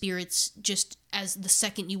the spirits just as the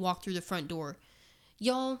second you walk through the front door.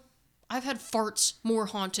 Y'all, I've had farts more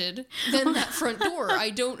haunted than that front door. I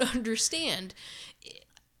don't understand.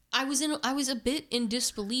 I was a bit in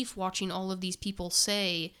disbelief watching all of these people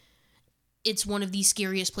say it's one of the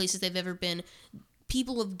scariest places they've ever been.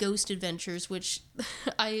 People of Ghost Adventures, which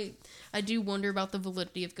I do wonder about the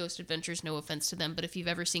validity of Ghost Adventures, no offense to them, but if you've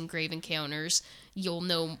ever seen Grave Encounters, you'll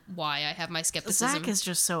know why I have my skepticism. Zach is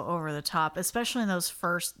just so over the top, especially in those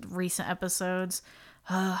first recent episodes.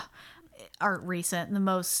 Aren't recent,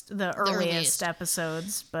 the earliest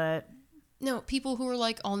episodes, but... No, people who are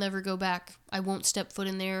like, I'll never go back. I won't step foot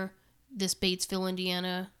in there. This Batesville,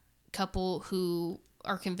 Indiana couple who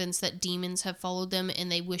are convinced that demons have followed them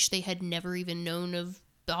and they wish they had never even known of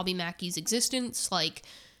Bobby Mackey's existence. Like,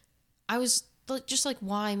 I was just like,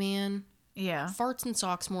 why, man? Yeah. Farts and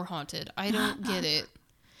socks more haunted. I don't get it.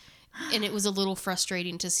 And it was a little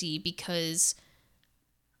frustrating to see because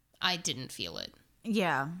I didn't feel it.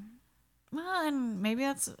 Yeah. Well, and maybe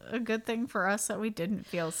that's a good thing for us that we didn't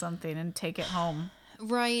feel something and take it home.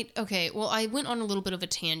 Right. Okay. Well, I went on a little bit of a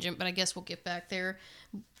tangent, but I guess we'll get back there.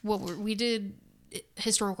 What we did...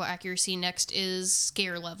 Historical accuracy. Next is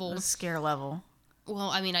scare level. The scare level. Well,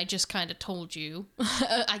 I mean, I just kind of told you.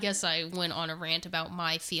 I guess I went on a rant about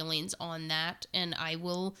my feelings on that, and I've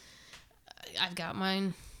got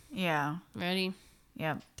mine. Yeah. Ready?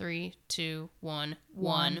 Yeah. 3, 2, 1.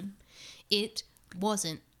 1. It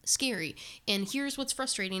wasn't scary. And here's what's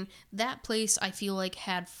frustrating. That place, I feel like,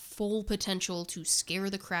 had full potential to scare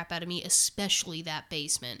the crap out of me, especially that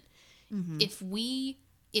basement. Mm-hmm. If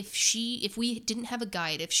we didn't have a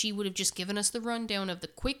guide, if she would have just given us the rundown of the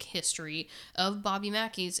quick history of Bobby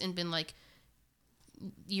Mackey's and been like,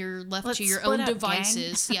 you're left to your own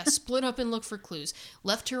devices. Yeah, split up and look for clues.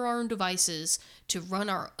 Left to our own devices to run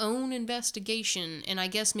our own investigation. And I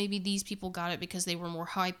guess maybe these people got it because they were more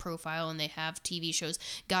high profile and they have TV shows.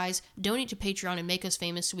 Guys, donate to Patreon and make us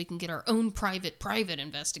famous so we can get our own private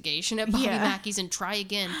investigation at Bobby Mackey's and try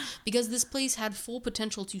again. Because this place had full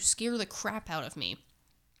potential to scare the crap out of me.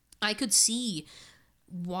 I could see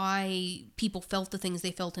why people felt the things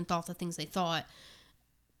they felt and thought the things they thought.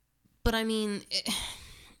 But I mean,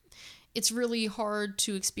 it's really hard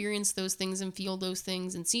to experience those things and feel those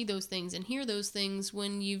things and see those things and hear those things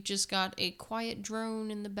when you've just got a quiet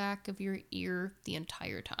drone in the back of your ear the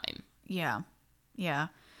entire time. Yeah. Yeah.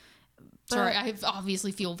 Sorry, I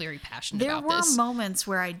obviously feel very passionate about this. There were moments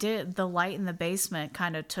where the light in the basement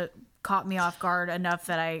kind of caught me off guard enough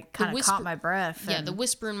that I kind of caught my breath. Yeah, the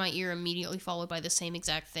whisper in my ear immediately followed by the same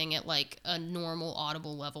exact thing at like a normal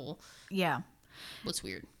audible level. Yeah. Was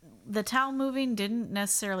weird. The towel moving didn't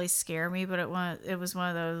necessarily scare me, but it was one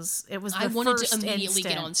of those. It was. I wanted to immediately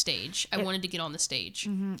get on stage. I wanted to get on the stage.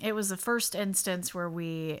 Mm-hmm. It was the first instance where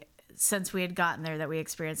since we had gotten there, that we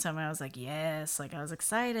experienced something. I was like, yes, like I was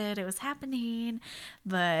excited. It was happening,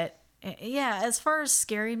 but yeah, as far as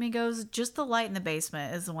scaring me goes, just the light in the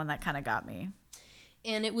basement is the one that kind of got me.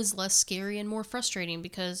 And it was less scary and more frustrating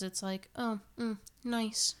because it's like, oh,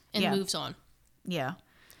 nice, and moves on. Yeah.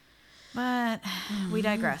 But we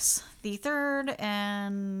digress. The third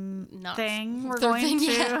thing we're going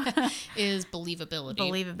to is believability.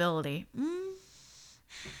 Believability.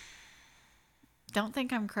 Don't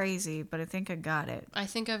think I'm crazy, but I think I got it. I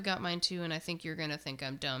think I've got mine too, and I think you're going to think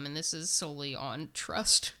I'm dumb, and this is solely on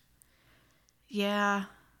trust. Yeah.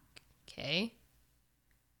 Okay.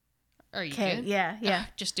 Are you good? Yeah.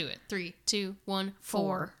 Just do it. 3, 2, 1,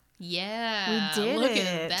 4. Yeah. We did Look it.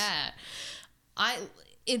 at that.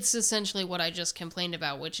 It's essentially what I just complained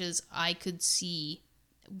about, which is I could see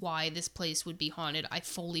why this place would be haunted. I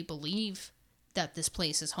fully believe that this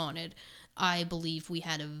place is haunted. I believe we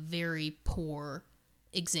had a very poor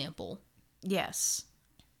example. Yes.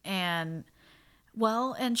 And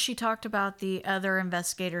and she talked about the other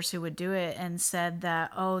investigators who would do it and said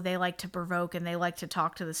that, oh, they like to provoke and they like to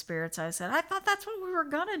talk to the spirits. I said, I thought that's what we were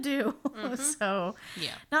going to do. So,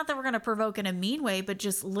 Yeah. not that we're going to provoke in a mean way, but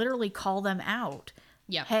just literally call them out.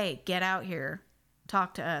 Yeah. Hey, get out here.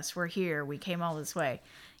 Talk to us. We're here. We came all this way.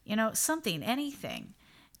 Something, anything.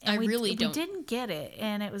 And I really don't. We didn't get it,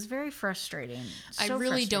 and it was very frustrating. I So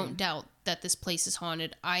really frustrating. don't doubt that this place is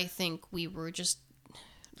haunted. I think we were just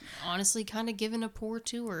honestly kind of given a poor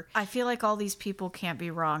tour. I feel like all these people can't be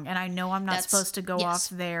wrong, and I know I'm not That's- supposed to go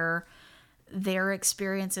yes. off their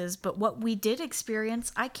experiences, but what we did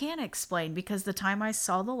experience, I can't explain, because the time I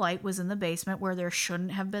saw the light was in the basement where there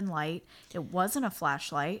shouldn't have been light. It wasn't a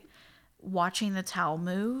flashlight. Watching the towel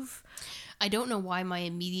move. I don't know why my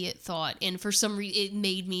immediate thought, and for some reason it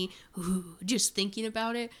made me, just thinking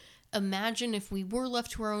about it, imagine if we were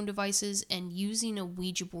left to our own devices and using a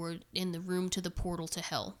Ouija board in the room to the portal to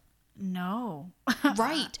hell. No.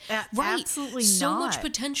 Right. Right. Absolutely so not. much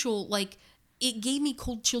potential. Like, it gave me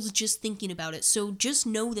cold chills just thinking about it. So just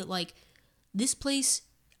know that, like, this place,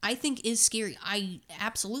 I think, is scary. I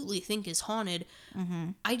absolutely think is haunted.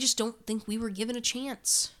 Mm-hmm. I just don't think we were given a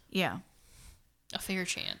chance. Yeah. A fair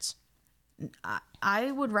chance.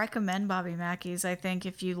 I would recommend Bobby Mackey's. I think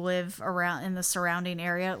if you live around in the surrounding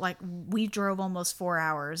area, like we drove almost 4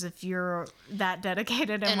 hours. If you're that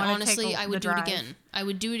dedicated and want to honestly, take I would the do it drive. again. I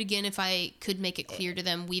would do it again if I could make it clear to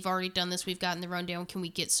them, we've already done this, we've gotten the rundown, can we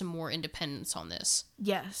get some more independence on this?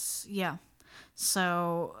 Yes, yeah.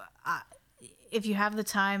 So if you have the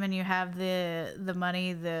time and you have the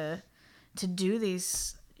money to do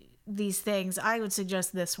these things, I would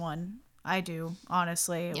suggest this one. I do,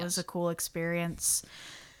 honestly. It was Yes. a cool experience.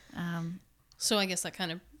 So I guess that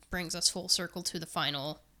kind of brings us full circle to the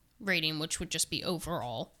final rating, which would just be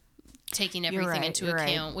overall, taking everything right, into you're right.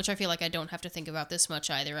 account, which I feel like I don't have to think about this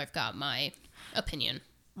much either. I've got my opinion,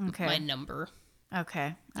 Okay. my number.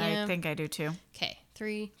 Okay. Yeah. I think I do too. Okay,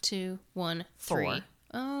 3, 2, 1, 4. 3.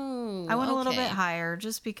 Oh, I went a little okay. bit higher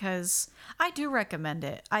just because I do recommend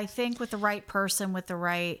it. I think with the right person, with the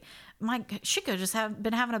right... she could just have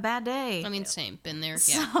been having a bad day. I mean, same, been there,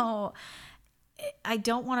 yeah. So I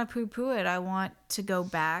don't want to poo-poo it. I want to go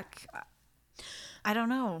back. I don't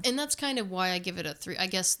know. And that's kind of why I give it a 3. I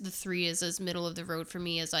guess the 3 is as middle of the road for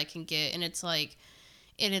me as I can get. And it's like,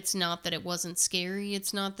 and it's not that it wasn't scary.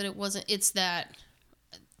 It's not that it wasn't, it's that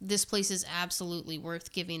this place is absolutely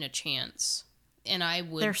worth giving a chance. And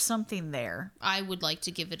There's something there. I would like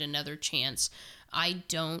to give it another chance. I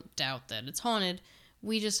don't doubt that it's haunted.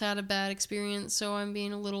 We just had a bad experience, so I'm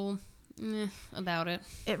being a little about it.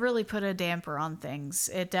 It really put a damper on things.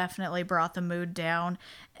 It definitely brought the mood down.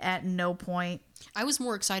 At no point. I was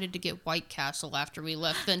more excited to get White Castle after we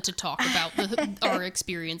left than to talk about our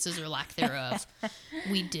experiences or lack thereof.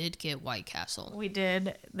 We did get White Castle. We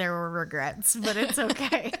did. There were regrets, but it's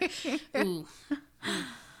okay. Ooh.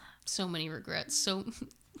 So many regrets. So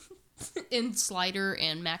in slider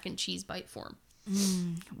and mac and cheese bite form.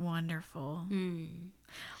 Wonderful.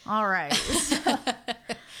 All right.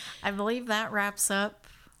 I believe that wraps up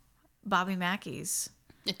Bobby Mackey's.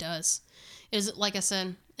 It does. Is it, like I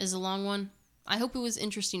said, is a long one. I hope it was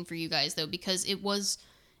interesting for you guys though, because it was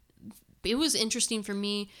interesting for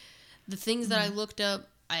me. The things that I looked up,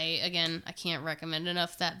 I can't recommend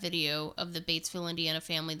enough that video of the Batesville, Indiana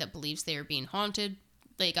family that believes they are being haunted.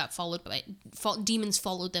 They got followed by demons,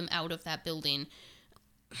 followed them out of that building.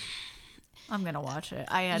 I'm going to watch it.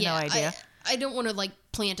 I had no idea. I don't want to like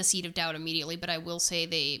plant a seed of doubt immediately, but I will say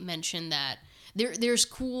they mentioned that there's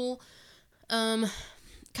cool kind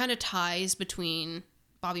of ties between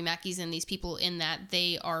Bobby Mackey's and these people in that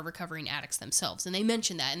they are recovering addicts themselves. And they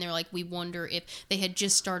mentioned that, and they're like, we wonder if they had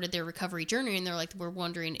just started their recovery journey, and they're like, we're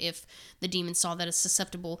wondering if the demons saw that as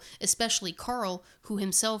susceptible, especially Carl, who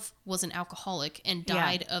himself was an alcoholic and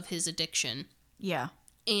died of his addiction. Yeah.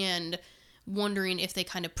 And wondering if they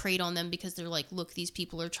kind of preyed on them because they're like, look, these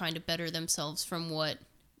people are trying to better themselves from what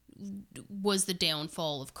was the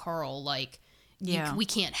downfall of Carl. Like, we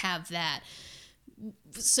can't have that.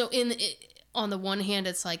 So on the one hand,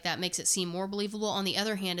 it's like that makes it seem more believable. On the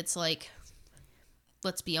other hand, it's like,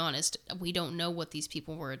 let's be honest, we don't know what these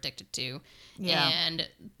people were addicted to. Yeah. And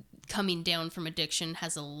coming down from addiction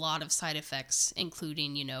has a lot of side effects,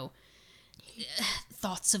 including,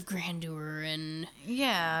 thoughts of grandeur and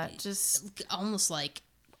just almost like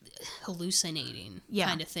hallucinating Yeah.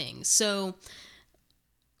 kind of thing. So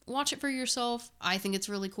watch it for yourself. I think it's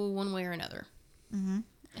really cool one way or another. Mm-hmm.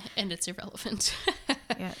 And it's irrelevant.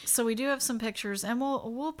 Yeah, so we do have some pictures, and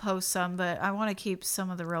we'll post some, but I want to keep some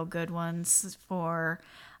of the real good ones for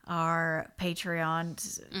our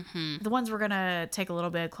Patreon. The ones we're gonna take a little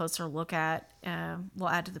bit closer look at, we'll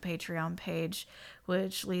add to the Patreon page,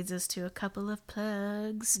 which leads us to a couple of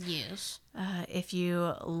plugs. Yes. If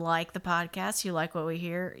you like the podcast, you like what we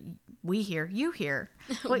hear, you hear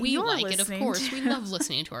what We you're like it, of listening course. to. We love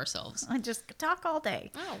listening to ourselves. I just talk all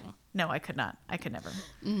day. Oh. No, I could not. I could never.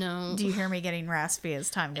 No. Do you hear me getting raspy as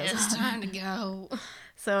time goes on? It's time to go.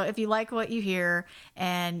 So if you like what you hear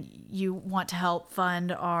and you want to help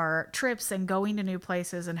fund our trips and going to new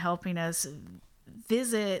places and helping us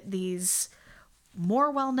visit these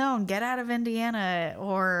more well-known, get out of Indiana,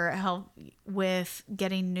 or help with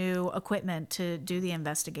getting new equipment to do the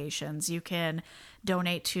investigations, you can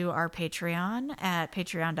donate to our Patreon at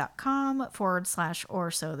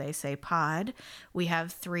patreon.com/or so they say pod. We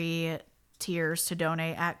have 3 tiers to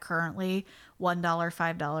donate at currently: $1,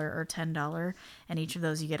 $5, or $10, and each of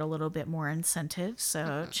those you get a little bit more incentive.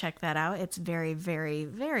 So check that out. It's very, very,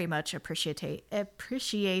 very much appreciated.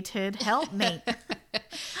 Help me.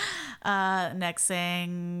 Next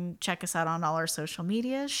thing, check us out on all our social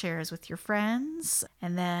media, share us with your friends,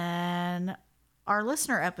 and then our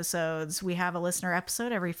listener episodes. We have a listener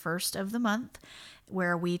episode every first of the month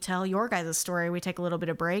where we tell your guys' story. We take a little bit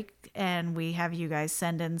of break and we have you guys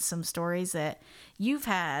send in some stories that you've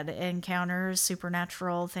had, encounters,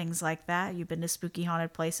 supernatural, things like that. You've been to spooky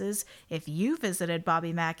haunted places. If you visited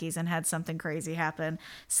Bobby Mackey's and had something crazy happen,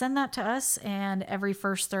 send that to us, and every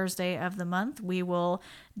first Thursday of the month we will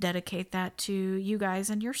dedicate that to you guys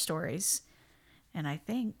and your stories. And I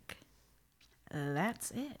think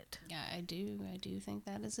that's it. Yeah, I do think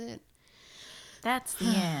that is it. That's the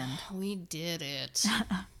end. We did it.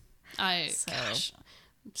 Gosh,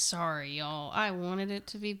 sorry, y'all. I wanted it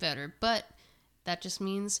to be better, but that just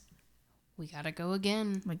means we gotta go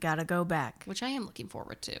again, We gotta go back. which I am looking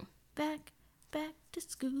forward to. Back to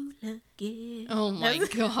school again. Oh my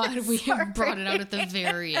god, we brought it out at the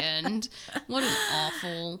very end. What an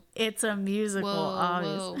awful. It's a musical, Whoa,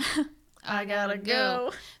 obviously. whoa. I gotta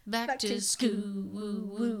go. Back to school.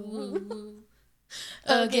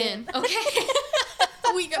 Again. Okay.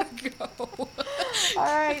 We gotta go. All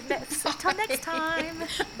right, until next time.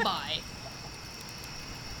 Bye.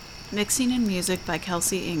 Mixing and music by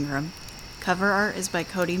Kelsey Ingram. Cover art is by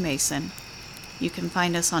Cody Mason. You can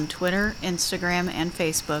find us on Twitter, Instagram, and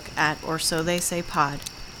Facebook at Or So They Say Pod.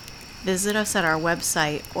 Visit us at our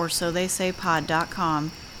website,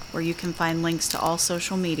 orsotheysaypod.com, where you can find links to all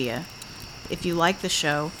social media. If you like the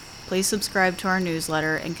show, please subscribe to our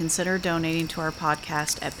newsletter and consider donating to our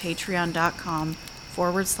podcast at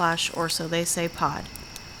patreon.com/orsotheysaypod.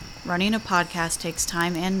 Running a podcast takes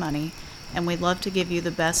time and money, and we'd love to give you the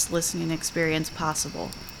best listening experience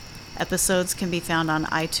possible. Episodes can be found on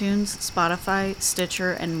iTunes, Spotify,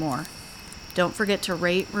 Stitcher, and more. Don't forget to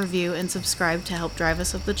rate, review, and subscribe to help drive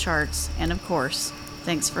us up the charts, and of course,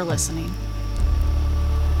 thanks for listening.